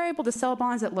 So if we're able to sell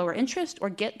bonds at lower interest or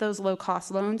get those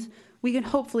low-cost loans, we can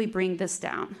hopefully bring this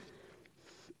down.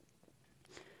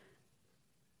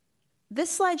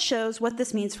 This slide shows what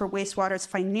this means for wastewater's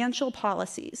financial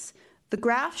policies. The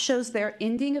graph shows their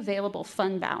ending available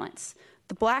fund balance.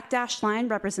 The black dashed line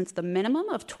represents the minimum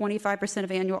of 25%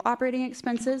 of annual operating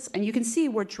expenses, and you can see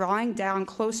we're drawing down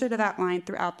closer to that line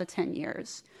throughout the 10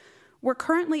 years. We're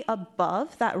currently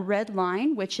above that red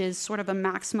line, which is sort of a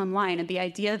maximum line. And the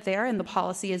idea there in the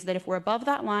policy is that if we're above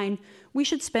that line, we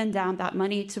should spend down that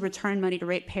money to return money to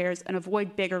ratepayers and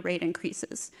avoid bigger rate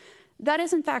increases. That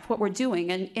is, in fact, what we're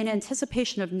doing. And in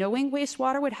anticipation of knowing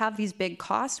wastewater would have these big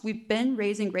costs, we've been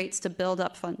raising rates to build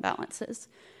up fund balances.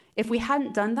 If we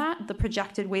hadn't done that, the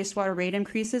projected wastewater rate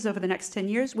increases over the next 10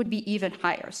 years would be even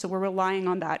higher. So we're relying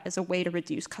on that as a way to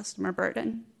reduce customer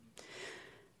burden.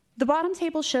 The bottom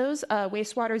table shows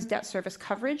wastewater's debt service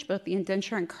coverage, both the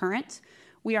indenture and current.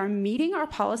 We are meeting our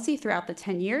policy throughout the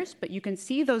 10 years, but you can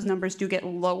see those numbers do get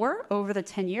lower over the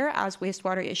 10-year as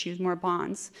wastewater issues more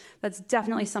bonds. That's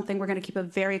definitely something we're going to keep a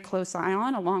very close eye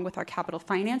on, along with our capital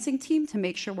financing team, to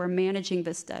make sure we're managing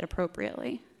this debt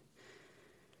appropriately.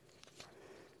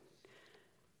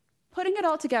 Putting it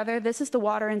all together, this is the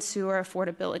water and sewer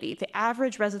affordability, the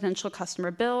average residential customer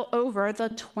bill over the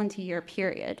 20-year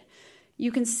period.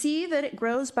 You can see that it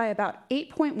grows by about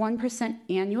 8.1%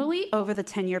 annually over the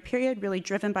 10-year period, really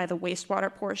driven by the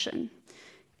wastewater portion.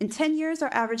 In 10 years,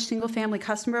 our average single-family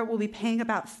customer will be paying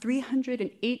about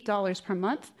 $308 per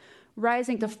month,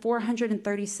 rising to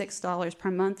 $436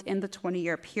 per month in the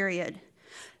 20-year period.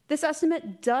 This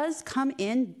estimate does come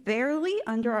in barely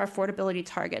under our affordability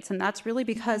targets, and that's really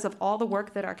because of all the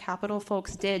work that our capital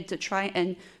folks did to try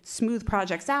and smooth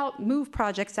projects out, move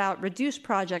projects out, reduce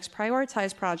projects,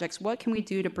 prioritize projects. What can we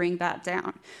do to bring that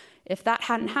down? If that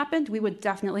hadn't happened, we would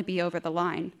definitely be over the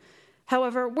line.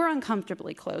 However, we're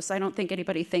uncomfortably close. I don't think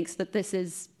anybody thinks that this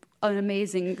is an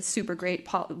amazing, super great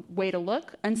way to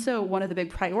look. And so one of the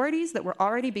big priorities that we're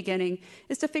already beginning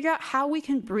is to figure out how we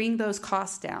can bring those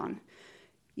costs down.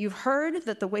 You've heard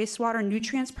that the wastewater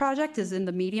nutrients project is in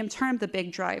the medium term the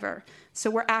big driver. So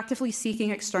we're actively seeking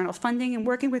external funding and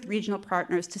working with regional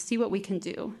partners to see what we can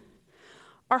do.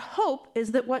 Our hope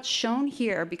is that what's shown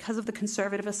here, because of the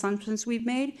conservative assumptions we've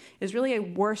made, is really a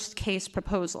worst case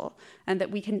proposal and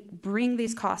that we can bring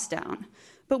these costs down.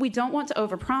 But we don't want to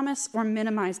overpromise or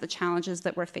minimize the challenges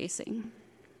that we're facing.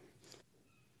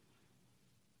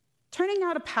 Turning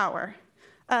now to power.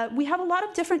 We have a lot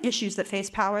of different issues that face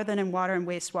power than in water and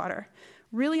wastewater.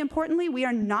 Really importantly, we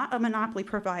are not a monopoly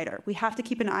provider. We have to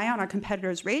keep an eye on our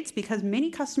competitors' rates because many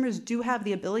customers do have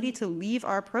the ability to leave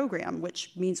our program,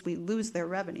 which means we lose their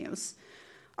revenues.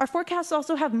 Our forecasts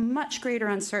also have much greater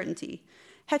uncertainty.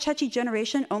 Hetch Hetchy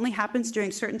generation only happens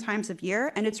during certain times of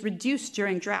year, and it's reduced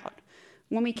during drought.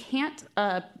 When we can't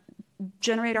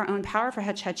generate our own power for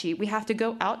Hetch Hetchy, we have to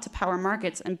go out to power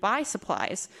markets and buy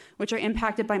supplies, which are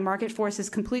impacted by market forces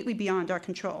completely beyond our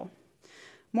control.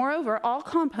 Moreover, all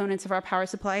components of our power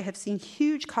supply have seen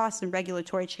huge cost and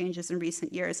regulatory changes in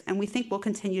recent years, and we think will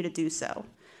continue to do so.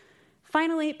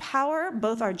 Finally, power,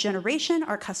 both our generation,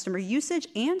 our customer usage,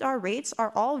 and our rates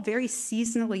are all very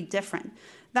seasonally different.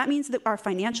 That means that our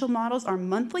financial models are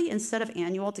monthly instead of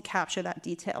annual to capture that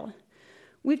detail.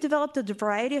 We've developed a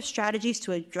variety of strategies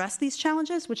to address these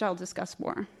challenges, which I'll discuss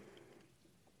more.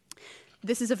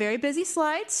 This is a very busy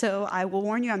slide, so I will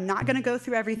warn you I'm not going to go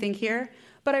through everything here,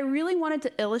 but I really wanted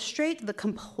to illustrate the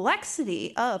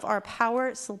complexity of our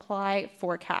power supply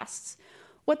forecasts.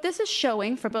 What this is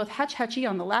showing for both Hetch Hetchy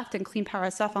on the left and Clean Power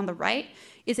SF on the right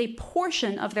is a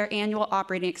portion of their annual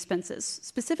operating expenses.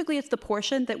 Specifically, it's the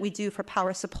portion that we do for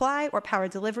power supply or power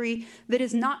delivery that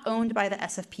is not owned by the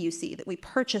SFPUC, that we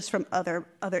purchase from other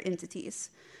entities.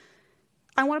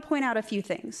 I want to point out a few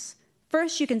things.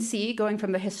 First, you can see, going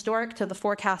from the historic to the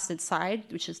forecasted side,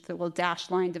 which is the little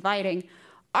dashed line dividing,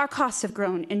 our costs have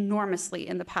grown enormously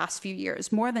in the past few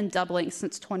years, more than doubling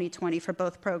since 2020 for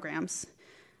both programs.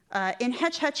 In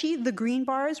Hetch Hetchy, the green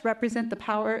bars represent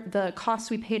the costs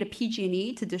we pay to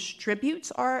PG&E to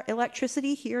distribute our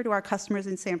electricity here to our customers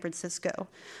in San Francisco.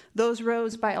 Those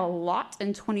rose by a lot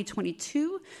in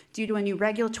 2022 due to a new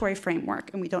regulatory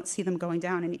framework, and we don't see them going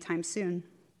down anytime soon.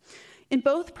 In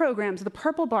both programs, the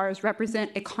purple bars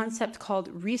represent a concept called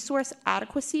resource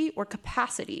adequacy or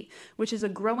capacity, which is a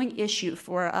growing issue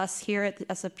for us here at the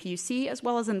SFPUC as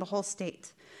well as in the whole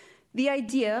state. The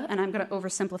idea, and I'm going to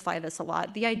oversimplify this a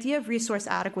lot, the idea of resource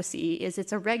adequacy is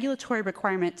it's a regulatory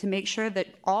requirement to make sure that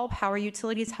all power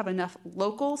utilities have enough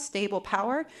local, stable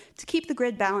power to keep the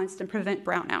grid balanced and prevent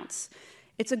brownouts.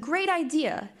 It's a great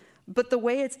idea, but the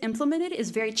way it's implemented is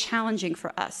very challenging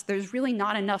for us. There's really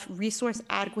not enough resource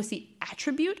adequacy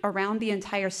attribute around the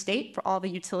entire state for all the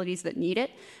utilities that need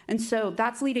it, and so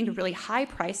that's leading to really high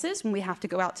prices when we have to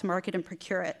go out to market and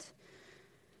procure it.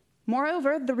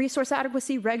 Moreover, the resource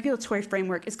adequacy regulatory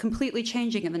framework is completely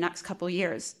changing in the next couple of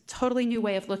years. Totally new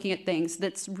way of looking at things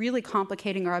that's really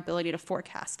complicating our ability to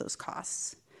forecast those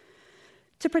costs.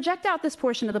 To project out this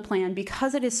portion of the plan,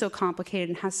 because it is so complicated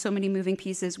and has so many moving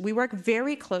pieces, we work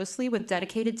very closely with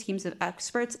dedicated teams of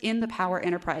experts in the power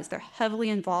enterprise. They're heavily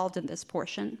involved in this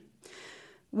portion.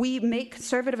 We make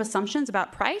conservative assumptions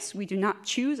about price. We do not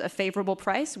choose a favorable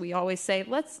price. We always say,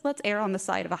 let's err on the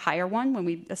side of a higher one when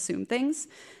we assume things.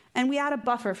 And we add a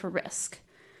buffer for risk.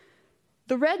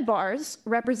 The red bars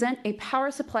represent a power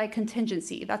supply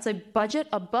contingency. That's a budget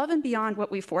above and beyond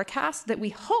what we forecast that we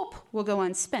hope will go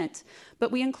unspent, but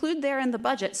we include there in the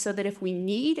budget so that if we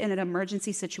need in an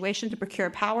emergency situation to procure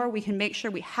power, we can make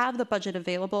sure we have the budget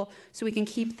available so we can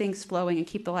keep things flowing and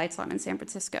keep the lights on in San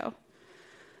Francisco.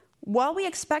 While we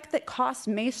expect that costs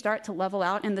may start to level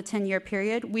out in the 10-year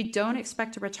period, we don't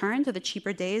expect to return to the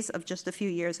cheaper days of just a few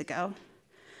years ago.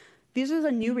 These are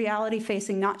the new reality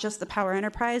facing not just the power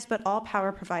enterprise, but all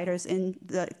power providers in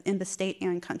the state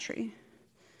and country.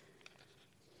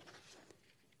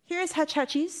 Here is Hetch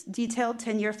Hetchy's detailed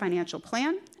 10-year financial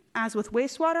plan. As with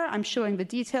wastewater, I'm showing the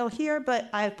detail here, but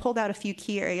I've pulled out a few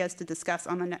key areas to discuss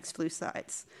on the next few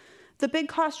slides. The big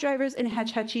cost drivers in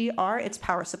Hetch Hetchy are its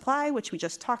power supply, which we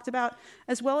just talked about,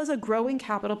 as well as a growing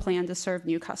capital plan to serve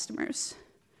new customers.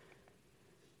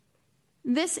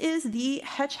 This is the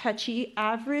Hetch Hetchy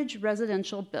average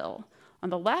residential bill. On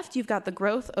the left, you've got the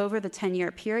growth over the 10-year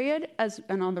period,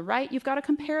 and on the right, you've got a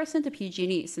comparison to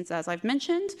PG&E, since, as I've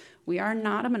mentioned, we are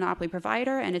not a monopoly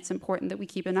provider, and it's important that we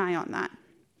keep an eye on that.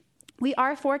 We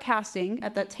are forecasting,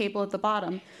 at that table at the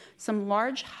bottom, some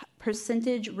large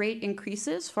percentage rate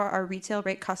increases for our retail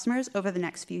rate customers over the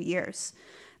next few years.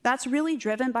 That's really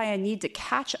driven by a need to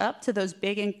catch up to those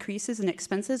big increases in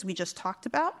expenses we just talked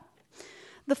about.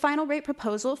 The final rate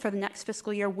proposal for the next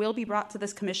fiscal year will be brought to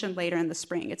this commission later in the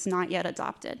spring. It's not yet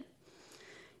adopted.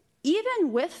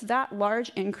 Even with that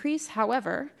large increase,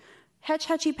 however, Hetch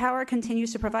Hetchy Power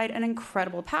continues to provide an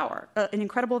incredible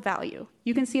value.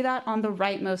 You can see that on the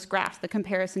rightmost graph, the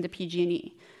comparison to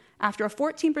PG&E. After a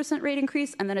 14% rate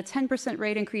increase and then a 10%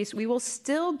 rate increase, we will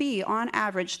still be on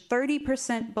average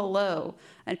 30% below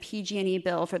a PG&E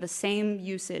bill for the same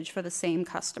usage for the same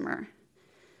customer.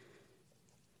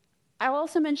 I'll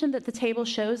also mention that the table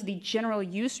shows the general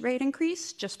use rate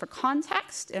increase. Just for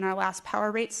context, in our last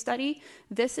power rate study,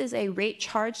 this is a rate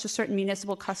charged to certain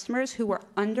municipal customers who were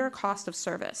under cost of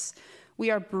service. We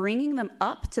are bringing them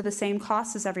up to the same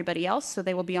cost as everybody else, so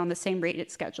they will be on the same rated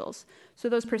schedules. So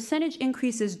those percentage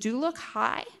increases do look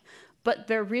high, but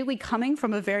they're really coming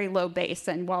from a very low base.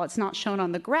 And while it's not shown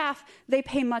on the graph, they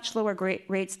pay much lower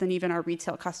rates than even our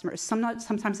retail customers,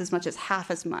 sometimes as much as half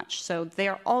as much. So they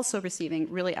are also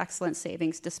receiving really excellent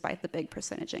savings despite the big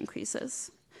percentage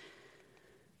increases.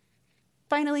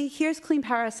 Finally, here's Clean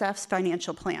Power SF's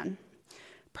financial plan.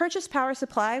 Purchase power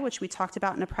supply, which we talked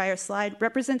about in a prior slide,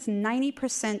 represents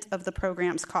 90% of the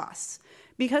program's costs.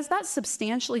 Because that's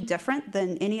substantially different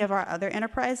than any of our other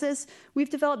enterprises, we've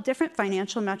developed different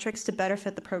financial metrics to better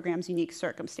fit the program's unique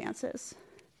circumstances.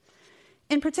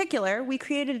 In particular, we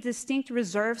created a distinct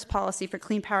reserves policy for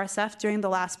Clean Power SF during the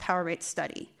last power rate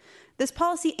study. This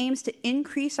policy aims to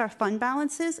increase our fund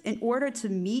balances in order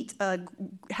to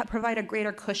provide a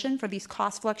greater cushion for these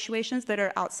cost fluctuations that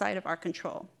are outside of our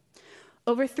control.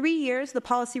 Over 3 years, the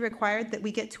policy required that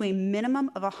we get to a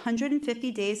minimum of 150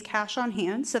 days cash on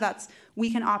hand, so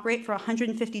we can operate for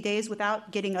 150 days without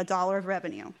getting $1 of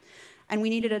revenue. And we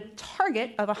needed a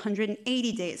target of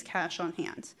 180 days cash on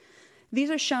hand. These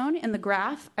are shown in the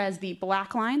graph as the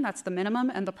black line, that's the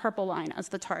minimum, and the purple line as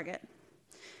the target.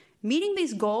 Meeting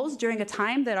these goals during a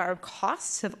time that our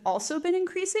costs have also been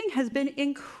increasing has been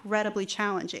incredibly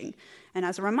challenging. And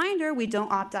as a reminder, we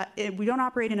don't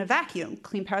operate in a vacuum.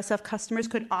 Clean Power SF customers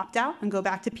could opt out and go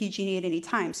back to PG&E at any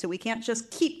time, so we can't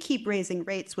just keep raising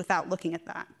rates without looking at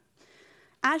that.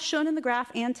 As shown in the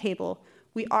graph and table,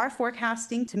 we are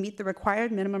forecasting to meet the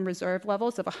required minimum reserve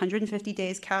levels of 150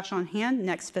 days cash on hand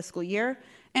next fiscal year,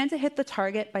 and to hit the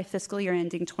target by fiscal year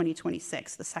ending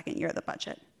 2026, the second year of the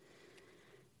budget.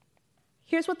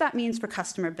 Here's what that means for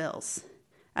customer bills.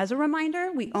 As a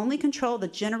reminder, we only control the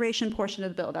generation portion of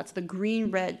the bill. That's the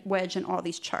green red wedge in all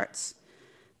these charts.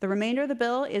 The remainder of the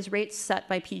bill is rates set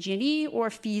by PG&E or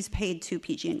fees paid to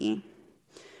PG&E.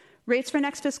 Rates for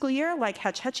next fiscal year, like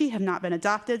Hetch Hetchy, have not been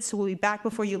adopted, so we'll be back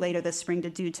before you later this spring to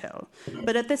do so.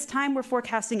 But at this time, we're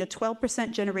forecasting a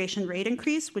 12% generation rate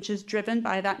increase, which is driven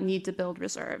by that need to build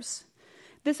reserves.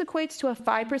 This equates to a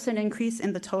 5% increase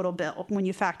in the total bill when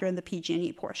you factor in the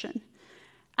PG&E portion.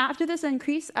 After this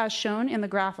increase, as shown in the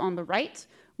graph on the right,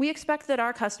 we expect that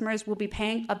our customers will be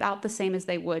paying about the same as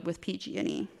they would with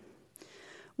PG&E.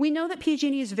 We know that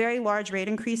PG&E's very large rate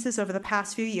increases over the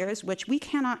past few years, which we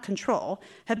cannot control,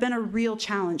 have been a real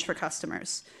challenge for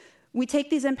customers. We take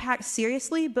these impacts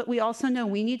seriously, but we also know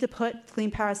we need to put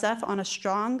Clean Power SF on a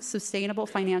strong, sustainable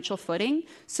financial footing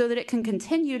so that it can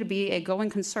continue to be a going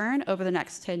concern over the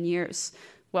next 10 years.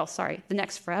 Well, sorry, the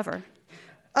next forever.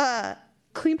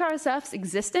 Clean Power SF's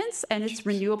existence and its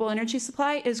renewable energy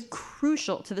supply is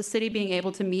crucial to the city being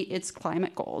able to meet its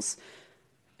climate goals.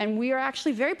 And we are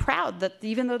actually very proud that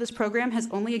even though this program has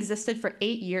only existed for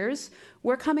 8 years,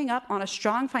 we're coming up on a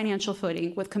strong financial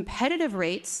footing with competitive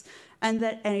rates and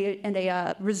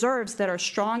reserves that are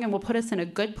strong and will put us in a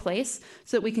good place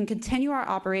so that we can continue our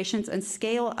operations and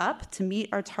scale up to meet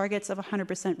our targets of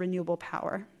 100% renewable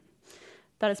power.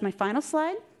 That is my final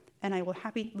slide, and I will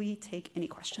happily take any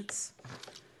questions.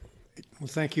 Well,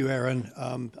 thank you, Erin.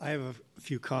 I have a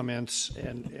few comments,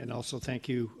 and also thank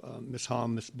you, Ms.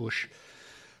 Hom, Ms. Bush,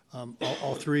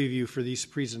 all three of you for these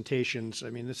presentations. I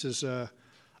mean, this is a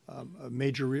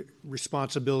major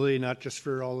responsibility, not just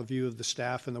for all of you of the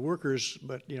staff and the workers,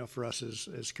 but for us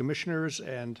as commissioners.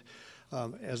 And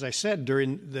as I said,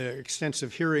 during the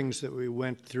extensive hearings that we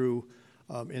went through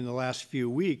in the last few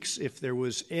weeks, if there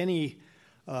was anything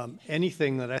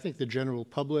that I think the general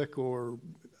public or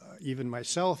even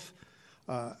myself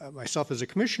as a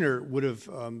commissioner would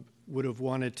have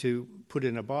wanted to put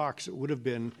in a box, it would have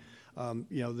been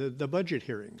the budget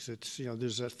hearings. It's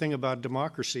there's a thing about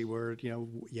democracy where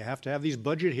you have to have these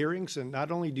budget hearings, and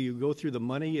not only do you go through the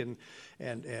money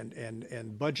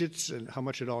and budgets and how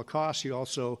much it all costs, you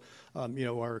also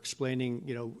are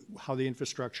explaining how the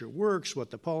infrastructure works, what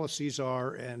the policies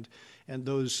are, and And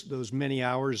those many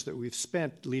hours that we've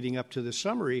spent leading up to this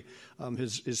summary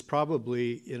is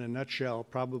probably, in a nutshell,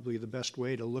 probably the best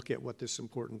way to look at what this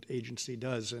important agency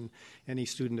does. And any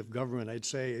student of government, I'd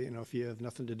say, if you have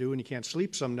nothing to do and you can't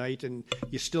sleep some night and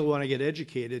you still want to get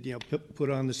educated, put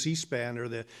on the C-SPAN or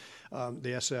the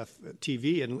SF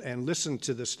TV and listen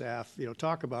to the staff,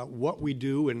 talk about what we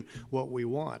do and what we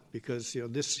want, because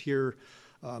this here.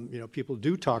 People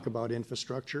do talk about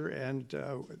infrastructure, and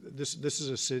this is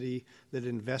a city that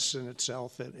invests in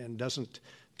itself and doesn't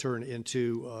turn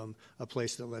into a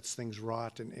place that lets things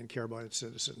rot and care about its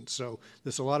citizens. So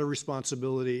there's a lot of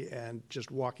responsibility, and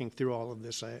just walking through all of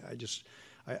this, I just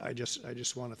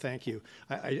want to thank you.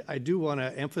 I do want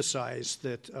to emphasize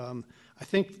that I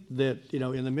think that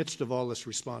in the midst of all this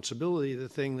responsibility, the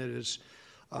thing that is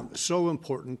so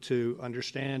important to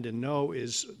understand and know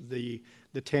is the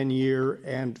 10-year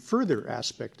and further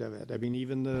aspect of it. I mean,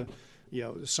 even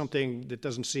something that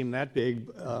doesn't seem that big,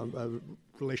 a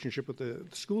relationship with the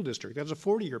school district, that's a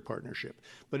 40-year partnership.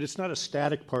 But it's not a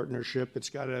static partnership. It's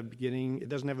got a beginning. It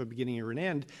doesn't have a beginning or an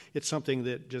end. It's something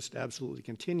that just absolutely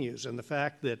continues. And the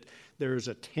fact that there's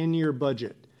a 10-year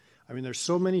budget, I mean, there's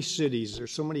so many cities,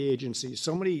 there's so many agencies,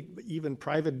 so many even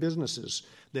private businesses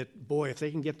that, boy, if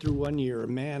they can get through 1 year,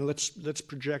 man, let's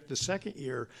project the second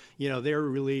year. They're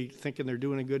really thinking they're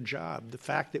doing a good job. The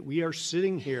fact that we are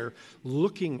sitting here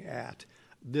looking at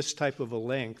this type of a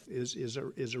length is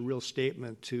a real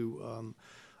statement to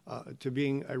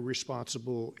being a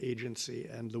responsible agency,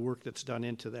 and the work that's done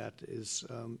into that is.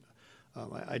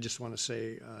 I just want to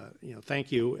say,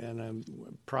 thank you, and I'm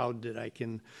proud that I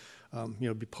can.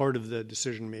 Be part of the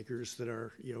decision makers that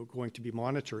are, going to be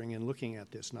monitoring and looking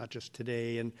at this, not just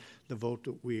today and the vote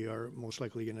that we are most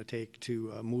likely going to take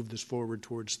to move this forward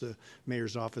towards the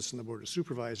mayor's office and the board of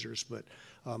supervisors, but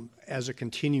as a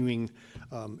continuing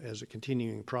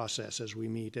process as we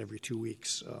meet every 2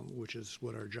 weeks, which is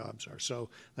what our jobs are. So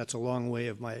that's a long way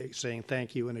of my saying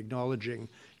thank you and acknowledging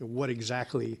what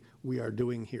exactly we are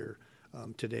doing here.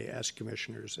 Today as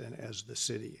commissioners and as the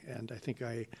city. And I think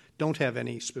I don't have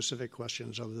any specific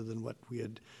questions other than what we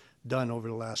had done over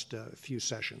the last few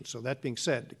sessions. So that being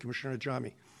said, Commissioner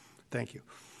Ajami, thank you.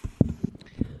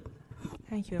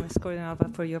 Thank you, Ms.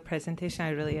 Gordonova, for your presentation. I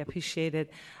really appreciate it.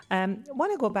 I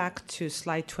want to go back to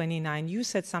slide 29. You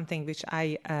said something which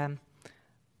I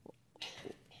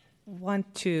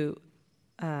want to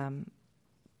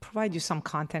provide you some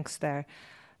context there.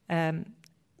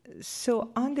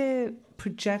 So on the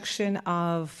projection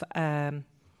of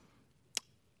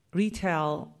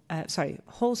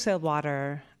wholesale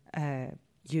water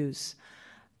use,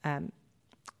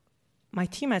 my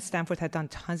team at Stanford had done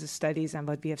tons of studies, and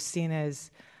what we have seen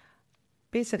is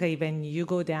basically when you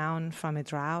go down from a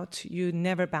drought, you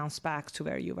never bounce back to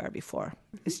where you were before.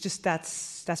 It's just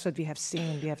that's what we have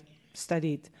seen. We have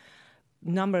studied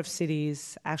a number of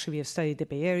cities. Actually, we have studied the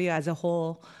Bay Area as a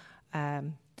whole.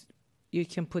 You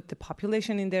can put the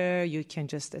population in there. You can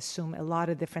just assume a lot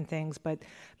of different things, but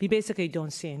we basically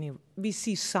don't see any. We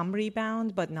see some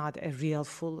rebound, but not a real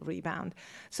full rebound.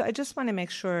 So I just want to make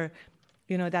sure,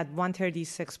 that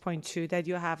 136.2 that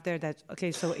you have there, that,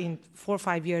 okay, so in 4 or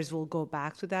 5 years, we'll go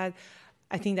back to that.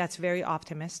 I think that's very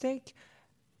optimistic,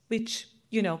 which,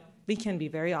 we can be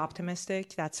very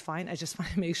optimistic. That's fine. I just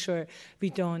want to make sure we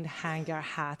don't hang our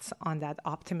hats on that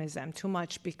optimism too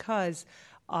much, because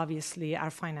obviously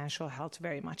our financial health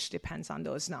very much depends on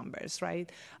those numbers, right?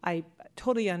 I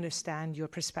totally understand your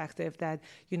perspective that,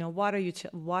 water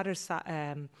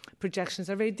projections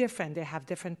are very different. They have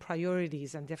different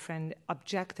priorities and different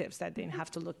objectives that they have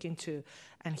to look into.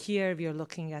 And here we are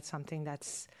looking at something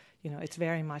that's, it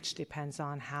very much depends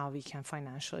on how we can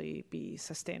financially be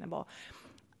sustainable.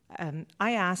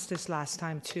 I asked this last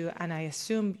time too, and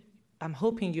I'm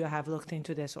hoping you have looked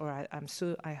into this, or I'm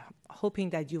hoping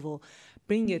that you will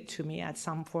bring it to me at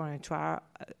some point to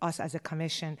us as a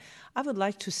commission. I would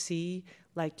like to see,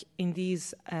 like in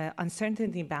these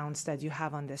uncertainty bounds that you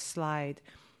have on this slide,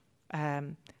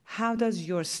 how does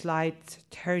your slide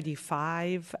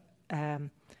 35,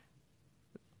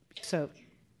 so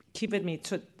keep with me,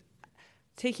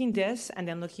 taking this and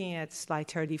then looking at slide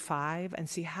 35 and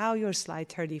see how your slide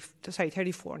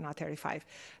 34, not 35.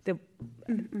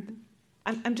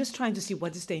 I'm just trying to see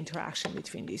what is the interaction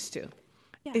between these two.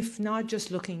 Yeah. If not just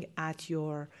looking at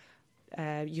your,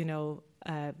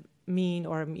 mean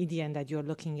or median that you're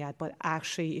looking at, but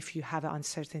actually if you have an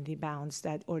uncertainty bounds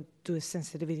or do a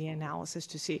sensitivity analysis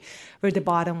to see where the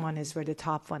bottom one is, where the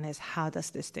top one is, how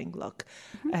does this thing look?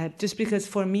 Mm-hmm. Just because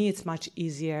for me it's much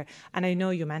easier, and I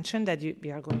know you mentioned that we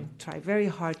are going to try very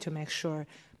hard to make sure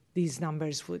these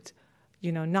numbers would,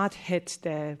 not hit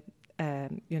the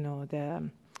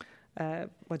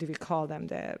what do we call them,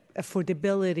 the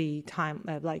affordability time,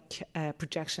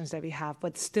 projections that we have.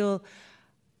 But still,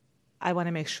 I want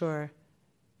to make sure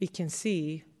we can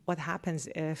see what happens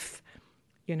if,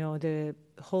 the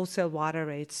wholesale water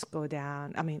rates go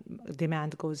down,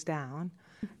 demand goes down,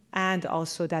 and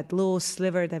also that little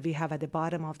sliver that we have at the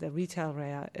bottom of the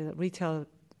retail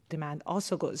demand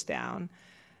also goes down.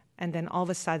 And then all of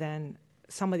a sudden,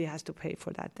 somebody has to pay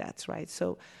for that debt, right?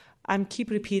 So I'm keep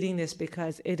repeating this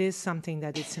because it is something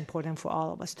that it's important for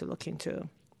all of us to look into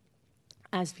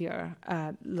as we are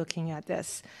looking at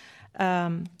this.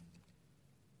 Was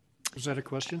that a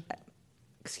question?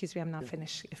 Excuse me, I'm not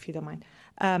finished, if you don't mind.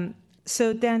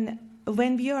 So then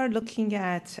when we are looking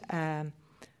at,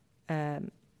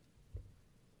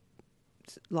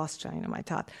 lost train of my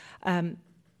thought.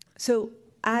 So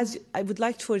as I would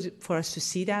like for us to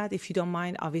see that, if you don't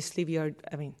mind, obviously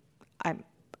I'm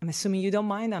assuming you don't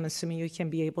mind. I'm assuming you can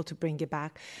be able to bring it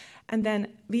back. And then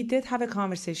we did have a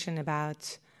conversation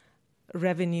about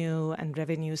revenue and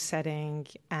revenue setting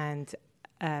and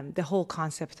the whole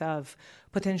concept of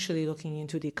potentially looking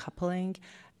into decoupling.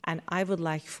 And I would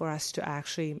like for us to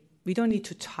actually, we don't need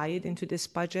to tie it into this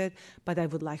budget, but I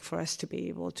would like for us to be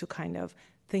able to kind of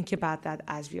think about that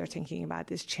as we are thinking about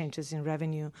these changes in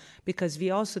revenue, because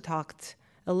we also talked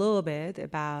a little bit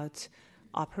about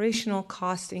operational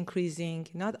cost increasing.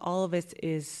 Not all of it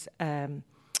is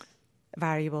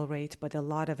variable rate, but a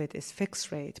lot of it is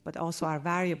fixed rate, but also our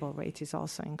variable rate is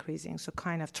also increasing. So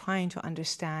kind of trying to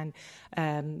understand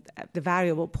the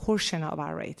variable portion of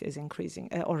our rate is increasing,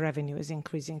 or revenue is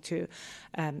increasing too.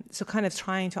 So kind of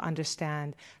trying to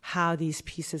understand how these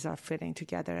pieces are fitting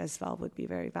together as well would be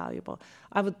very valuable.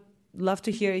 I would love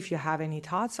to hear if you have any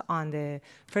thoughts on the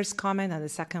first comment and the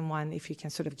second one. If you can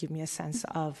sort of give me a sense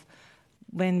of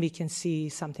when we can see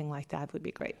something like that would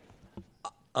be great.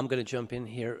 I'm going to jump in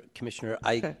here, Commissioner.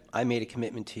 I made a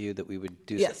commitment to you that we would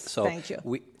do yes, so. Thank you.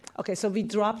 Okay, so we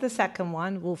drop the second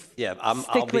one. We'll I'll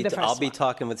be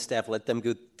talking with staff. Let them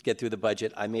get through the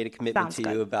budget. I made a commitment Sounds to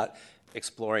you good. about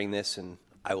exploring this, and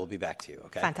I will be back to you.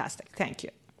 Okay. Fantastic. Thank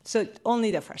you. So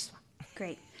only the first one.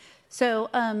 Great. So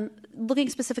looking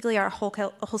specifically at our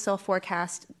wholesale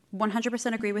forecast,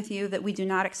 100% agree with you that we do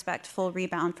not expect full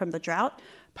rebound from the drought.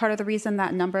 Part of the reason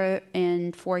that number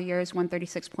in 4 years,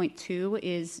 136.2,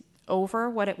 is over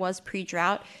what it was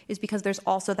pre-drought is because there's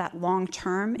also that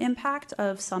long-term impact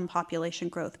of some population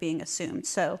growth being assumed.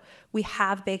 So we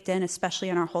have baked in, especially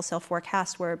in our wholesale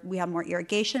forecast where we have more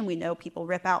irrigation, we know people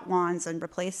rip out lawns and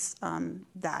replace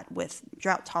that with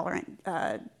drought-tolerant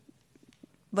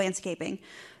landscaping,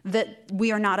 that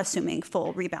we are not assuming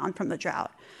full rebound from the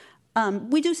drought.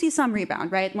 We do see some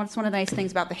rebound, right? One of the nice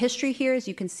things about the history here is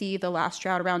you can see the last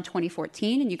drought around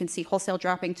 2014, and you can see wholesale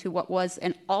dropping to what was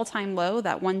an all-time low,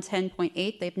 that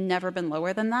 110.8. They've never been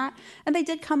lower than that. And they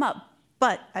did come up,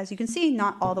 but as you can see,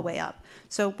 not all the way up.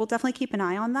 So we'll definitely keep an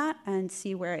eye on that and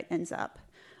see where it ends up.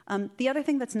 The other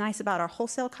thing that's nice about our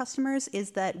wholesale customers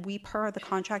is that we, per the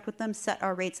contract with them, set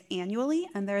our rates annually,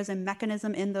 and there is a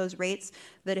mechanism in those rates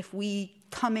that if we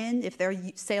come in, if their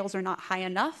sales are not high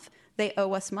enough, they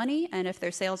owe us money, and if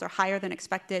their sales are higher than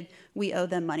expected, we owe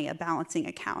them money, a balancing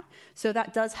account. So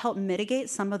that does help mitigate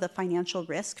some of the financial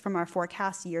risk from our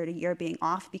forecast year to year being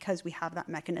off because we have that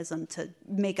mechanism to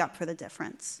make up for the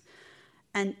difference.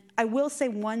 And I will say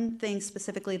one thing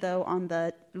specifically, though, on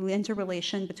the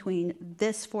interrelation between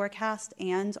this forecast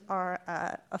and our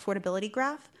affordability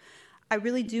graph. I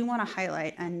really do want to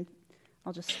highlight, and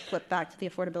I'll just flip back to the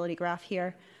affordability graph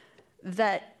here,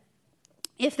 that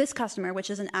if this customer, which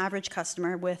is an average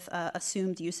customer with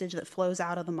assumed usage that flows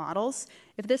out of the models,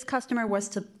 if this customer was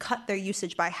to cut their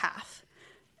usage by half,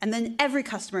 and then every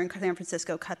customer in San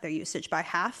Francisco cut their usage by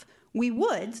half, we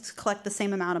would, to collect the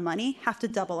same amount of money, have to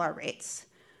double our rates.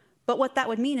 But what that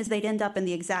would mean is they'd end up in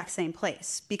the exact same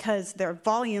place because their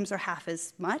volumes are half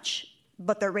as much,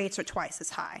 but their rates are twice as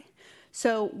high.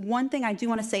 So one thing I do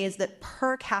want to say is that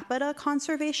per capita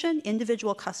conservation,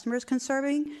 individual customers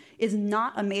conserving, is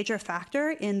not a major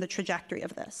factor in the trajectory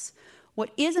of this.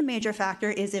 What is a major factor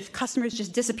is if customers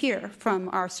just disappear from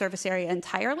our service area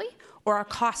entirely or our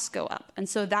costs go up. And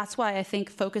so that's why I think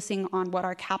focusing on what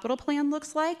our capital plan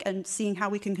looks like and seeing how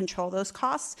we can control those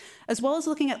costs, as well as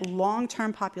looking at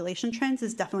long-term population trends,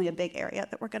 is definitely a big area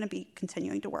that we're going to be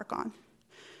continuing to work on.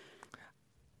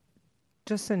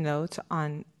 Just a note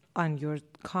on your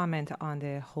comment on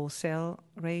the wholesale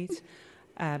rate.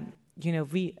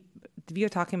 We are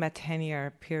talking about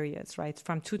 10-year periods, right?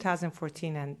 From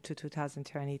 2014 and to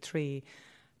 2023,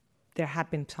 there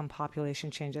have been some population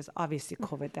changes. Obviously,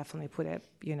 COVID definitely put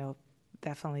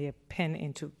definitely a pin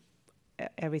into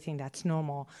everything that's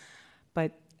normal.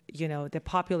 But the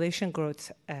population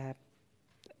growth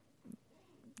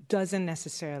doesn't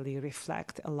necessarily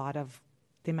reflect a lot of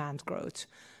demand growth.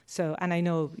 So, and I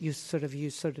know you sort of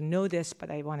know this, but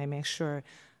I want to make sure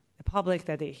the public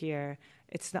that they hear,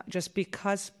 it's not just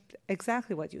because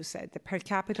exactly what you said, the per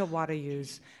capita water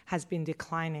use has been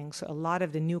declining. So a lot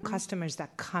of the new customers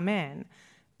that come in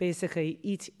basically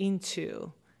eat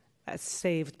into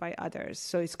saved by others.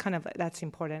 So it's kind of, that's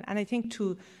important. And I think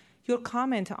to your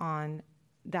comment on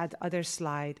that other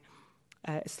slide,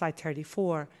 slide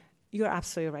 34, you're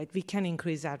absolutely right. We can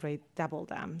increase that rate, double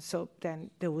them. So then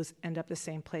they will end up the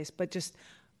same place. But just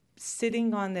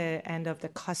sitting on the end of the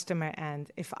customer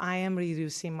end, if I am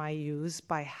reducing my use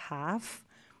by half,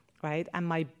 right, and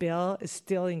my bill is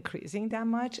still increasing that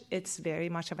much, it's very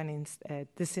much of an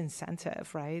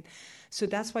disincentive, right? So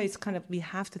that's why it's kind of, we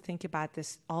have to think about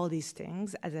this, all these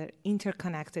things as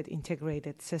interconnected,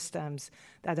 integrated systems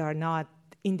that are not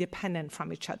independent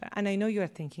from each other. And I know you're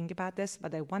thinking about this,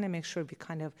 but I want to make sure we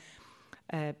kind of,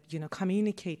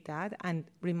 communicate that and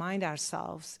remind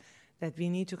ourselves that we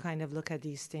need to kind of look at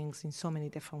these things in so many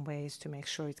different ways to make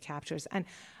sure it captures. And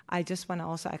I just want to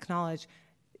also acknowledge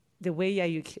the way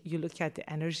you look at the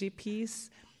energy piece.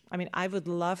 I mean, I would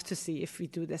love to see if we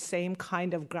do the same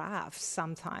kind of graphs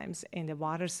sometimes in the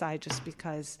water side, just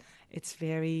because it's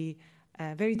very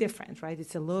different, right?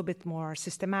 It's a little bit more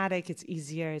systematic. It's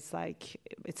easier.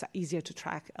 It's easier to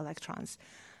track electrons.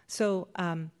 So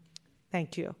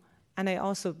thank you. And I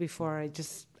also, before I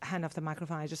just hand off the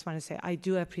microphone, I just want to say I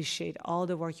do appreciate all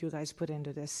the work you guys put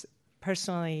into this.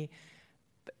 Personally,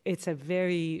 it's a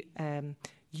very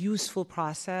useful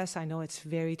process. I know it's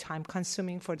very time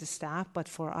consuming for the staff, but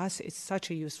for us, it's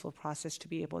such a useful process to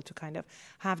be able to kind of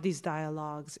have these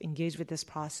dialogues, engage with this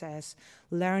process,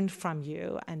 learn from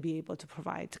you, and be able to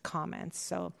provide comments.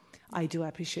 So I do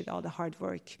appreciate all the hard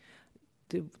work.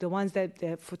 The ones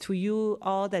to you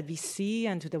all that we see,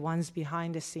 and to the ones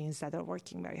behind the scenes that are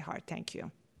working very hard. Thank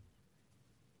you.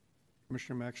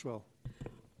 Commissioner Maxwell.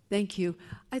 Thank you.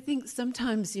 I think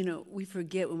sometimes, we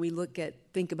forget when we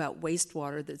think about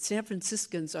wastewater that San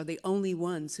Franciscans are the only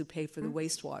ones who pay for the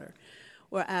wastewater.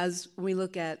 Whereas when we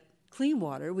look at clean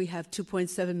water, we have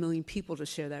 2.7 million people to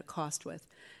share that cost with.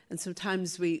 And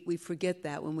sometimes we forget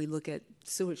that when we look at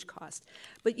sewage cost.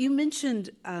 But you mentioned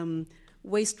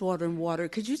wastewater and water.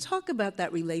 Could you talk about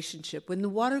that relationship? When the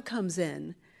water comes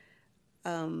in,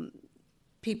 do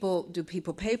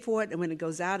people pay for it? And when it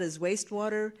goes out as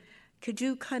wastewater? Could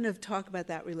you kind of talk about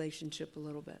that relationship a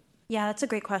little bit? Yeah, that's a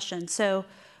great question. So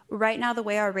right now, the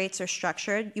way our rates are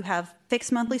structured, you have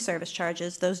fixed monthly service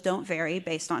charges. Those don't vary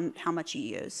based on how much you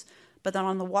use. But then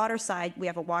on the water side, we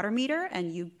have a water meter,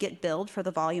 and you get billed for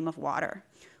the volume of water.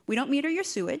 We don't meter your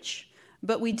sewage,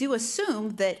 but we do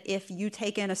assume that if you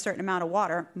take in a certain amount of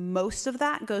water, most of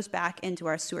that goes back into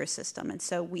our sewer system. And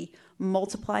so we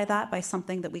multiply that by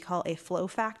something that we call a flow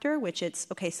factor, which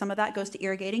some of that goes to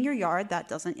irrigating your yard. That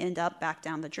doesn't end up back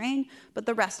down the drain, but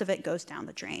the rest of it goes down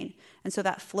the drain. And so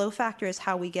that flow factor is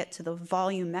how we get to the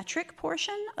volumetric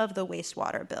portion of the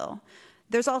wastewater bill.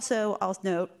 There's also, I'll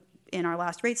note, in our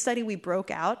last rate study, we broke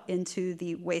out into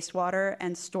the wastewater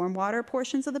and stormwater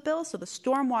portions of the bill. So the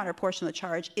stormwater portion of the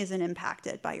charge isn't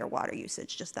impacted by your water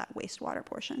usage, just that wastewater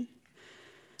portion.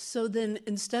 So then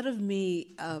instead of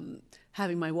me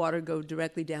having my water go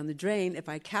directly down the drain, if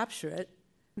I capture it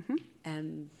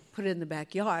and put it in the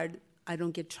backyard, I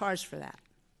don't get charged for that.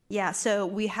 Yeah, so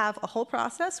we have a whole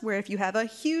process where if you have a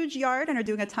huge yard and are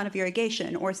doing a ton of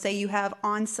irrigation, or say you have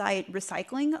on-site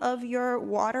recycling of your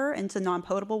water into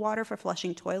non-potable water for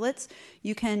flushing toilets,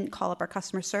 you can call up our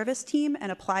customer service team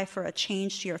and apply for a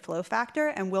change to your flow factor,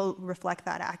 and we'll reflect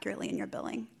that accurately in your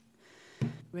billing.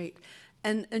 Great.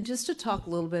 And just to talk a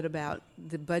little bit about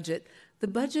the budget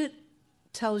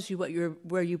tells you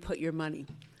where you put your money.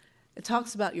 It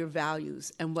talks about your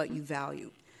values and what you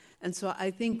value. And so I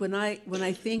think when I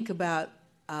think about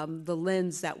the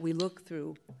lens that we look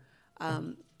through,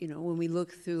 when we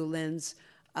look through the lens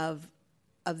of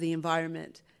the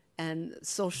environment and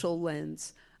social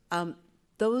lens,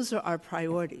 those are our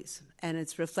priorities, and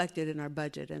it's reflected in our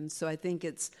budget. And so I think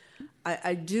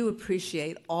I do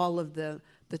appreciate all of the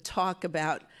talk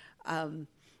about our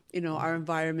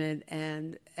environment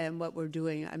and what we're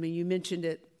doing. I mean, you mentioned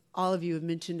it. All of you have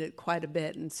mentioned it quite a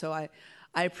bit, and so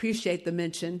I appreciate the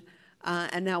mention,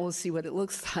 and now we'll see what it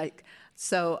looks like.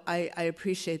 So I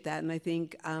appreciate that, and I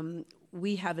think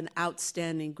we have an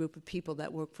outstanding group of people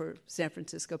that work for San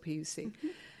Francisco PUC. Mm-hmm.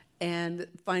 And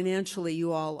financially,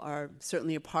 you all are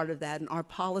certainly a part of that, and our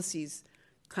policies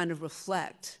kind of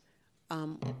reflect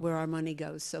where our money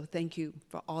goes. So thank you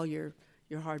for all your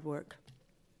hard work.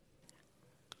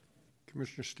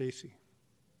 Commissioner Stacy.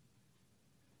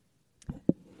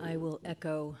 I will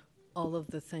echo all of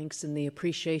the thanks and the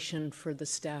appreciation for the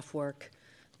staff work.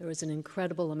 There was an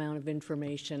incredible amount of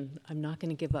information. I'm not going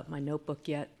to give up my notebook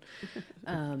yet.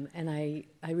 And I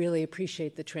really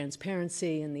appreciate the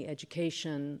transparency and the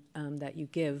education that you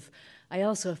give. I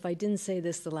also, if I didn't say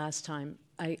this the last time,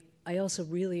 I also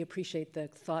really appreciate the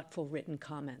thoughtful written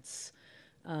comments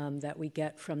that we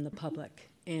get from the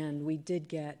public. And we did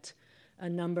get a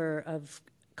number of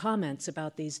comments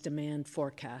about these demand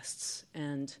forecasts.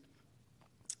 And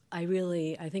I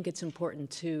think it's important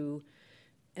to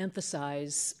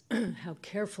emphasize how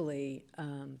carefully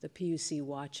the PUC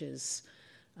watches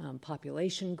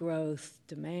population growth,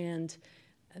 demand.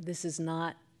 This is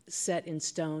not set in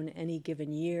stone any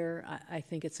given year. I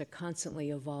think it's a constantly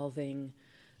evolving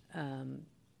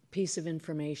piece of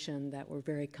information that we're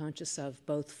very conscious of,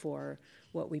 both for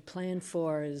what we plan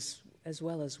for as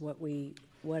well as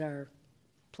what our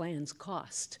plans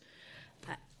cost.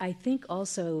 I think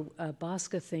also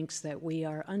BOSCA thinks that we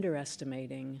are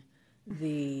underestimating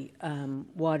the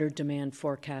water demand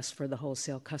forecast for the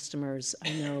wholesale customers.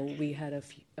 I know we had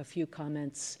a few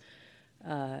comments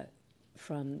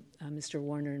from Mr.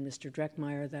 Warner and Mr.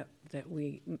 Dreckmeyer that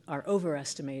we are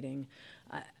overestimating.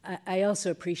 I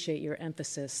also appreciate your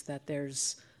emphasis that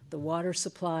there's the water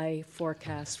supply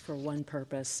forecast for one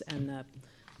purpose and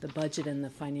the budget and the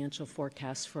financial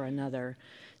forecast for another.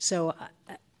 So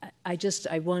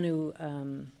I want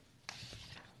to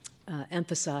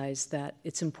emphasize that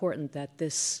it's important that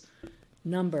this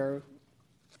number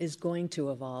is going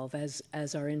to evolve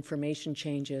as our information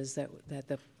changes, that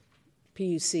the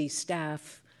PUC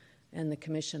staff and the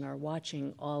commission are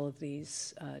watching all of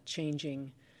these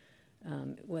changing,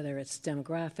 whether it's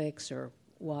demographics or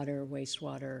water,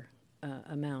 wastewater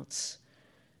amounts.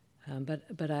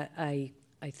 But I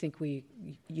think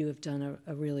you have done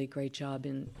a really great job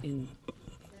in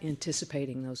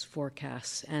anticipating those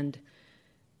forecasts. And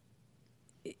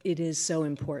it is so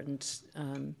important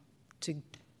to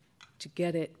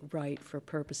get it right for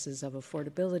purposes of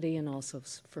affordability and also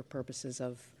for purposes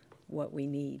of what we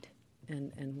need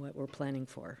and what we're planning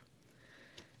for.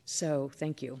 So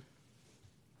thank you.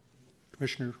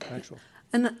 Commissioner Maxwell.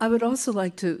 And I would also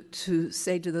like to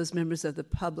say to those members of the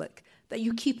public that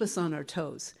you keep us on our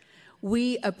toes.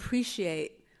 We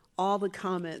appreciate all the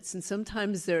comments, and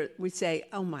sometimes we say,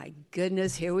 oh my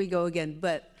goodness, here we go again.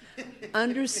 But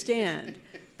understand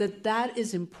that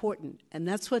is important, and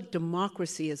that's what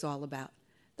democracy is all about.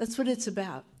 That's what it's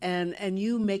about, and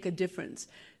you make a difference.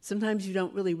 Sometimes you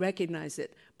don't really recognize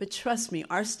it, but trust me,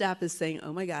 our staff is saying,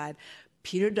 oh my God,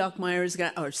 Peter Dreckmeyer is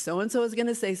going to, or so-and-so is going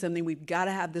to say something, we've got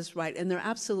to have this right, and they're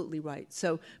absolutely right.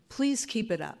 So please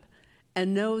keep it up,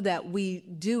 and know that we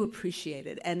do appreciate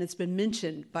it, and it's been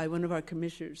mentioned by one of our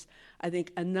commissioners, I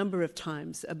think, a number of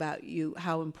times about you,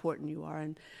 how important you are,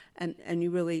 and you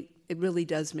really, it really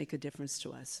does make a difference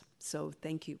to us. So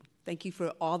thank you. Thank you for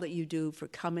all that you do, for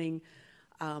coming.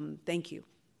 Thank you.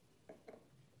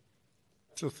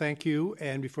 So thank you.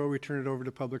 And before we turn it over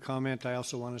to public comment, I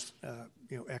also want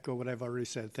to echo what I've already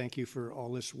said. Thank you for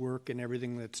all this work and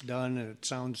everything that's done. And it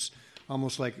sounds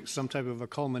almost like some type of a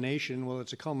culmination. Well,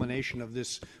 it's a culmination of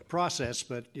this process,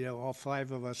 but all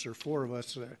 5 of us or 4 of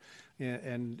us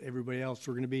and everybody else,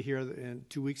 we're going to be here in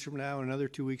 2 weeks from now, another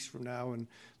 2 weeks from now, and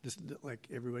this, like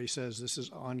everybody says, this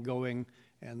is ongoing,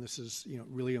 and this is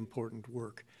really important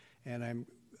work. And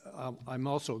I'm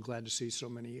also glad to see so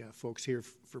many folks here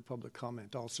for public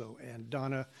comment also. And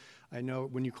Donna, I know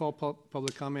when you call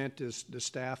public comment, does the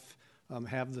staff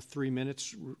have the 3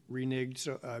 minutes reneged,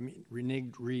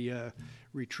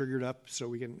 re-triggered up so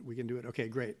we can do it? Okay,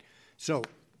 great. So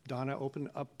Donna, open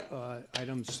up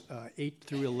items 8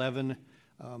 through 11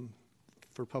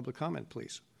 for public comment,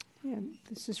 please. Yeah,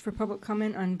 this is for public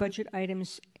comment on budget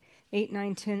items 8,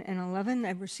 9, 10, and 11.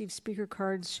 I've received speaker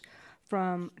cards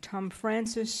from Tom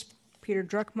Francis, Peter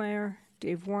Dreckmeyer,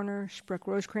 Dave Warner, Spreck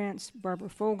Rosecrans, Barbara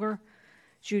Folger,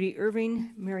 Judy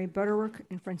Irving, Mary Butterworth,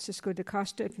 and Francisco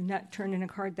DaCosta. If you've not turned in a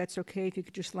card, that's okay. If you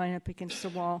could just line up against the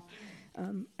wall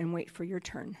and wait for your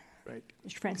turn. Right.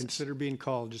 Mr. Francis. Consider being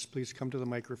called. Just please come to the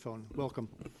microphone. Welcome.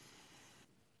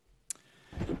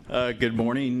 Good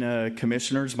morning,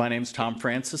 commissioners. My name is Tom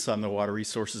Francis. I'm the Water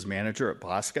Resources Manager at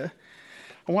BOSCA.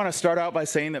 I want to start out by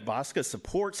saying that BOSCA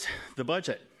supports the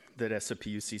budget that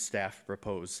SAPUC staff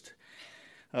proposed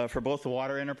for both the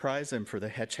water enterprise and for the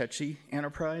Hetch Hetchy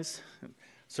enterprise.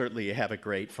 Certainly you have a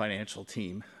great financial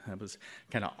team. I was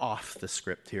kind of off the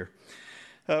script here.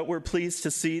 We're pleased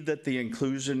to see that the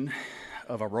inclusion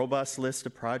of a robust list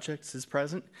of projects is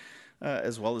present,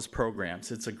 as well as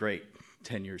programs. It's a great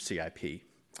 10-year CIP.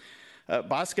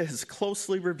 BOSCA has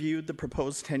closely reviewed the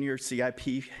proposed 10-year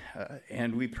CIP,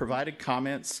 and we provided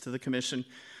comments to the Commission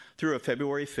through a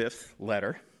February 5th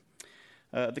letter.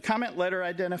 The comment letter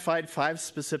identified 5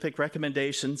 specific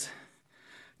recommendations.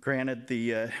 Granted,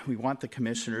 we want the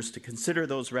Commissioners to consider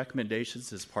those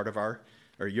recommendations as part of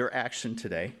your action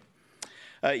today.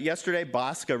 Yesterday,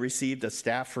 BOSCA received a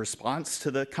staff response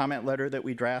to the comment letter that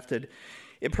we drafted.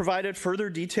 It provided further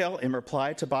detail in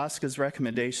reply to BOSCA's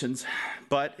recommendations,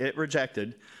 but it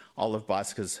rejected all of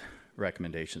BOSCA's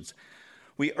recommendations.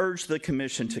 We urge the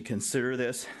Commission to consider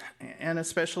this, and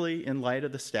especially in light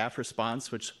of the staff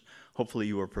response, which hopefully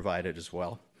you were provided as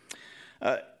well.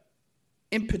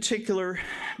 In particular,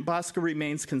 BOSCA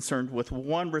remains concerned with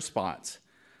one response.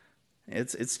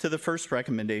 It's to the first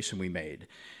recommendation we made,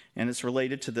 and it's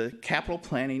related to the Capital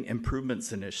Planning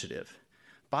Improvements Initiative.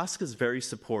 BOSCA is very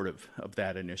supportive of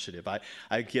that initiative.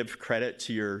 I give credit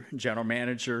to your general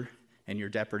manager and your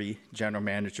deputy general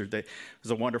manager. It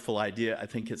was a wonderful idea. I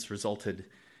think it's resulted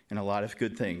in a lot of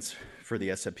good things for the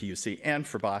SFPUC and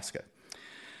for BOSCA.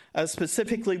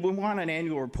 Specifically, we want an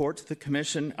annual report to the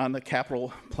Commission on the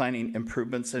Capital Planning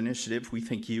Improvements Initiative. We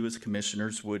think you as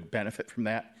Commissioners would benefit from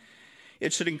that.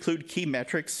 It should include key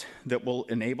metrics that will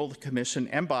enable the Commission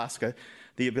and BOSCA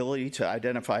the ability to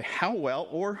identify how well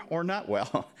or not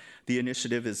well the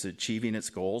initiative is achieving its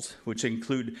goals, which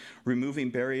include removing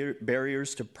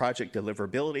barriers to project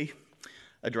deliverability,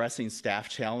 addressing staff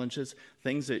challenges,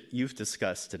 things that you've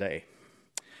discussed today.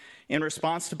 In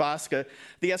response to BOSCA,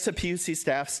 the SFPUC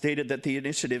staff stated that the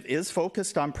initiative is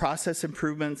focused on process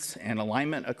improvements and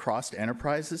alignment across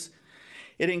enterprises.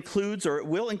 It includes, or it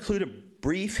will include, a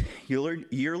brief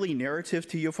yearly narrative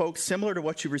to you folks, similar to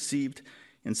what you received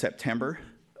in September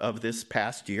of this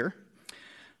past year.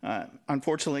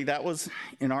 Unfortunately, that was,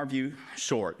 in our view,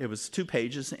 short. It was 2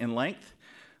 pages in length,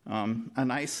 a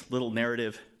nice little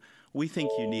narrative. We think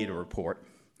you need a report.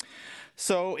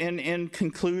 So in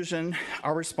conclusion,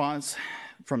 our response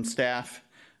from staff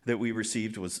that we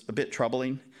received was a bit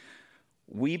troubling.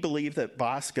 We believe that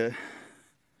BOSCA,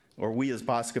 or we as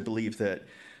BOSCA believe that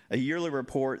a yearly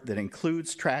report that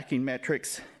includes tracking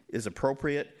metrics is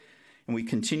appropriate, and we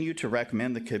continue to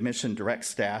recommend the Commission direct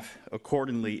staff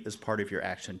accordingly as part of your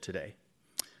action today.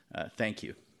 Thank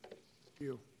you. Thank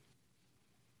you.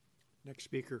 Next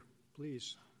speaker,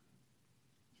 please.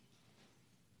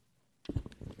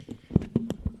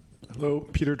 Hello,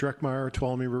 Peter Dreckmeyer,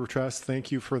 Tuolumne River Trust.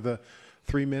 Thank you for the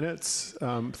 3 minutes.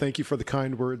 Thank you for the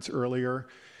kind words earlier.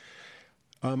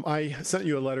 I sent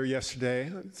you a letter yesterday.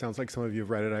 It sounds like some of you have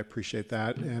read it. I appreciate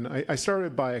that. And I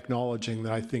started by acknowledging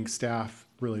that I think staff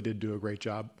really did do a great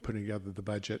job putting together the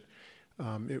budget.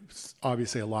 It was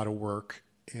obviously a lot of work,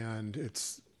 and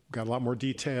it's got a lot more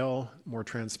detail, more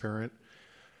transparent.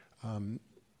 And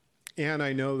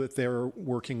I know that they're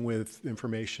working with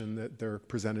information that they're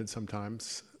presented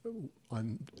sometimes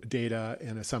on data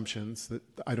and assumptions that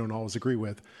I don't always agree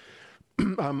with.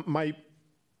 My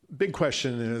big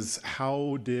question is,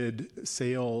 how did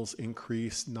sales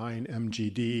increase 9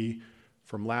 MGD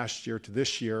from last year to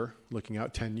this year, looking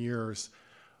out 10 years,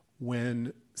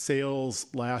 when sales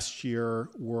last year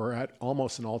were at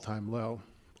almost an all-time low,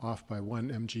 off by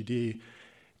 1 MGD,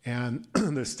 and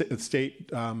the State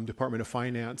Department of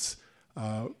Finance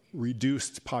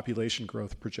reduced population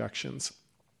growth projections.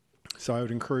 So I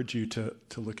would encourage you to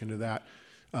look into that.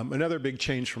 Another big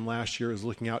change from last year is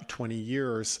looking out 20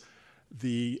 years.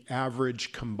 The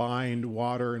average combined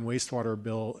water and wastewater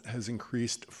bill has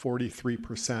increased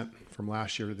 43% from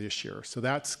last year to this year. So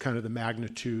that's kind of the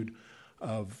magnitude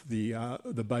of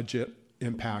the budget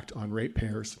impact on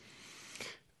ratepayers.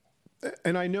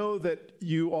 And I know that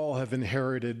you all have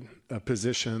inherited a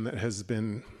position that has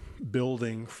been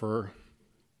building for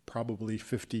probably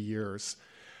 50 years.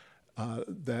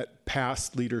 That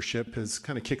past leadership has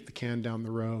kind of kicked the can down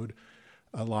the road.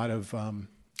 A lot of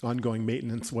ongoing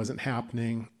maintenance wasn't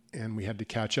happening, and we had to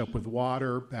catch up with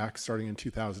water back starting in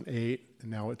 2008,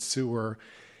 and now it's sewer.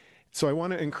 So I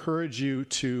want to encourage you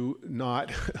to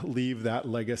not leave that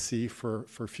legacy for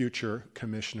future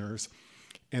commissioners,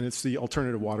 and it's the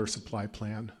alternative water supply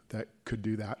plan that could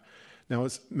do that. Now,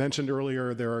 as mentioned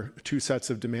earlier, there are 2 sets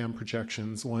of demand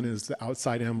projections. One is the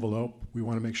outside envelope. We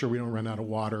want to make sure we don't run out of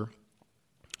water,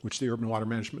 which the Urban Water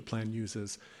Management Plan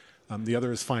uses. The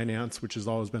other is finance, which has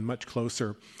always been much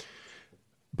closer.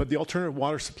 But the alternative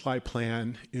water supply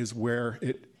plan is where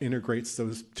it integrates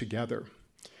those together.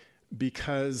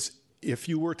 Because if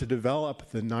you were to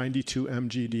develop the 92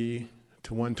 MGD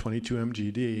to 122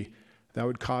 MGD, that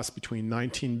would cost between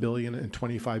 $19 billion and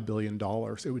 $25 billion.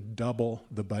 It would double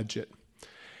the budget.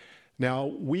 Now,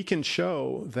 we can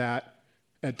show that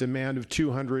at demand of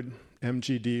 200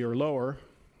 MGD or lower,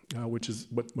 which is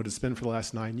what it's been for the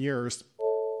last 9 years,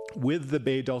 with the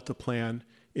Bay Delta Plan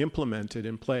implemented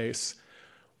in place,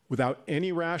 without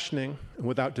any rationing and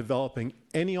without developing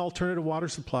any alternative water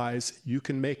supplies, you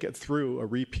can make it through a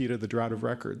repeat of the drought of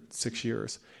record, 6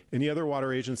 years. Any other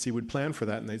water agency would plan for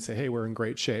that, and they'd say, hey, we're in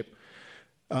great shape.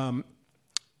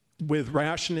 With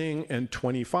rationing and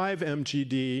 25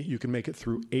 MGD, you can make it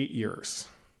through 8 years.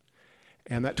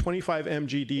 And that 25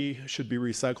 MGD should be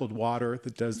recycled water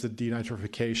that does the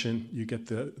denitrification. You get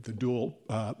the dual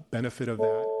benefit of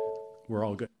that. We're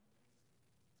all good.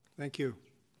 Thank you.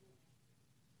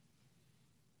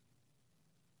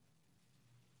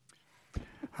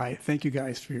 Hi, thank you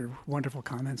guys for your wonderful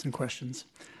comments and questions.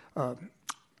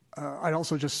 I'd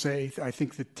also just say I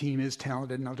think the team is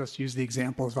talented, and I'll just use the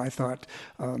examples. I thought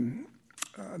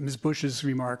Ms. Bush's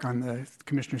remark on the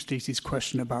Commissioner Stacy's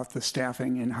question about the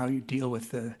staffing and how you deal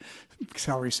with the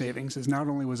salary savings is not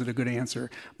only was it a good answer,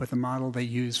 but the model they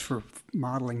used for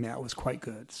modeling that was quite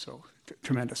good, so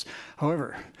tremendous.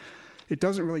 However, it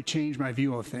doesn't really change my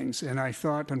view of things. And I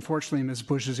thought, unfortunately, Ms.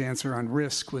 Bush's answer on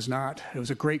risk was not, it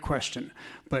was a great question,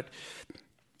 but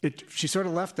she sort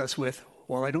of left us with,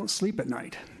 well, I don't sleep at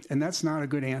night. And that's not a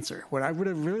good answer. What I would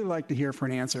have really liked to hear for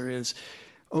an answer is,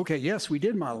 okay, yes, we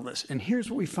did model this, and here's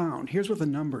what we found. Here's what the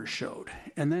numbers showed.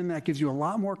 And then that gives you a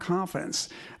lot more confidence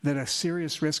that a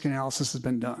serious risk analysis has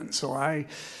been done. So I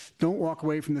don't walk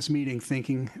away from this meeting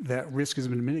thinking that risk has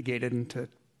been mitigated. And to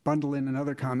bundle in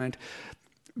another comment,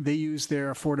 they use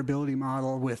their affordability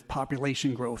model with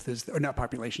population growth, or not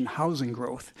population, housing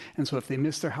growth. And so if they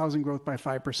miss their housing growth by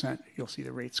 5%, you'll see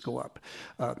the rates go up.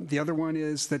 The other one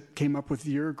is that came up with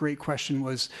your great question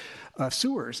was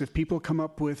sewers. If people come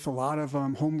up with a lot of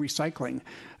home recycling,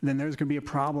 then there's going to be a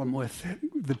problem with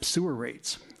the sewer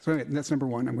rates. So anyway, that's number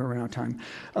one. I'm going to run out of time.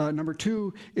 Number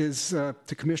two is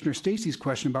to Commissioner Stacy's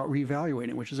question about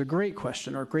reevaluating, which is a great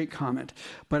question or a great comment.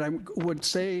 But I would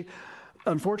say,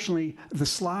 unfortunately, the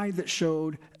slide that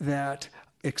showed that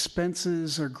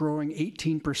expenses are growing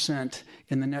 18%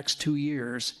 in the next 2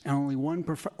 years, and only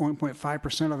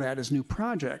 1.5% of that is new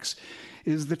projects,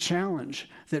 is the challenge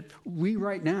that we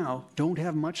right now don't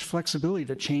have much flexibility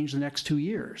to change the next 2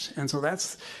 years. And so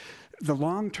that's the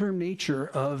long-term nature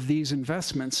of these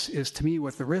investments is, to me,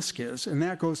 what the risk is. And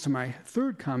that goes to my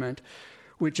third comment,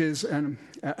 which is, and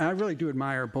I really do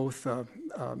admire both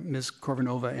Ms.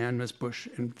 Korvanova and Ms. Bush,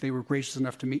 and they were gracious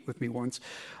enough to meet with me once,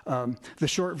 the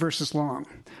short versus long.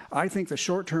 I think the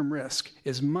short-term risk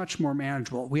is much more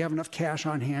manageable. We have enough cash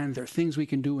on hand. There are things we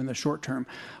can do in the short term.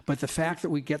 But the fact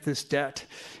that we get this debt,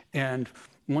 and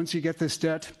once you get this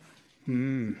debt,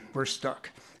 we're stuck.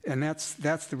 And that's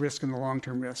the risk and the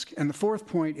long-term risk. And the fourth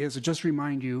point is to just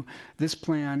remind you, this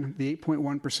plan, the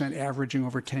 8.1% averaging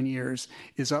over 10 years,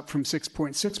 is up from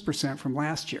 6.6% from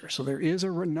last year. So there is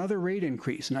another rate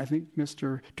increase. And I think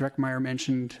Mr. Dreckmeyer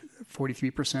mentioned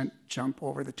 43% jump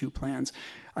over the two plans.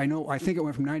 I think it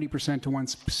went from 90% to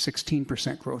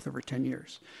 16% growth over 10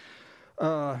 years.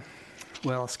 Well,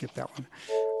 I'll skip that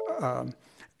one.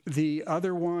 The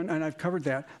other one, and I've covered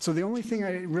that. So the only thing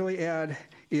I really add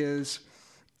is,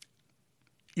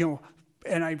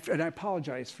 and I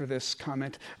apologize for this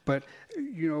comment, but,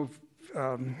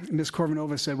 Ms.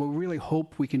 Korvanova said, well, we really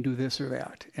hope we can do this or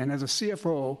that. And as a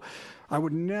CFO, I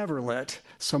would never let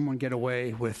someone get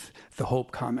away with the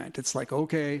hope comment. It's like,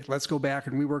 okay, let's go back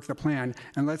and rework the plan,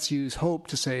 and let's use hope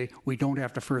to say we don't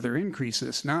have to further increase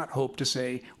this, not hope to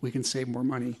say we can save more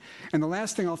money. And the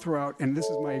last thing I'll throw out, and this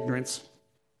is my ignorance.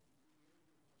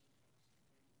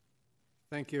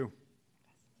 Thank you.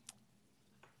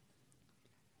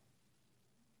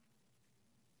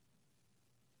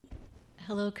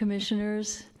 Hello,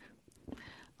 Commissioners.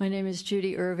 My name is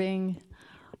Judy Irving.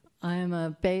 I'm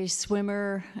a bay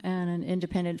swimmer and an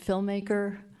independent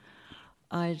filmmaker.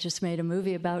 I just made a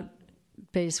movie about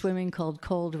bay swimming called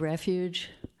Cold Refuge,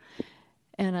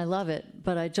 and I love it,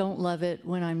 but I don't love it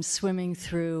when I'm swimming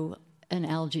through an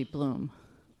algae bloom.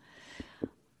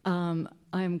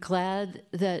 I'm glad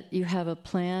that you have a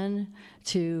plan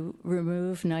to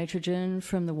remove nitrogen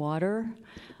from the water,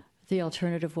 the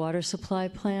alternative water supply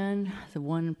plan, the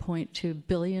 $1.2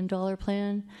 billion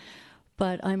plan,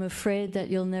 but I'm afraid that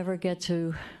you'll never get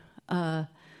to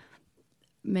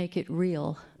make it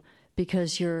real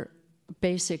because your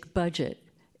basic budget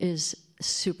is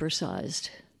supersized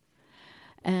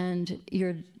and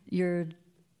your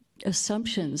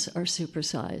assumptions are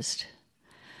supersized.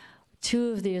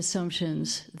 Two of the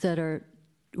assumptions that are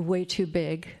way too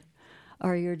big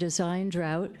are your design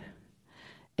drought,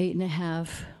 8.5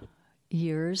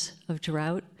 years of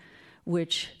drought,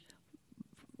 which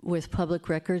with public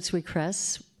records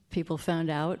requests people found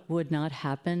out would not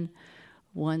happen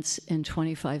once in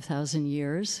 25,000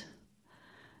 years.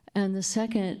 And the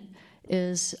second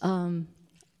is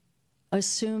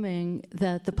assuming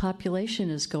that the population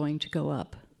is going to go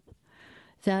up.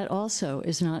 That also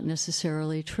is not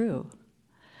necessarily true.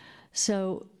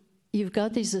 So you've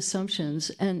got these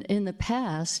assumptions, and in the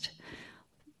past,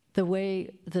 the way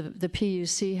the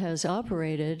PUC has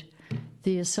operated,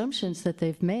 the assumptions that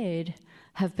they've made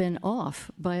have been off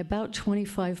by about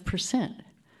 25%,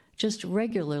 just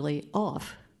regularly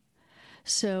off.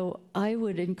 So I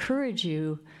would encourage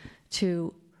you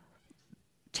to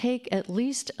take at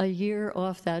least a year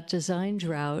off that design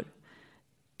drought,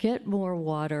 get more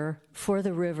water for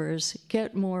the rivers,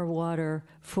 get more water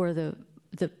for the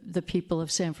people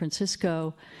of San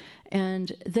Francisco,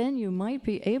 and then you might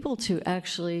be able to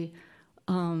actually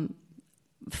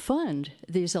fund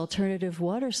these alternative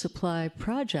water supply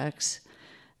projects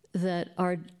that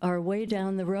are way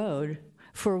down the road,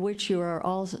 for which you are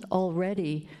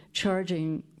already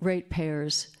charging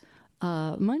ratepayers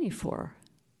money for.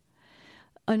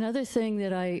 Another thing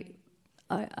that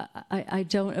I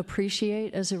don't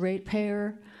appreciate as a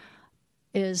ratepayer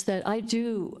is that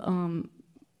I'm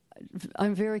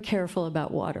very careful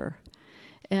about water.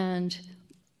 And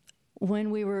when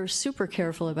we were super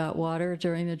careful about water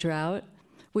during the drought,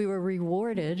 we were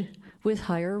rewarded with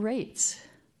higher rates.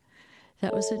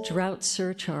 That was a drought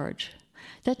surcharge.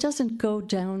 That doesn't go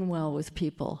down well with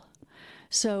people.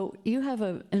 So you have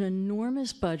an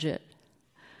enormous budget.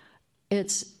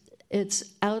 It's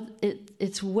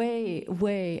way,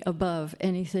 way above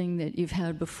anything that you've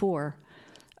had before.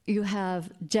 You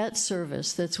have debt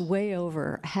service that's way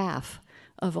over half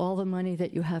of all the money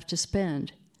that you have to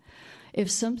spend. If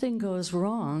something goes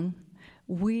wrong,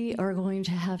 we are going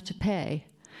to have to pay,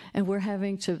 and we're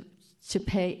having to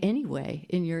pay anyway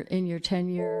in your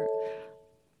 10-year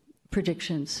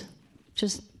predictions.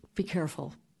 Just be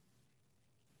careful.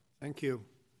 Thank you.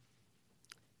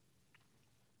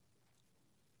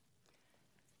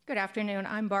 Good afternoon.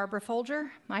 I'm Barbara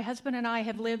Folger. My husband and I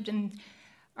have lived in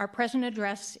our present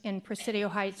address in Presidio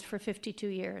Heights for 52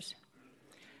 years.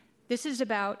 This is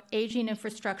about aging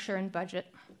infrastructure and budget.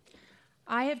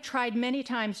 I have tried many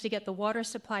times to get the water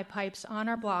supply pipes on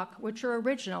our block, which are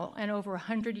original and over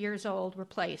 100 years old,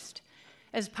 replaced.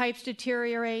 As pipes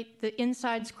deteriorate, the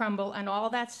insides crumble, and all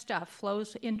that stuff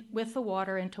flows in with the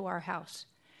water into our house.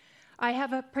 I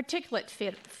have a particulate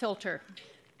filter.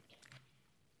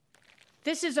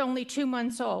 This is only 2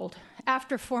 months old.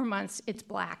 After 4 months, it's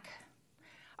black.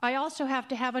 I also have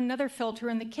to have another filter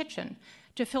in the kitchen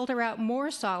to filter out more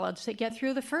solids that get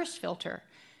through the first filter.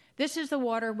 This is the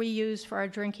water we use for our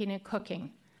drinking and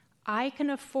cooking. I can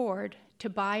afford to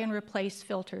buy and replace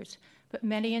filters, but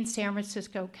many in San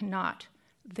Francisco cannot.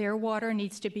 Their water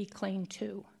needs to be clean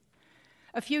too.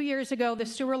 A few years ago, the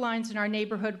sewer lines in our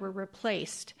neighborhood were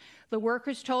replaced. The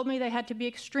workers told me they had to be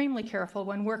extremely careful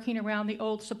when working around the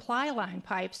old supply line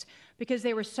pipes because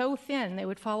they were so thin they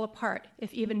would fall apart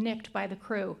if even nicked by the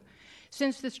crew.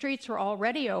 Since the streets were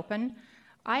already open,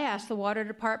 I asked the water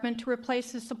department to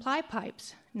replace the supply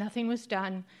pipes. Nothing was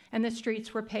done, and the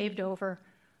streets were paved over.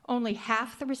 Only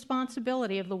half the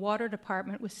responsibility of the water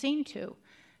department was seen to.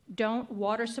 Don't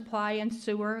water supply and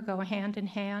sewer go hand in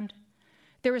hand?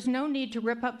 There is no need to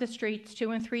rip up the streets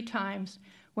 2 and 3 times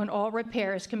when all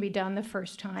repairs can be done the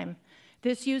first time.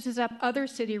 This uses up other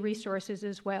city resources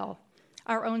as well.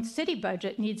 Our own city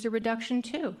budget needs a reduction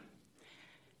too.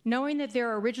 Knowing that there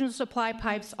are original supply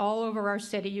pipes all over our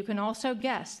city, you can also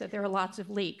guess that there are lots of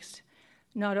leaks.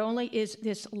 Not only is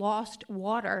this lost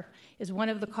water is one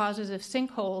of the causes of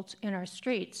sinkholes in our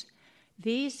streets,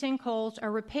 these sinkholes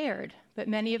are repaired, but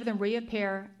many of them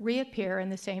reappear in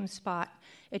the same spot.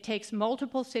 It takes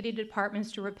multiple city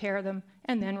departments to repair them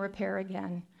and then repair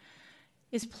again.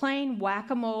 Is playing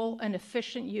whack-a-mole an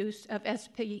efficient use of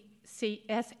SPUC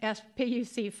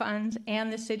funds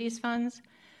and the city's funds?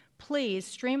 Please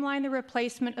streamline the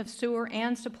replacement of sewer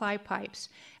and supply pipes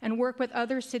and work with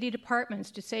other city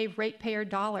departments to save ratepayer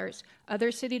dollars,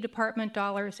 other city department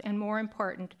dollars, and more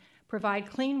important, provide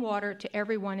clean water to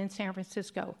everyone in San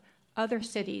Francisco. Other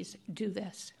cities do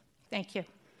this. Thank you.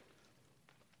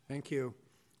 Thank you.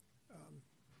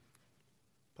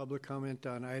 Public comment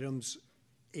on items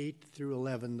 8 through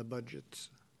 11, the budgets.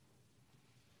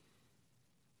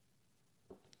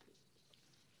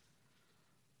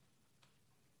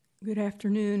 Good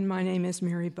afternoon. My name is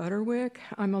Mary Butterwick.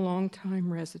 I'm a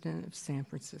longtime resident of San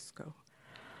Francisco.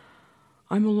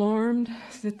 I'm alarmed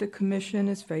that the Commission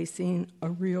is facing a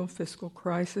real fiscal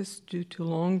crisis due to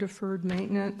long-deferred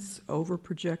maintenance,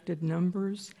 over-projected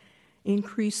numbers,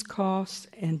 increased costs,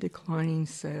 and declining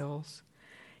sales.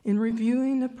 In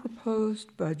reviewing the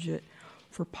proposed budget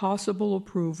for possible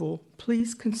approval,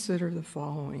 please consider the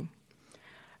following.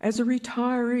 As a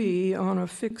retiree on a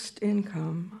fixed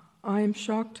income, I am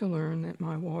shocked to learn that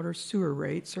my water sewer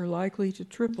rates are likely to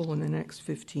triple in the next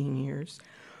 15 years,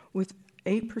 with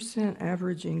 8%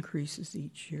 average increases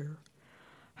each year.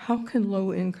 How can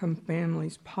low-income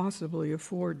families possibly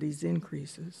afford these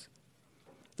increases?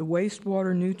 The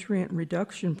wastewater nutrient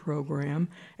reduction program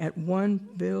at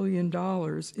 $1 billion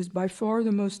is by far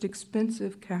the most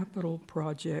expensive capital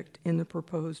project in the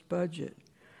proposed budget.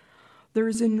 There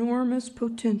is enormous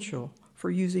potential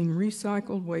for using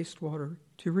recycled wastewater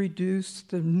to reduce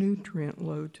the nutrient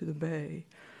load to the bay.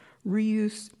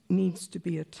 Reuse needs to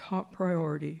be a top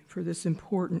priority for this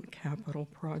important capital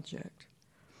project.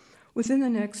 Within the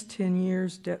next 10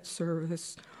 years, debt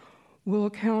service will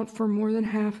account for more than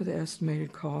half of the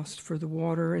estimated cost for the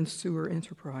water and sewer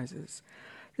enterprises.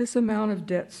 This amount of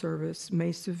debt service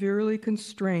may severely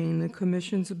constrain the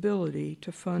Commission's ability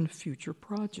to fund future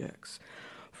projects.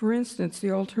 For instance, the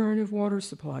alternative water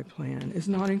supply plan is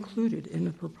not included in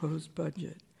the proposed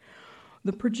budget.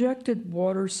 The projected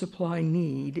water supply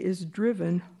need is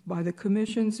driven by the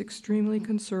Commission's extremely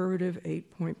conservative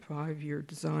 8.5-year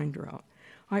design drought.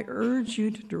 I urge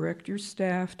you to direct your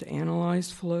staff to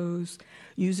analyze flows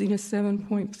using a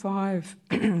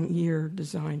 7.5-year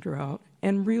design drought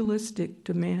and realistic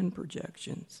demand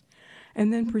projections,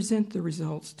 and then present the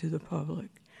results to the public.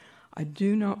 I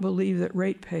do not believe that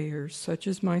ratepayers, such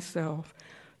as myself,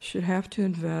 should have to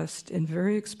invest in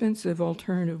very expensive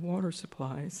alternative water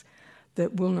supplies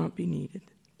that will not be needed.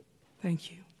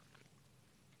 Thank you.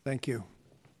 Thank you.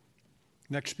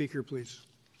 Next speaker, please.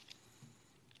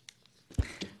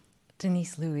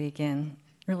 Denise Louie again.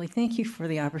 Really, thank you for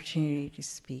the opportunity to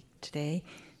speak today.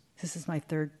 This is my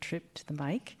third trip to the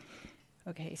mic.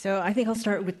 Okay, so I think I'll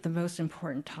start with the most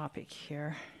important topic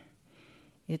here.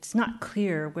 It's not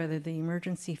clear whether the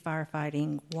emergency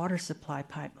firefighting water supply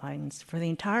pipelines for the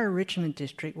entire Richmond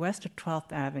district west of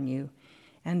 12th Avenue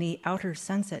and the outer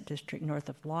Sunset district north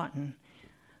of Lawton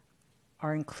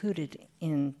are included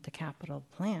in the capital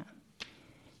plan.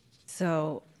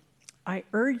 So I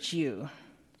urge you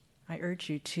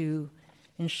to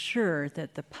ensure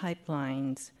that the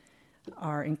pipelines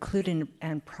are included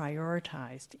and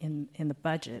prioritized in the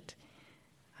budget.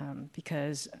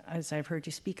 Because as I've heard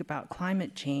you speak about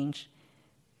climate change,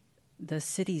 the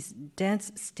city's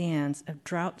dense stands of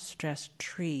drought-stressed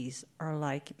trees are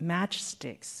like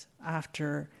matchsticks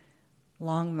after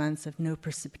long months of no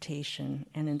precipitation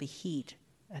and in the heat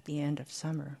at the end of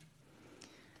summer.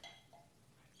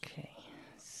 Okay,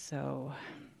 so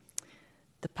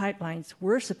the pipelines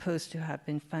were supposed to have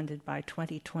been funded by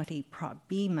 2020 Prop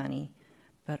B money,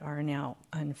 but are now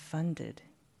unfunded.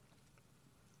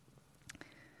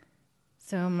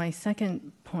 So my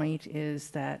second point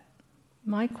is that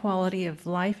my quality of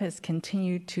life has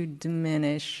continued to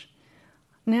diminish.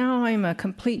 Now I'm a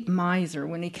complete miser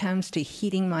when it comes to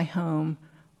heating my home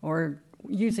or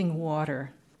using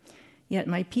water. Yet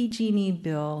my PG&E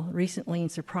bill recently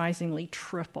and surprisingly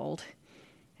tripled,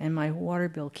 and my water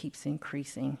bill keeps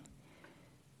increasing.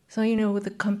 So, with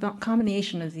the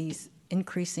combination of these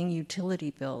increasing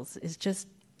utility bills is just,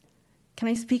 can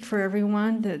I speak for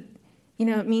everyone that,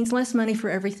 it means less money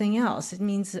for everything else. It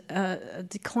means a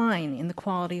decline in the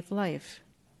quality of life.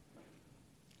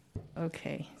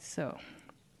 Okay, so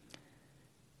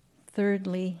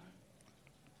thirdly,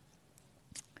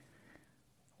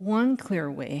 one clear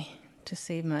way to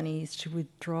save money is to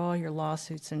withdraw your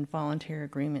lawsuits and voluntary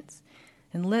agreements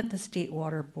and let the State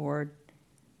Water Board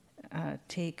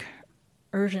take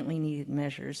urgently needed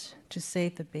measures to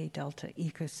save the Bay Delta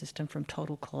ecosystem from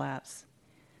total collapse.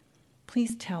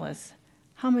 Please tell us,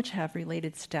 how much have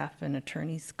related staff and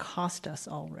attorneys cost us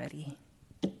already?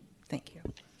 Thank you.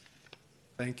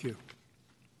 Thank you.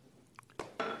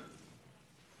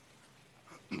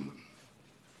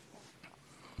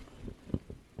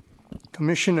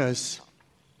 Commissioners,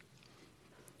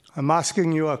 I'm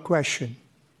asking you a question.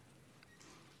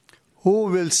 Who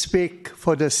will speak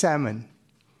for the salmon?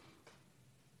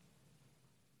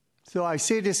 So I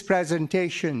see these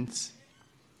presentations,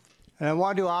 and I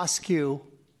want to ask you,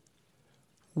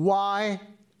 why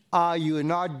are you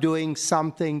not doing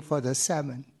something for the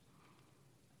salmon?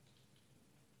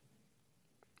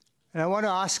 And I want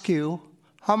to ask you,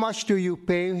 how much do you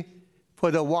pay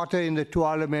for the water in the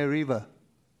Tuolumne River?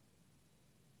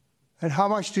 And how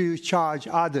much do you charge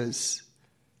others?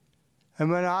 And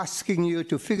we're asking you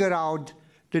to figure out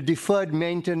the deferred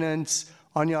maintenance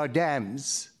on your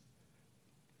dams.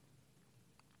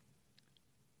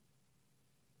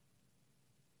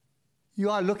 You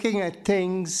are looking at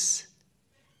things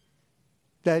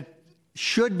that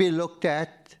should be looked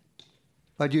at,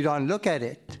 but you don't look at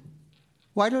it.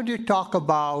 Why don't you talk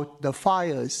about the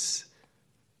fires?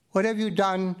 What have you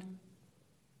done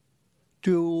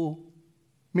to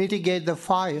mitigate the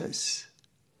fires?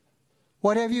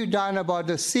 What have you done about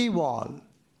the seawall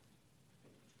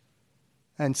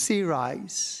and sea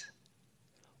rise?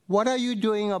 What are you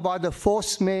doing about the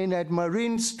force main at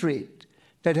Marine Street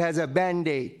that has a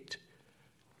Band-Aid?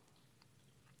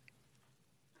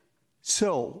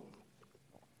 So,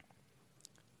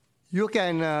 you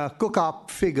can cook up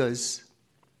figures,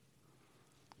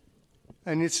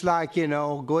 and it's like,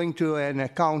 going to an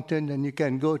accountant, and you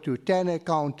can go to 10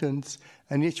 accountants,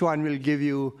 and each one will give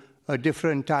you a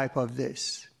different type of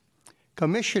this.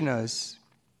 Commissioners,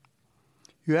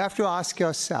 you have to ask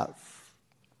yourself,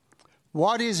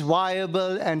 what is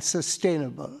viable and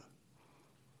sustainable?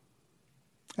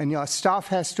 And your staff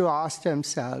has to ask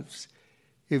themselves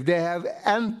if they have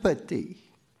empathy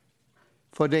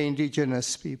for the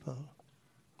indigenous people,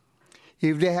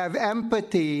 if they have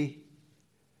empathy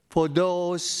for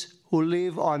those who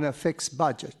live on a fixed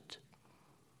budget,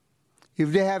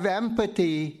 if they have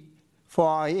empathy for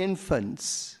our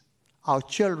infants, our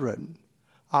children,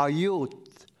 our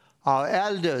youth, our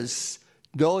elders,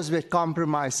 those with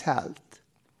compromised health.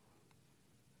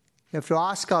 We have to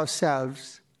ask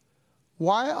ourselves,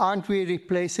 why aren't we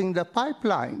replacing the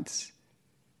pipelines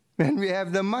when we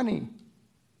have the money?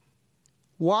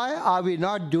 Why are we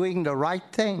not doing the right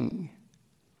thing?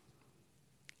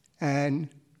 And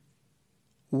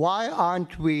why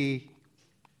aren't we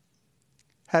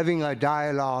having a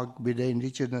dialogue with the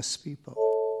indigenous people?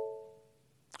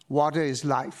 Water is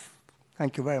life.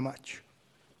 Thank you very much.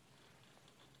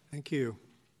 Thank you.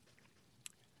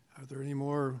 Are there any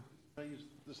more? Can I use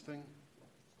this thing?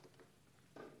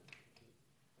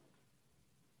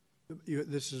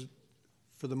 This is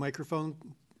for the microphone.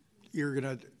 You're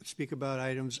going to speak about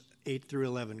items 8 through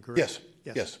 11, correct?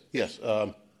 Yes.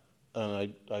 And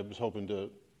I was hoping to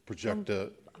project Oh,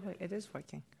 it is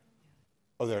working.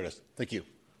 Oh, there it is. Thank you.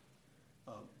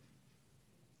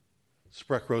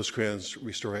 Spreck Rosecrans,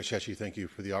 Restore Hatchie, thank you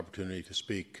for the opportunity to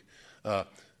speak.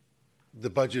 The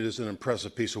budget is an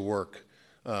impressive piece of work.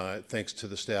 Thanks to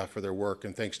the staff for their work,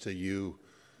 and thanks to you,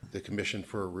 the Commission,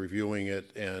 for reviewing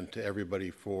it, and to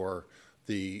everybody for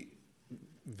the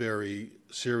very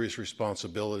serious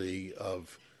responsibility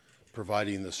of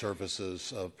providing the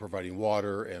services of providing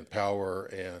water and power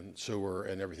and sewer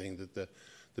and everything that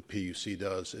the PUC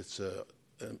does. It's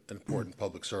an important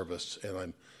public service, and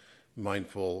I'm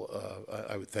mindful.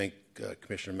 I would thank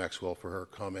Commissioner Maxwell for her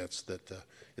comments that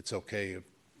it's okay if,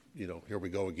 here we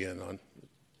go again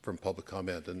from public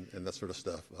comment and that sort of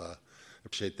stuff. I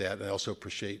appreciate that. And I also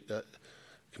appreciate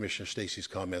Commissioner Stacy's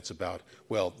comments about,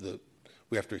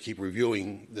 we have to keep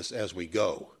reviewing this as we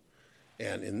go.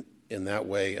 And in that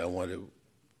way, I want to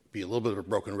be a little bit of a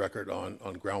broken record on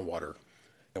groundwater.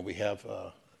 And we have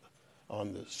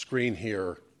on the screen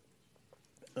here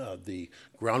the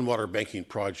groundwater banking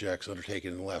projects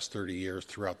undertaken in the last 30 years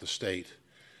throughout the state,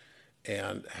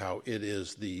 and how it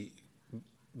is the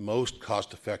most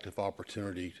cost-effective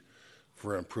opportunity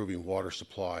for improving water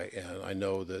supply. And I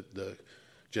know that the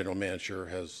general manager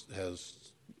has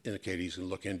indicated he's going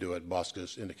to look into it.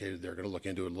 Bosca's indicated they're going to look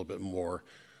into it a little bit more.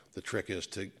 The trick is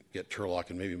to get Turlock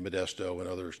and maybe Modesto and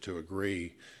others to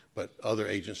agree, but other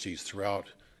agencies throughout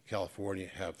California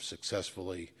have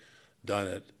successfully done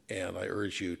it, and I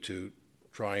urge you to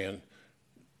try and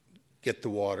get the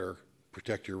water,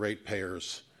 protect your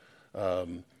ratepayers.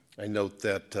 I note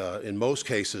that in most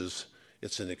cases,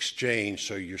 it's an exchange,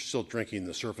 so you're still drinking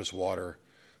the surface water.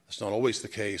 That's not always the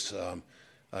case.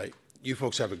 You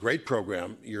folks have a great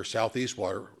program. Your Southeast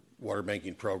water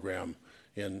banking program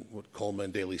in Coleman,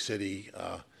 Daly City,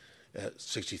 at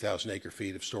 60,000 acre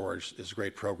feet of storage is a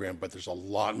great program, but there's a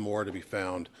lot more to be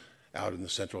found out in the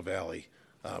Central Valley.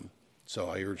 So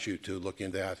I urge you to look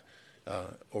into that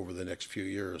over the next few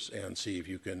years and see if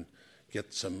you can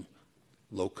get some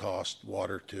low-cost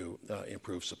water to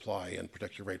improve supply and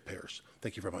protect your ratepayers.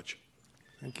 Thank you very much.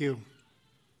 Thank you.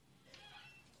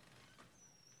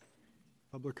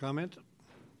 Public comment,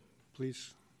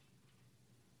 please.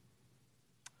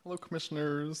 Hello,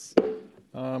 Commissioners.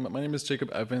 My name is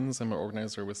Jacob Evans. I'm an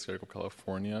organizer with Seattle,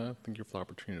 California. Thank you for the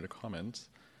opportunity to comment.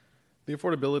 The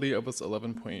affordability of this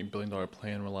 $11.8 billion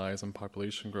plan relies on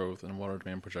population growth and water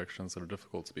demand projections that are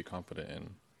difficult to be confident in.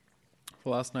 For the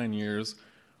last 9 years,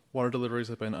 water deliveries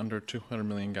have been under 200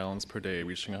 million gallons per day,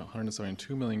 reaching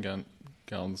 172 million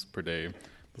gallons per day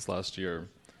this last year.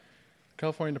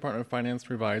 California Department of Finance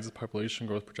revised its population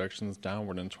growth projections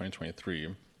downward in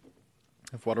 2023.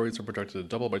 If water rates are projected to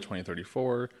double by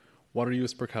 2034, water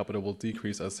use per capita will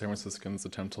decrease as San Franciscans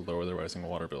attempt to lower their rising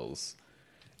water bills.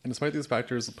 And despite these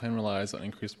factors, the plan relies on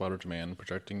increased water demand,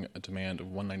 projecting a demand of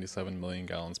 197 million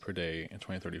gallons per day in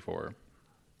 2034.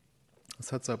 This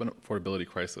sets up an affordability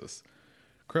crisis.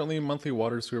 Currently, monthly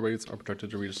water sewer rates are projected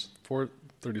to reach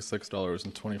 $436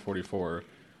 in 2044,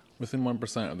 within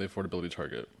 1% of the affordability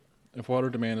target. If water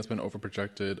demand has been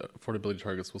overprojected, affordability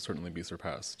targets will certainly be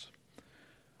surpassed.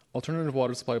 Alternative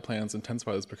water supply plans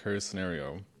intensify this precarious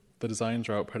scenario. The design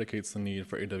drought predicates the need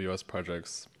for AWS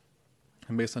projects,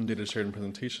 and based on data shared in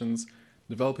presentations,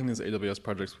 developing these AWS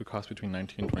projects would cost between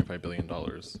 $19 and $25 billion.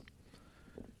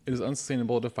 It is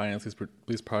unsustainable to finance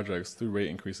these projects through rate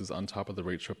increases on top of the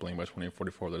rate tripling by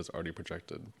 2044 that is already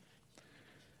projected.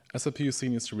 SFPUC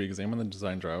needs to re-examine the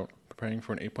design drought. Preparing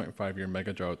for an 8.5-year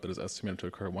mega drought that is estimated to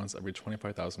occur once every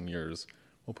 25,000 years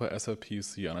will put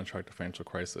SFPUC on a track to financial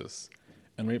crisis,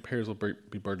 and ratepayers will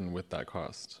be burdened with that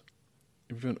cost.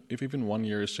 If even 1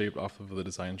 year is shaved off of the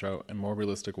design drought and more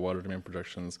realistic water demand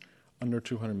projections under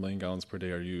 200 million gallons per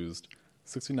day are used,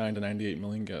 69 to 98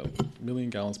 million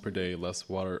gallons per day less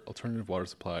alternative water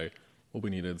supply will be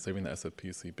needed, saving the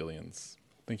SFPUC billions.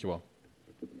 Thank you all.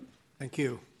 Thank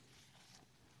you.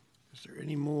 Is there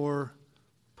any more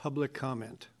public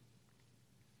comment?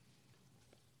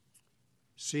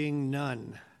 Seeing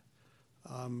none,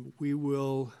 we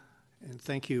will, and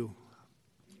thank you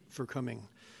for coming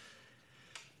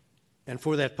and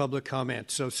for that public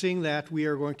comment. So seeing that, we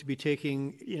are going to be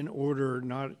taking in order,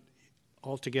 not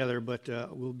all together, but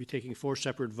we'll be taking 4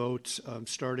 separate votes,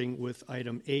 starting with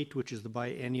item 8, which is the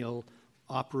biennial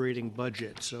operating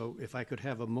budget. So if I could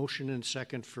have a motion and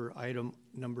second for item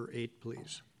number 8,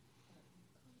 please.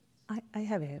 I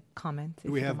have a comment. If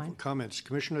We you have don't mind. comments.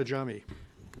 Commissioner Ajami.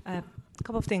 A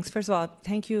couple of things. First of all,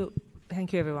 thank you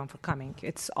everyone for coming.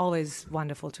 It's always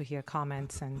wonderful to hear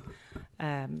comments and,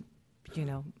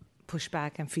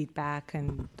 pushback and feedback.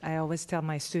 And I always tell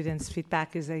my students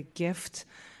feedback is a gift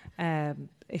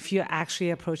if you actually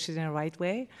approach it in the right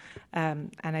way.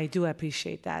 And I do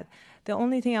appreciate that. The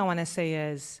only thing I want to say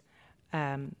is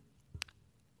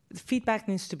feedback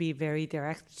needs to be very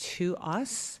direct to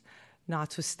us,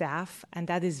 not to staff, and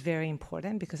that is very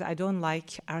important because I don't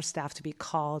like our staff to be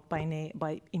called by name,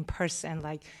 in person,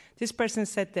 like this person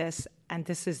said this and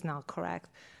this is not correct.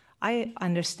 I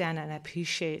understand and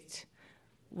appreciate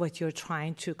what you're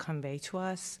trying to convey to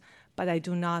us, but I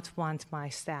do not want my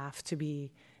staff to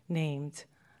be named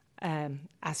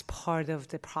as part of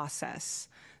the process.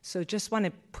 So just want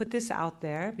to put this out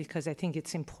there because I think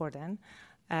it's important.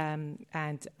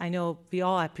 And I know we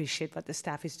all appreciate what the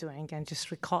staff is doing, and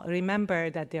just remember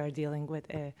that they are dealing with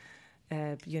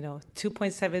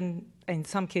 2.7, in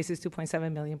some cases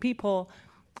 2.7 million people,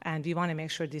 and we want to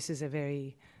make sure this is a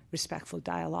very respectful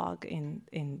dialogue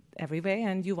in every way,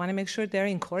 and you want to make sure they're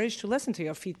encouraged to listen to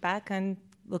your feedback and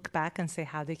look back and say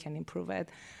how they can improve it.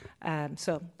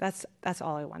 So that's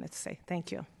all I wanted to say.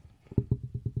 Thank you.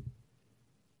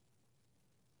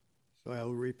 So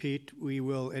I'll repeat,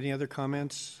 any other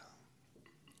comments?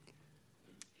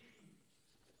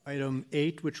 Item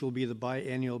 8, which will be the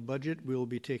biannual budget,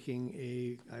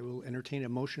 I will entertain a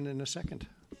motion in a second.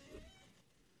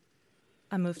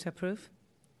 I move to approve.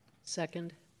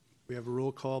 Second. We have a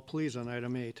roll call, please, on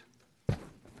item 8.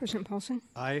 President Paulson?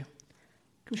 Aye.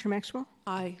 Commissioner Maxwell?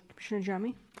 Aye. Commissioner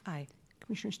Ajami? Aye.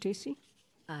 Commissioner Stacy?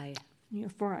 Aye. You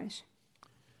have 4 ayes.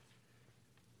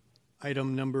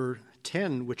 Item number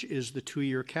 10, which is the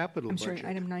 2-year capital I'm budget.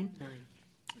 sorry, item 9.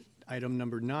 Item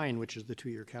number 9, which is the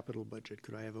 2-year capital budget.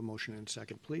 Could I have a motion and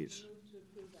second, please?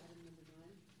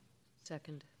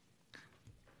 Second.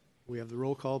 We have the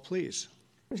roll call, please.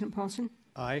 President Paulson?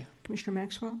 Aye. Commissioner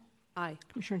Maxwell? Aye.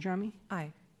 Commissioner Ajami?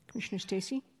 Aye. Commissioner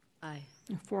Stacy? Aye.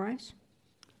 You have 4 ayes.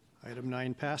 Item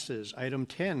 9 passes. Item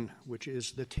 10, which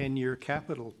is the 10-year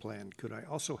capital plan. Could I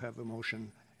also have a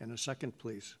motion and a second,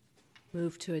 please?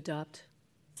 Move to adopt.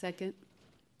 Second.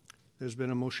 There's been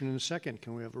a motion and a second.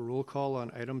 Can we have a roll call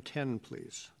on item 10,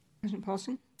 please? President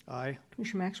Paulson? Aye.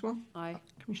 Commissioner Maxwell? Aye.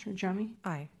 Commissioner Ajami?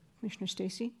 Aye. Commissioner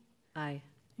Stacy? Aye.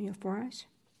 You have 4 ayes.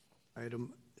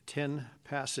 Item 10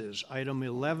 passes. Item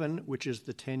 11, which is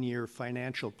the 10-year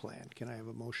financial plan. Can I have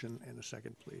a motion and a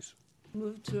second, please?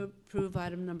 Move to approve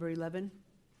item number 11.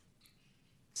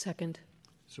 Second.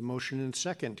 So motion and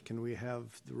second. Can we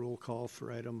have the roll call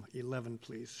for item 11,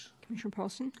 please? Commissioner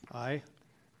Paulson? Aye.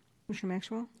 Commissioner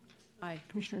Maxwell? Aye.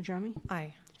 Commissioner Ajami?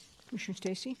 Aye. Commissioner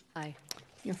Stacy? Aye.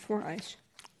 You have 4 ayes.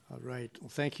 All right. Well,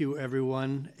 thank you,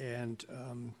 everyone. And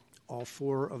all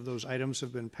 4 of those items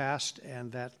have been passed,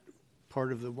 and that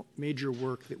part of the major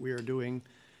work that we are doing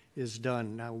is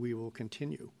done. Now we will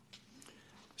continue.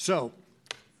 So,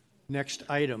 next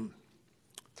item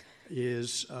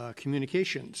is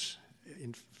communications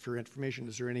for information.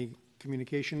 Is there any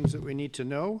communications that we need to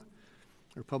know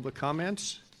or public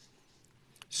comments?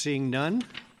 Seeing none,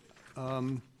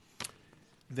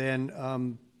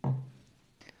 then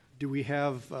do we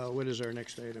have, what is our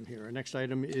next item here? Our next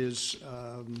item is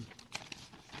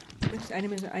This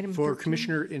item is item for 13.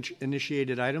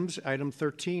 commissioner-initiated items. Item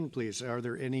 13, please. Are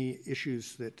there any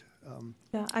issues that?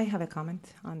 Yeah, I have a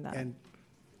comment on that.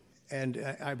 And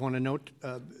I want to note,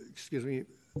 excuse me,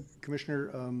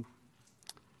 Commissioner,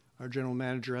 our general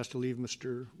manager has to leave.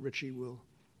 Mr. Ritchie will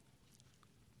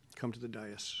come to the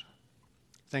dais.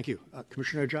 Thank you.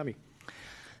 Commissioner Ajami.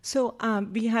 So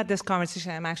we had this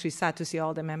conversation. I'm actually sad to see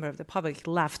all the members of the public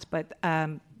left, but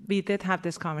we did have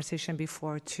this conversation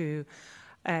before to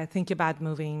think about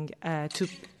moving to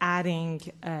adding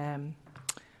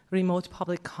remote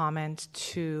public comment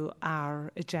to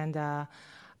our agenda.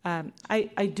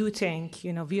 I do think,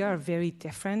 we are very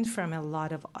different from a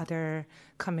lot of other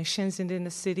commissions in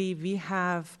the city. We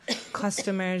have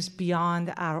customers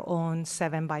beyond our own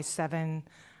 7x7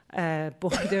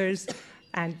 borders,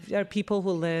 and there are people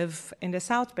who live in the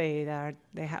South Bay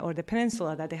or the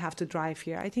peninsula that they have to drive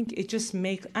here. I think it just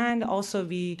makes, and also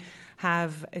we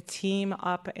have a team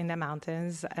up in the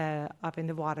mountains, up in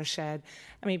the watershed.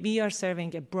 I mean, we are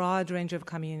serving a broad range of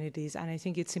communities, and I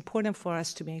think it's important for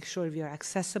us to make sure we are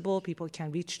accessible. People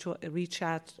can reach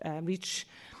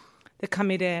the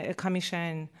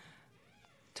commission,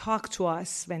 talk to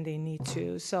us when they need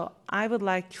to. So I would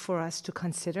like for us to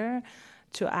consider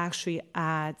to actually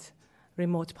add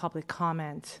remote public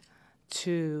comment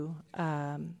to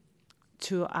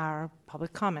our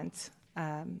public comment.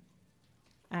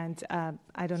 And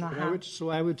I don't know how.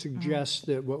 I would suggest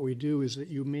that what we do is that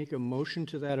you make a motion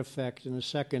to that effect in a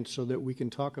second so that we can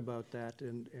talk about that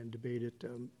and debate it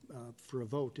for a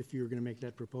vote if you're going to make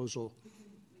that proposal.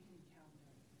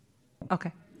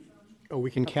 Okay. Oh, we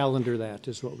can calendar that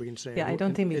is what we can say. Yeah, I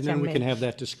don't think we and can then we can make- have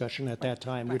that discussion at that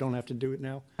time. We don't have to do it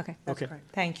now? Okay, that's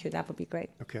correct. Thank you. That would be great.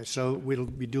 Okay, so it'll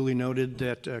be duly noted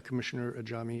that Commissioner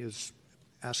Ajami is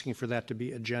asking for that to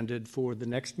be agended for the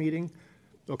next meeting.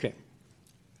 Okay.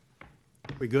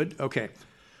 We good? Okay.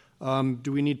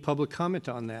 Do we need public comment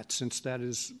on that since that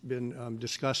has been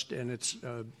discussed and it's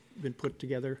been put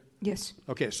together? Yes.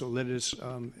 Okay, so let us,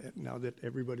 now that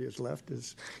everybody has left,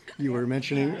 as you were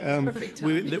mentioning,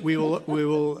 we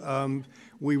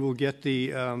will get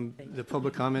the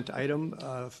public comment item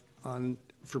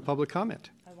for public comment.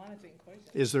 I wanted to encourage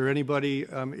that. Is there anybody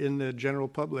in the general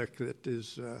public that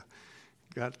is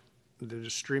that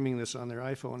is streaming this on their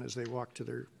iPhone as they walk to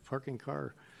their parking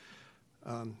car?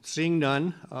 Seeing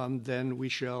none, then we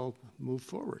shall move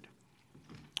forward.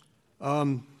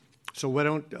 So why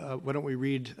don't we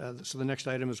read? So the next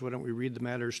item is why don't we read the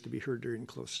matters to be heard during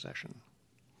closed session?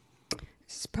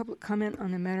 This is public comment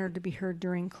on the matter to be heard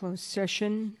during closed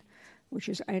session, which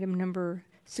is item number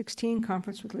 16,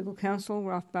 conference with legal counsel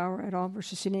Ralph Bauer et al.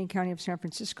 Versus City and County of San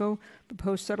Francisco,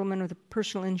 proposed settlement of the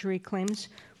personal injury claims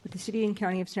with the City and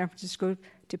County of San Francisco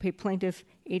to pay plaintiff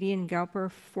Adian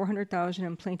Galper $400,000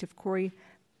 and plaintiff Corey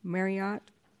Marriott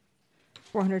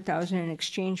 $400,000 in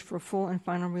exchange for full and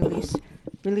final release.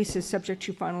 Release is subject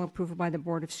to final approval by the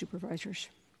Board of Supervisors.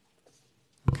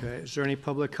 Okay, is there any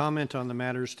public comment on the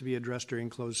matters to be addressed during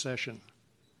closed session?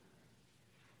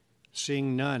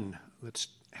 Seeing none, let's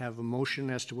have a motion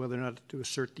as to whether or not to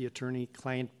assert the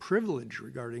attorney-client privilege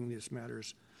regarding these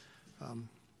matters.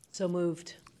 So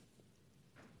moved.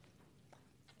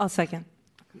 I'll second.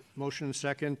 Motion and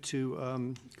second to,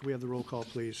 can we have the roll call,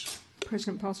 please?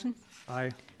 President Paulson?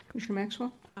 Aye. Commissioner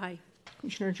Maxwell? Aye.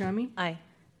 Commissioner Ajami? Aye.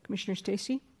 Commissioner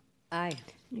Stacy? Aye.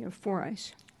 You have 4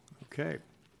 ayes. Okay,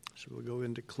 so we'll go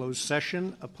into closed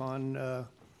session upon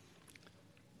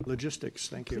logistics.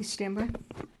 Thank you. Please stand by.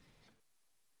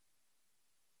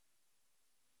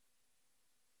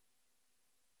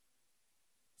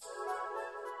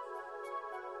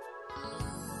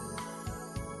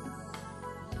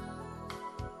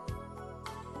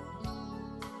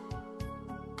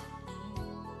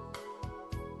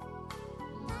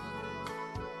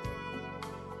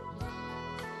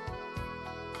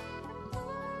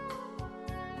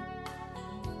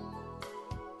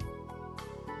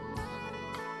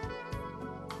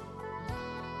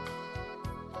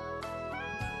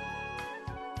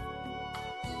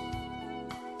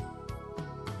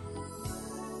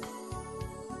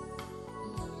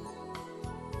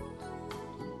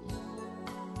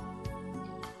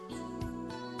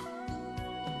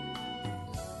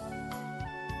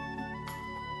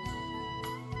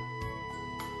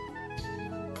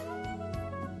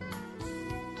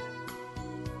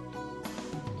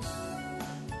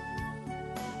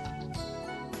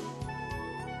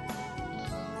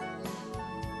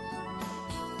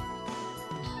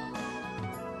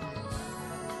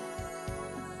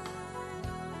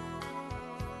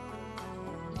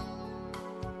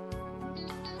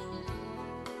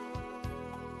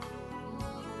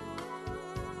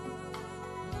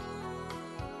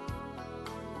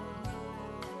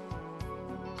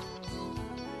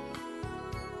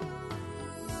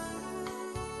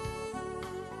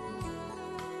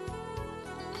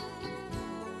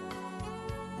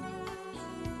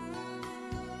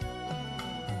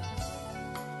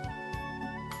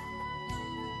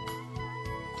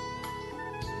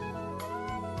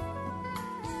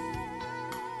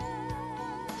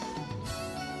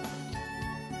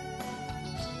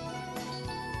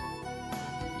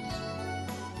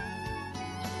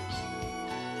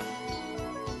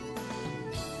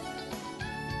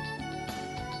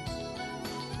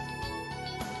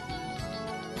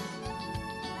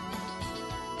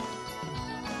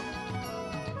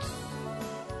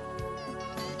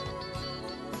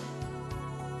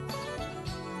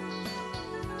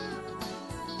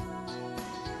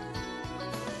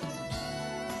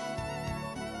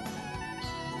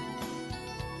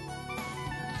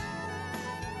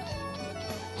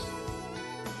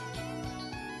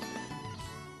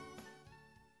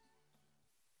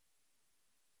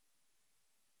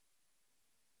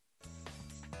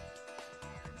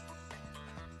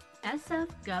 SF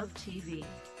Gov TV,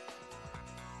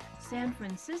 San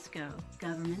Francisco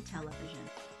Government Television.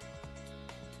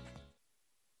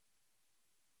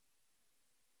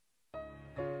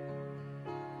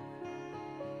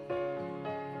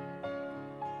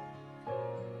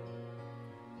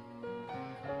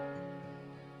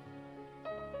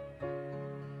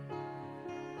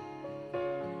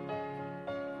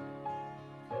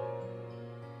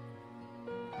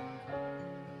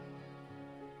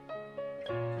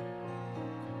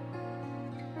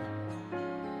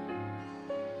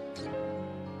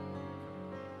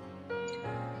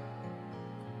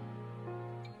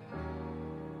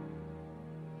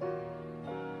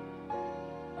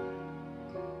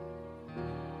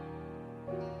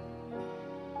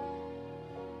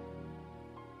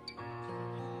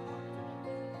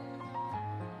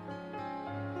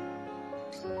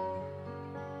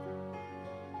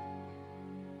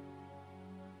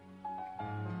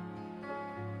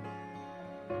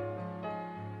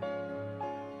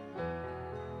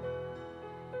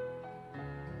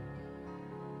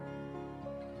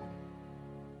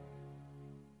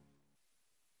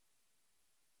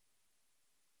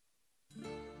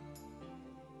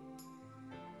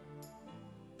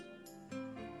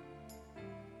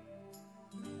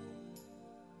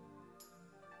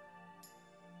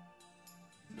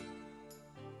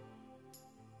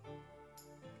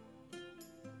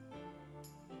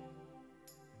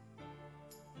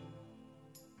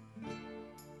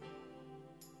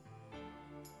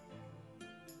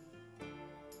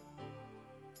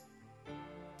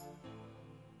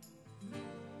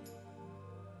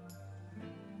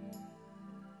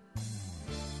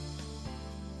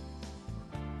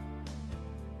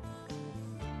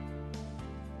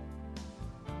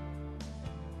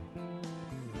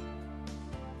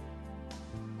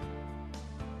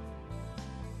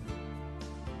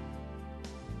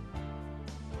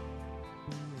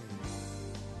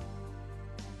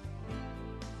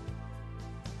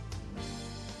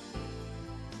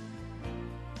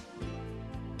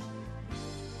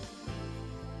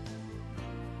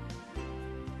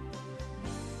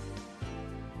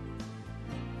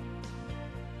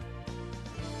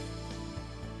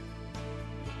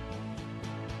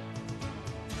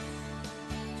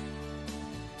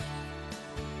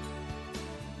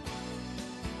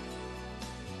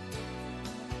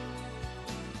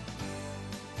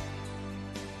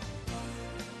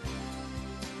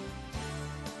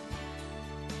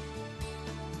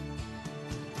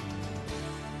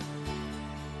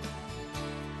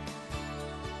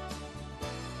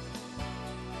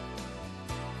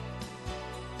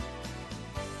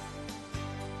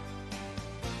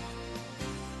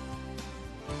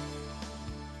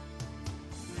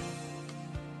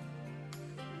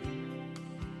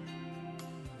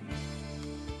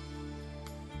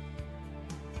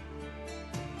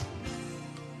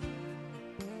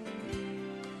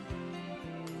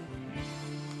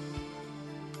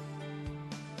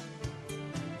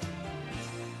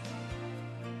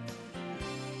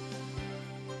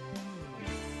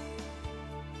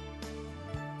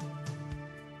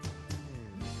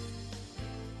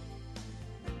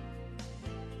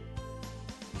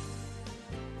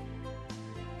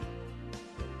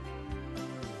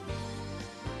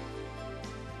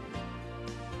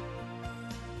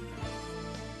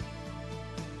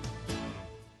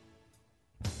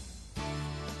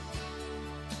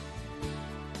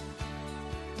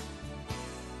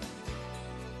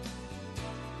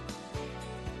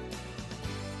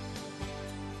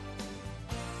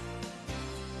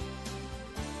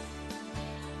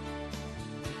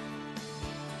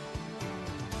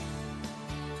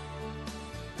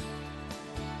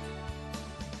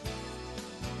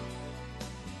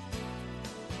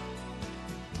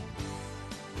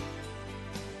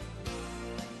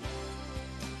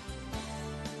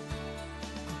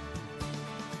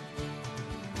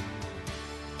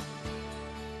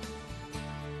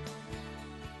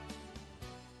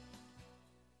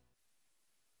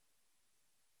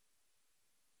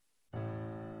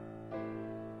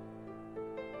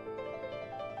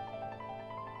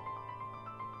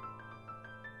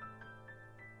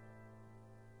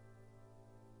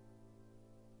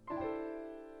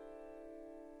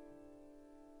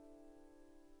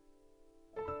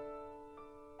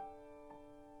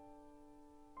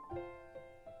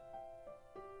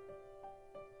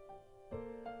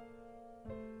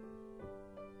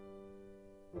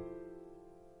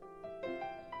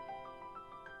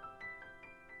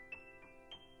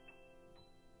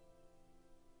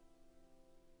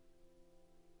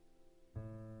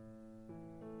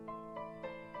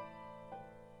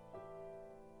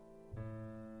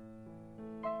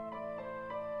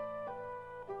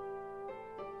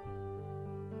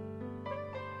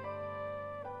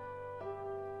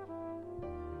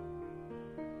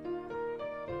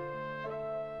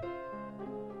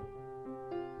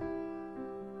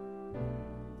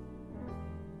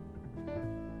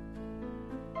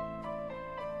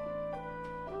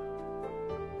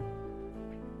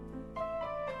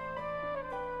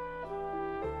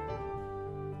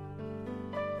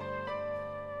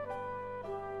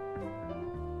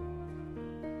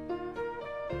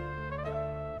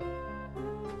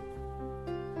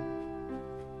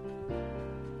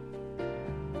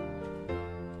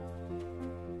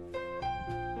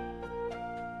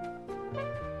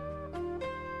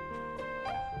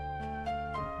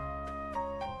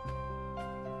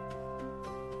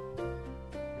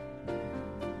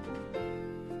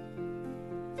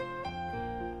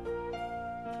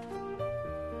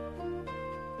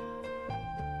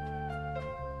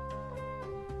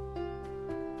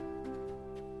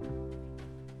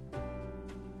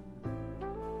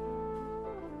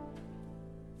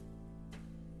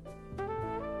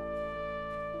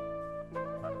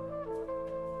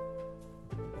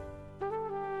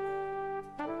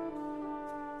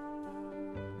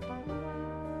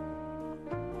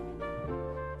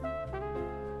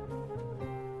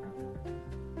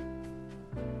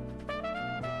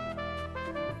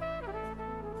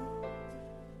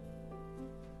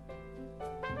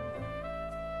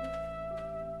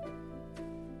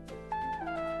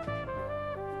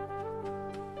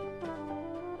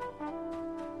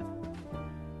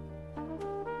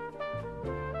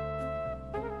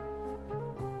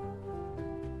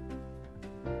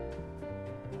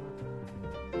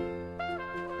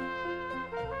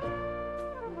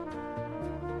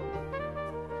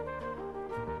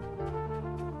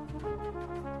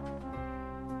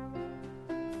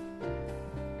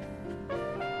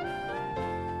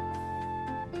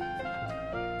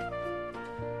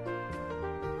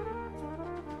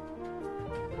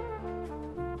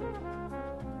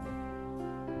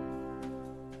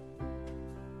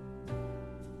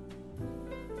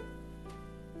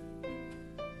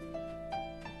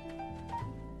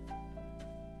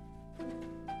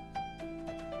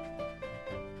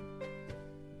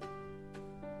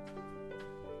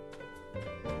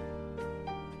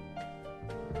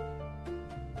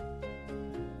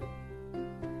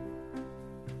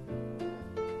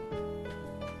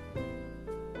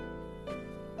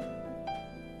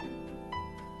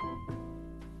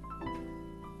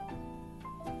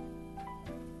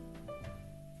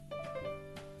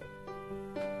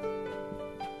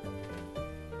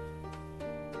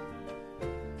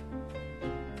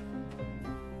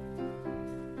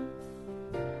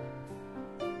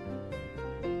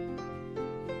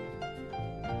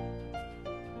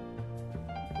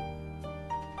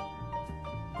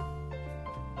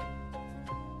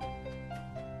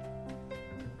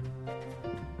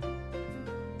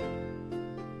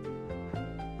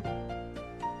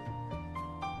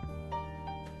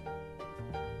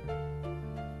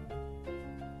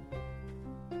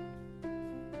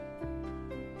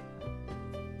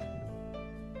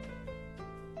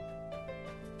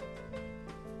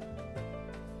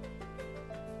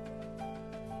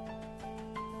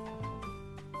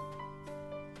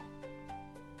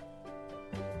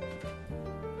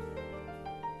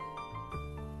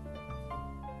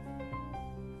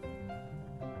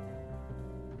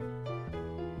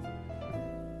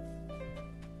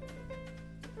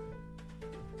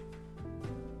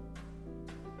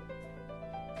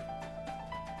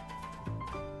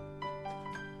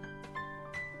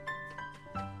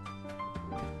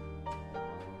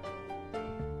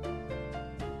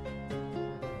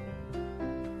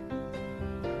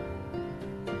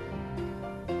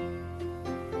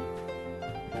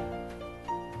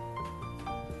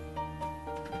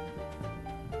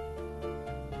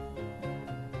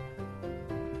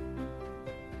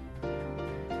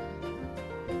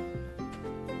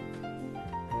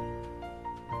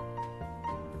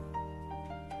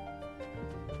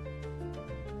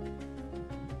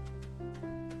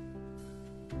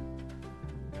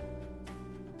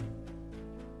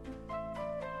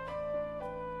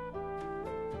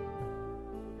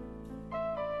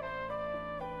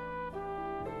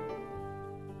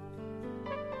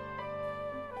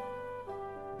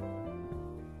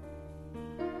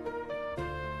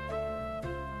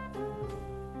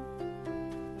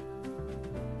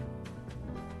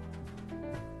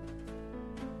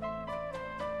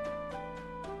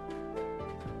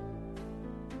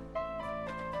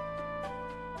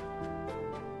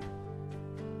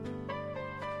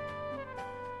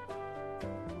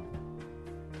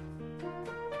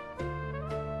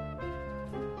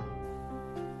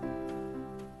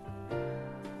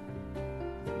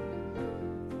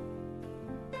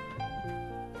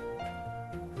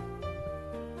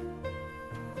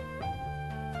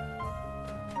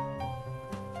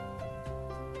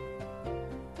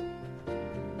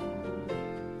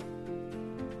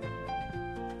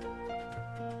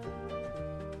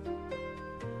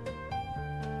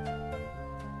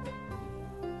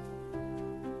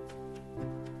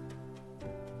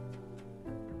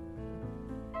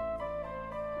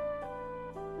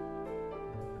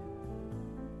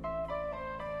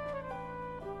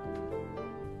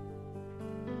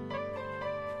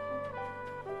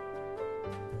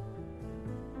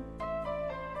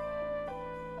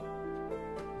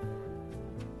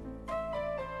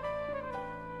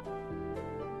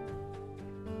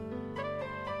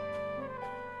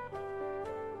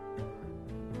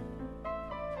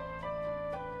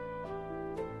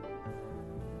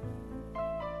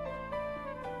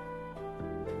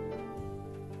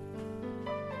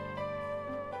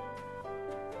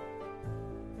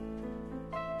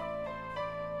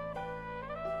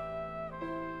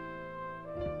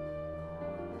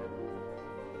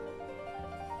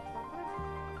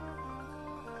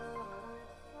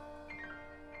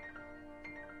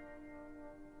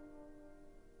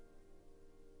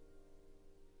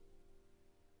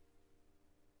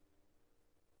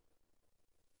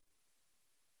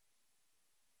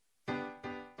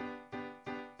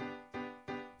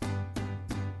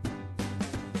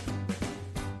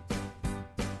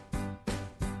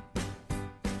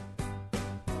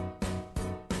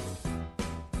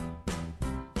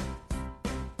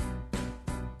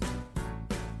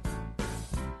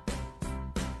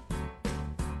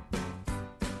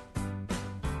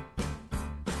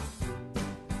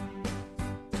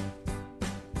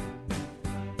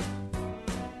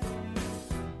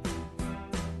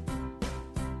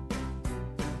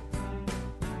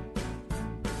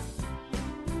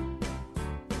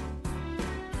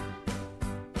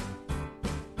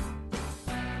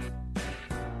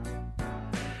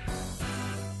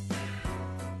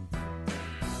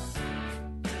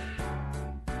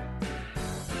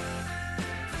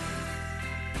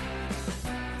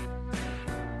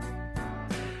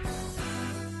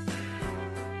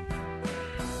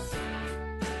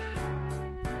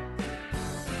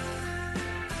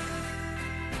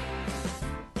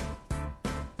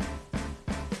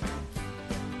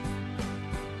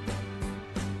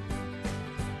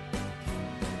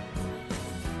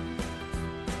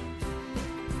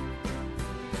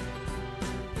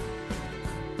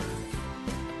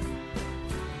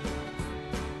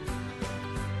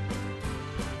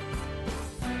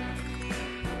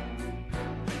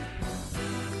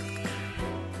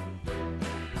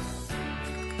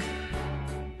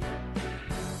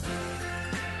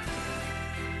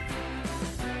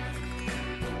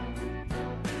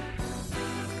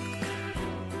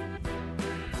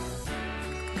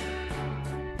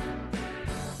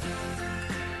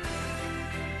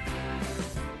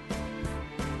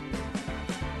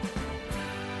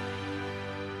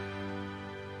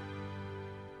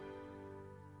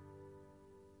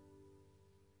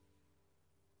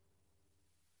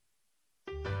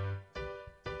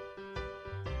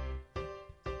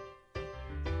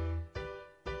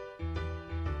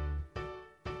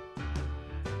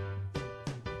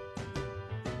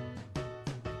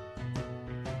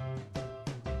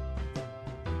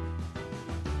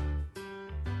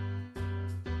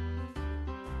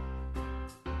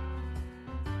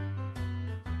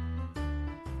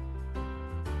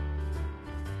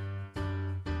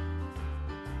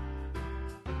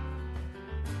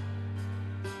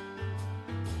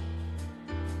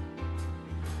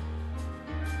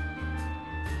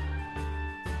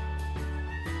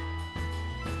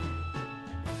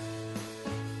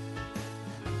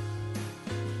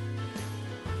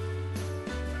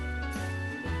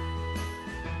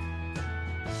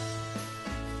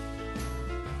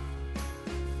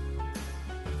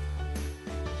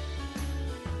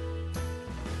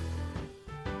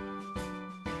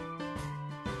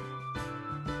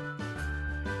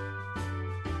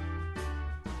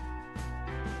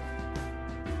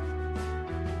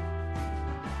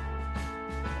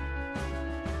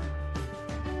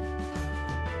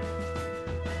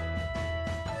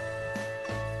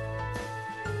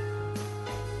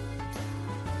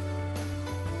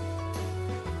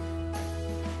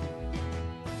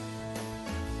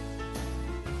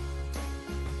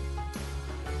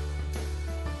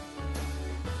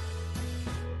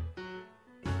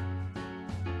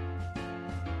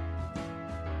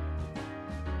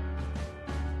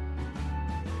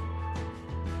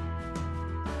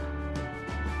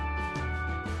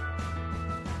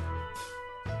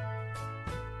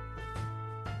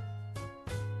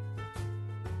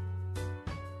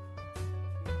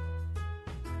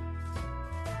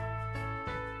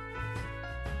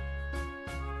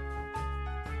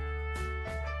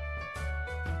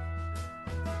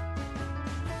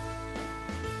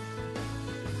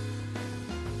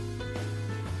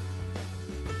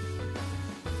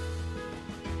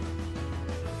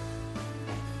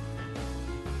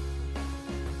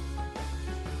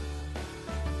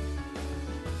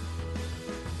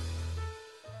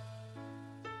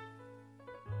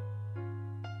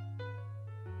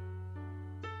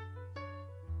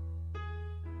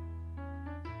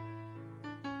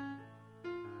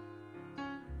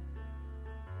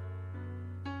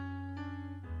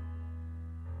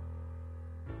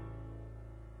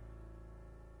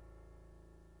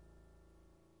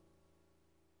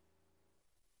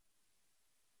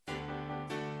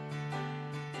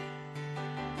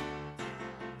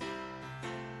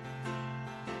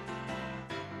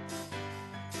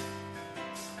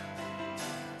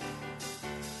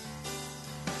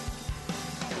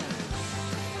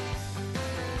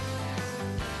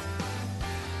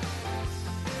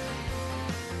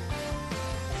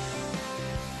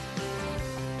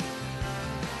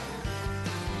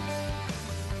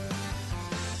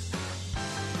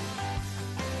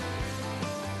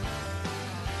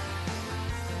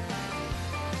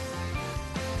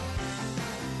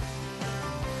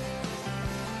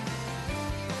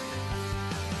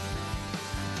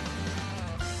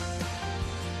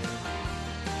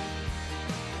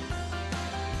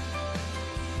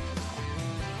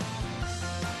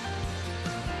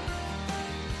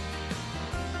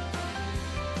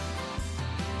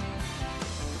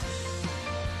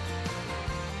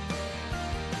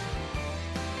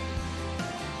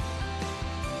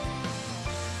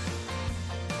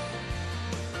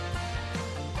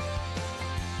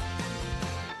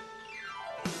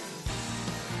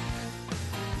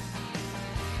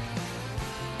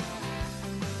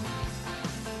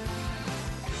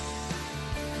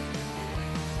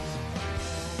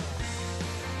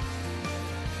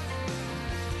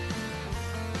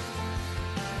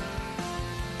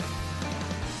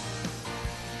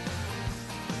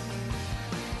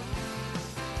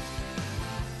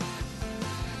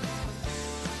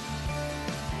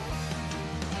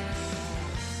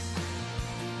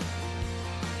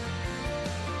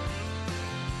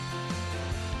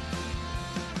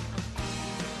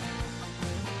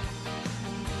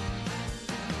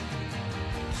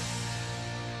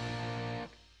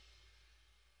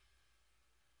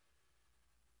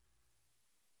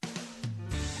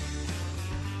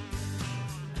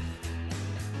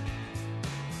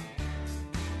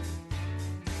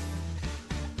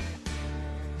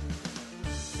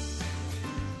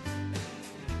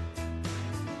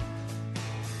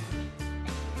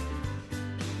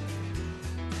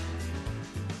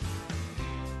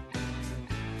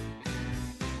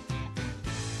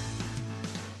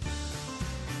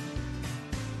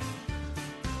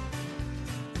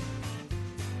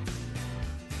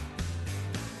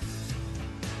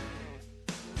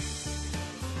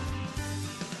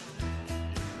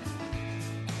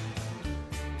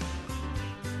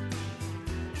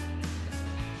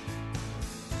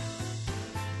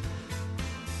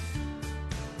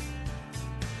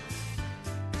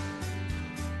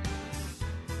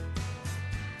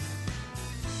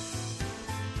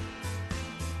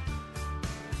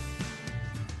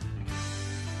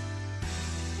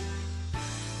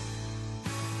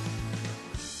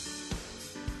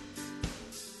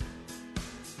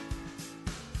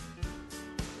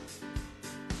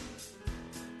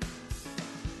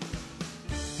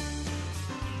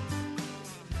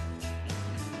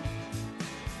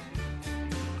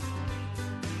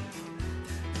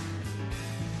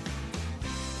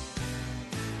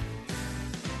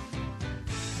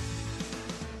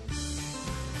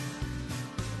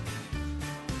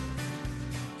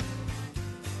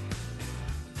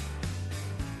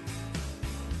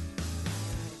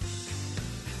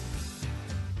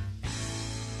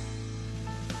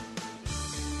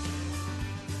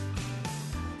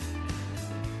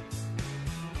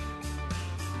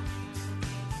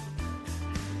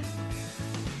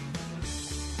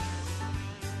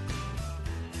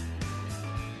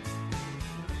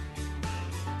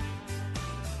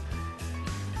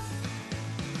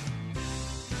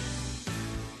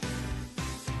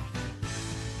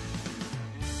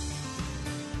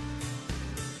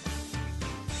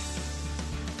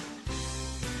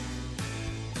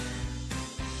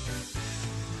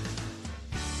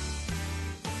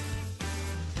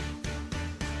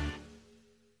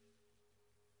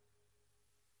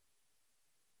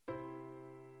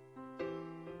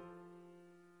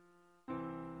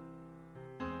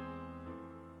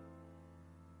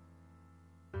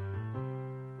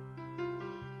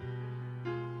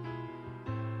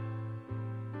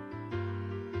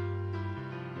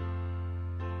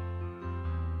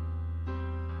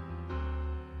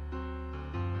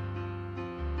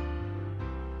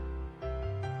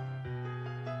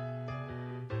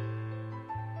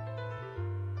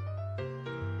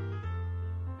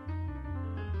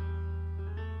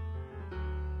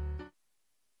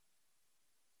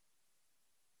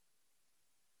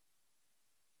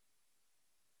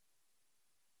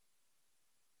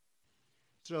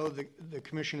 So the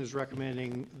commission is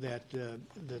recommending that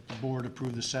the board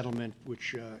approve the settlement,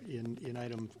 which in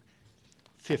item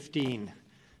 15.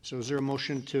 So is there a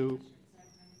motion to?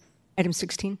 Item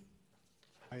 16.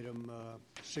 Item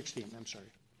 16, I'm sorry.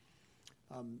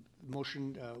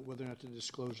 Motion whether or not to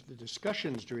disclose the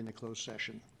discussions during the closed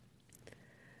session.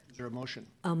 Is there a motion?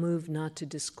 I'll move not to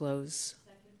disclose.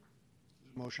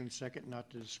 Motion second, not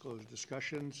to disclose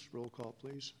discussions. Roll call,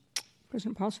 please.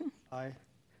 President Paulson? Aye.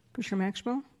 Commissioner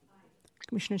Maxwell? Aye.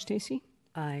 Commissioner Stacy?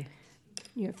 Aye.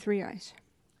 You have 3 ayes.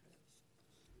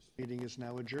 Meeting is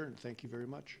now adjourned. Thank you very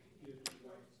much.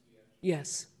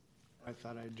 Yes. I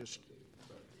thought I'd just.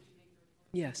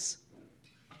 Yes.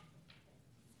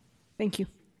 Thank you.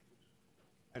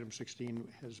 Item 16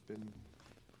 has been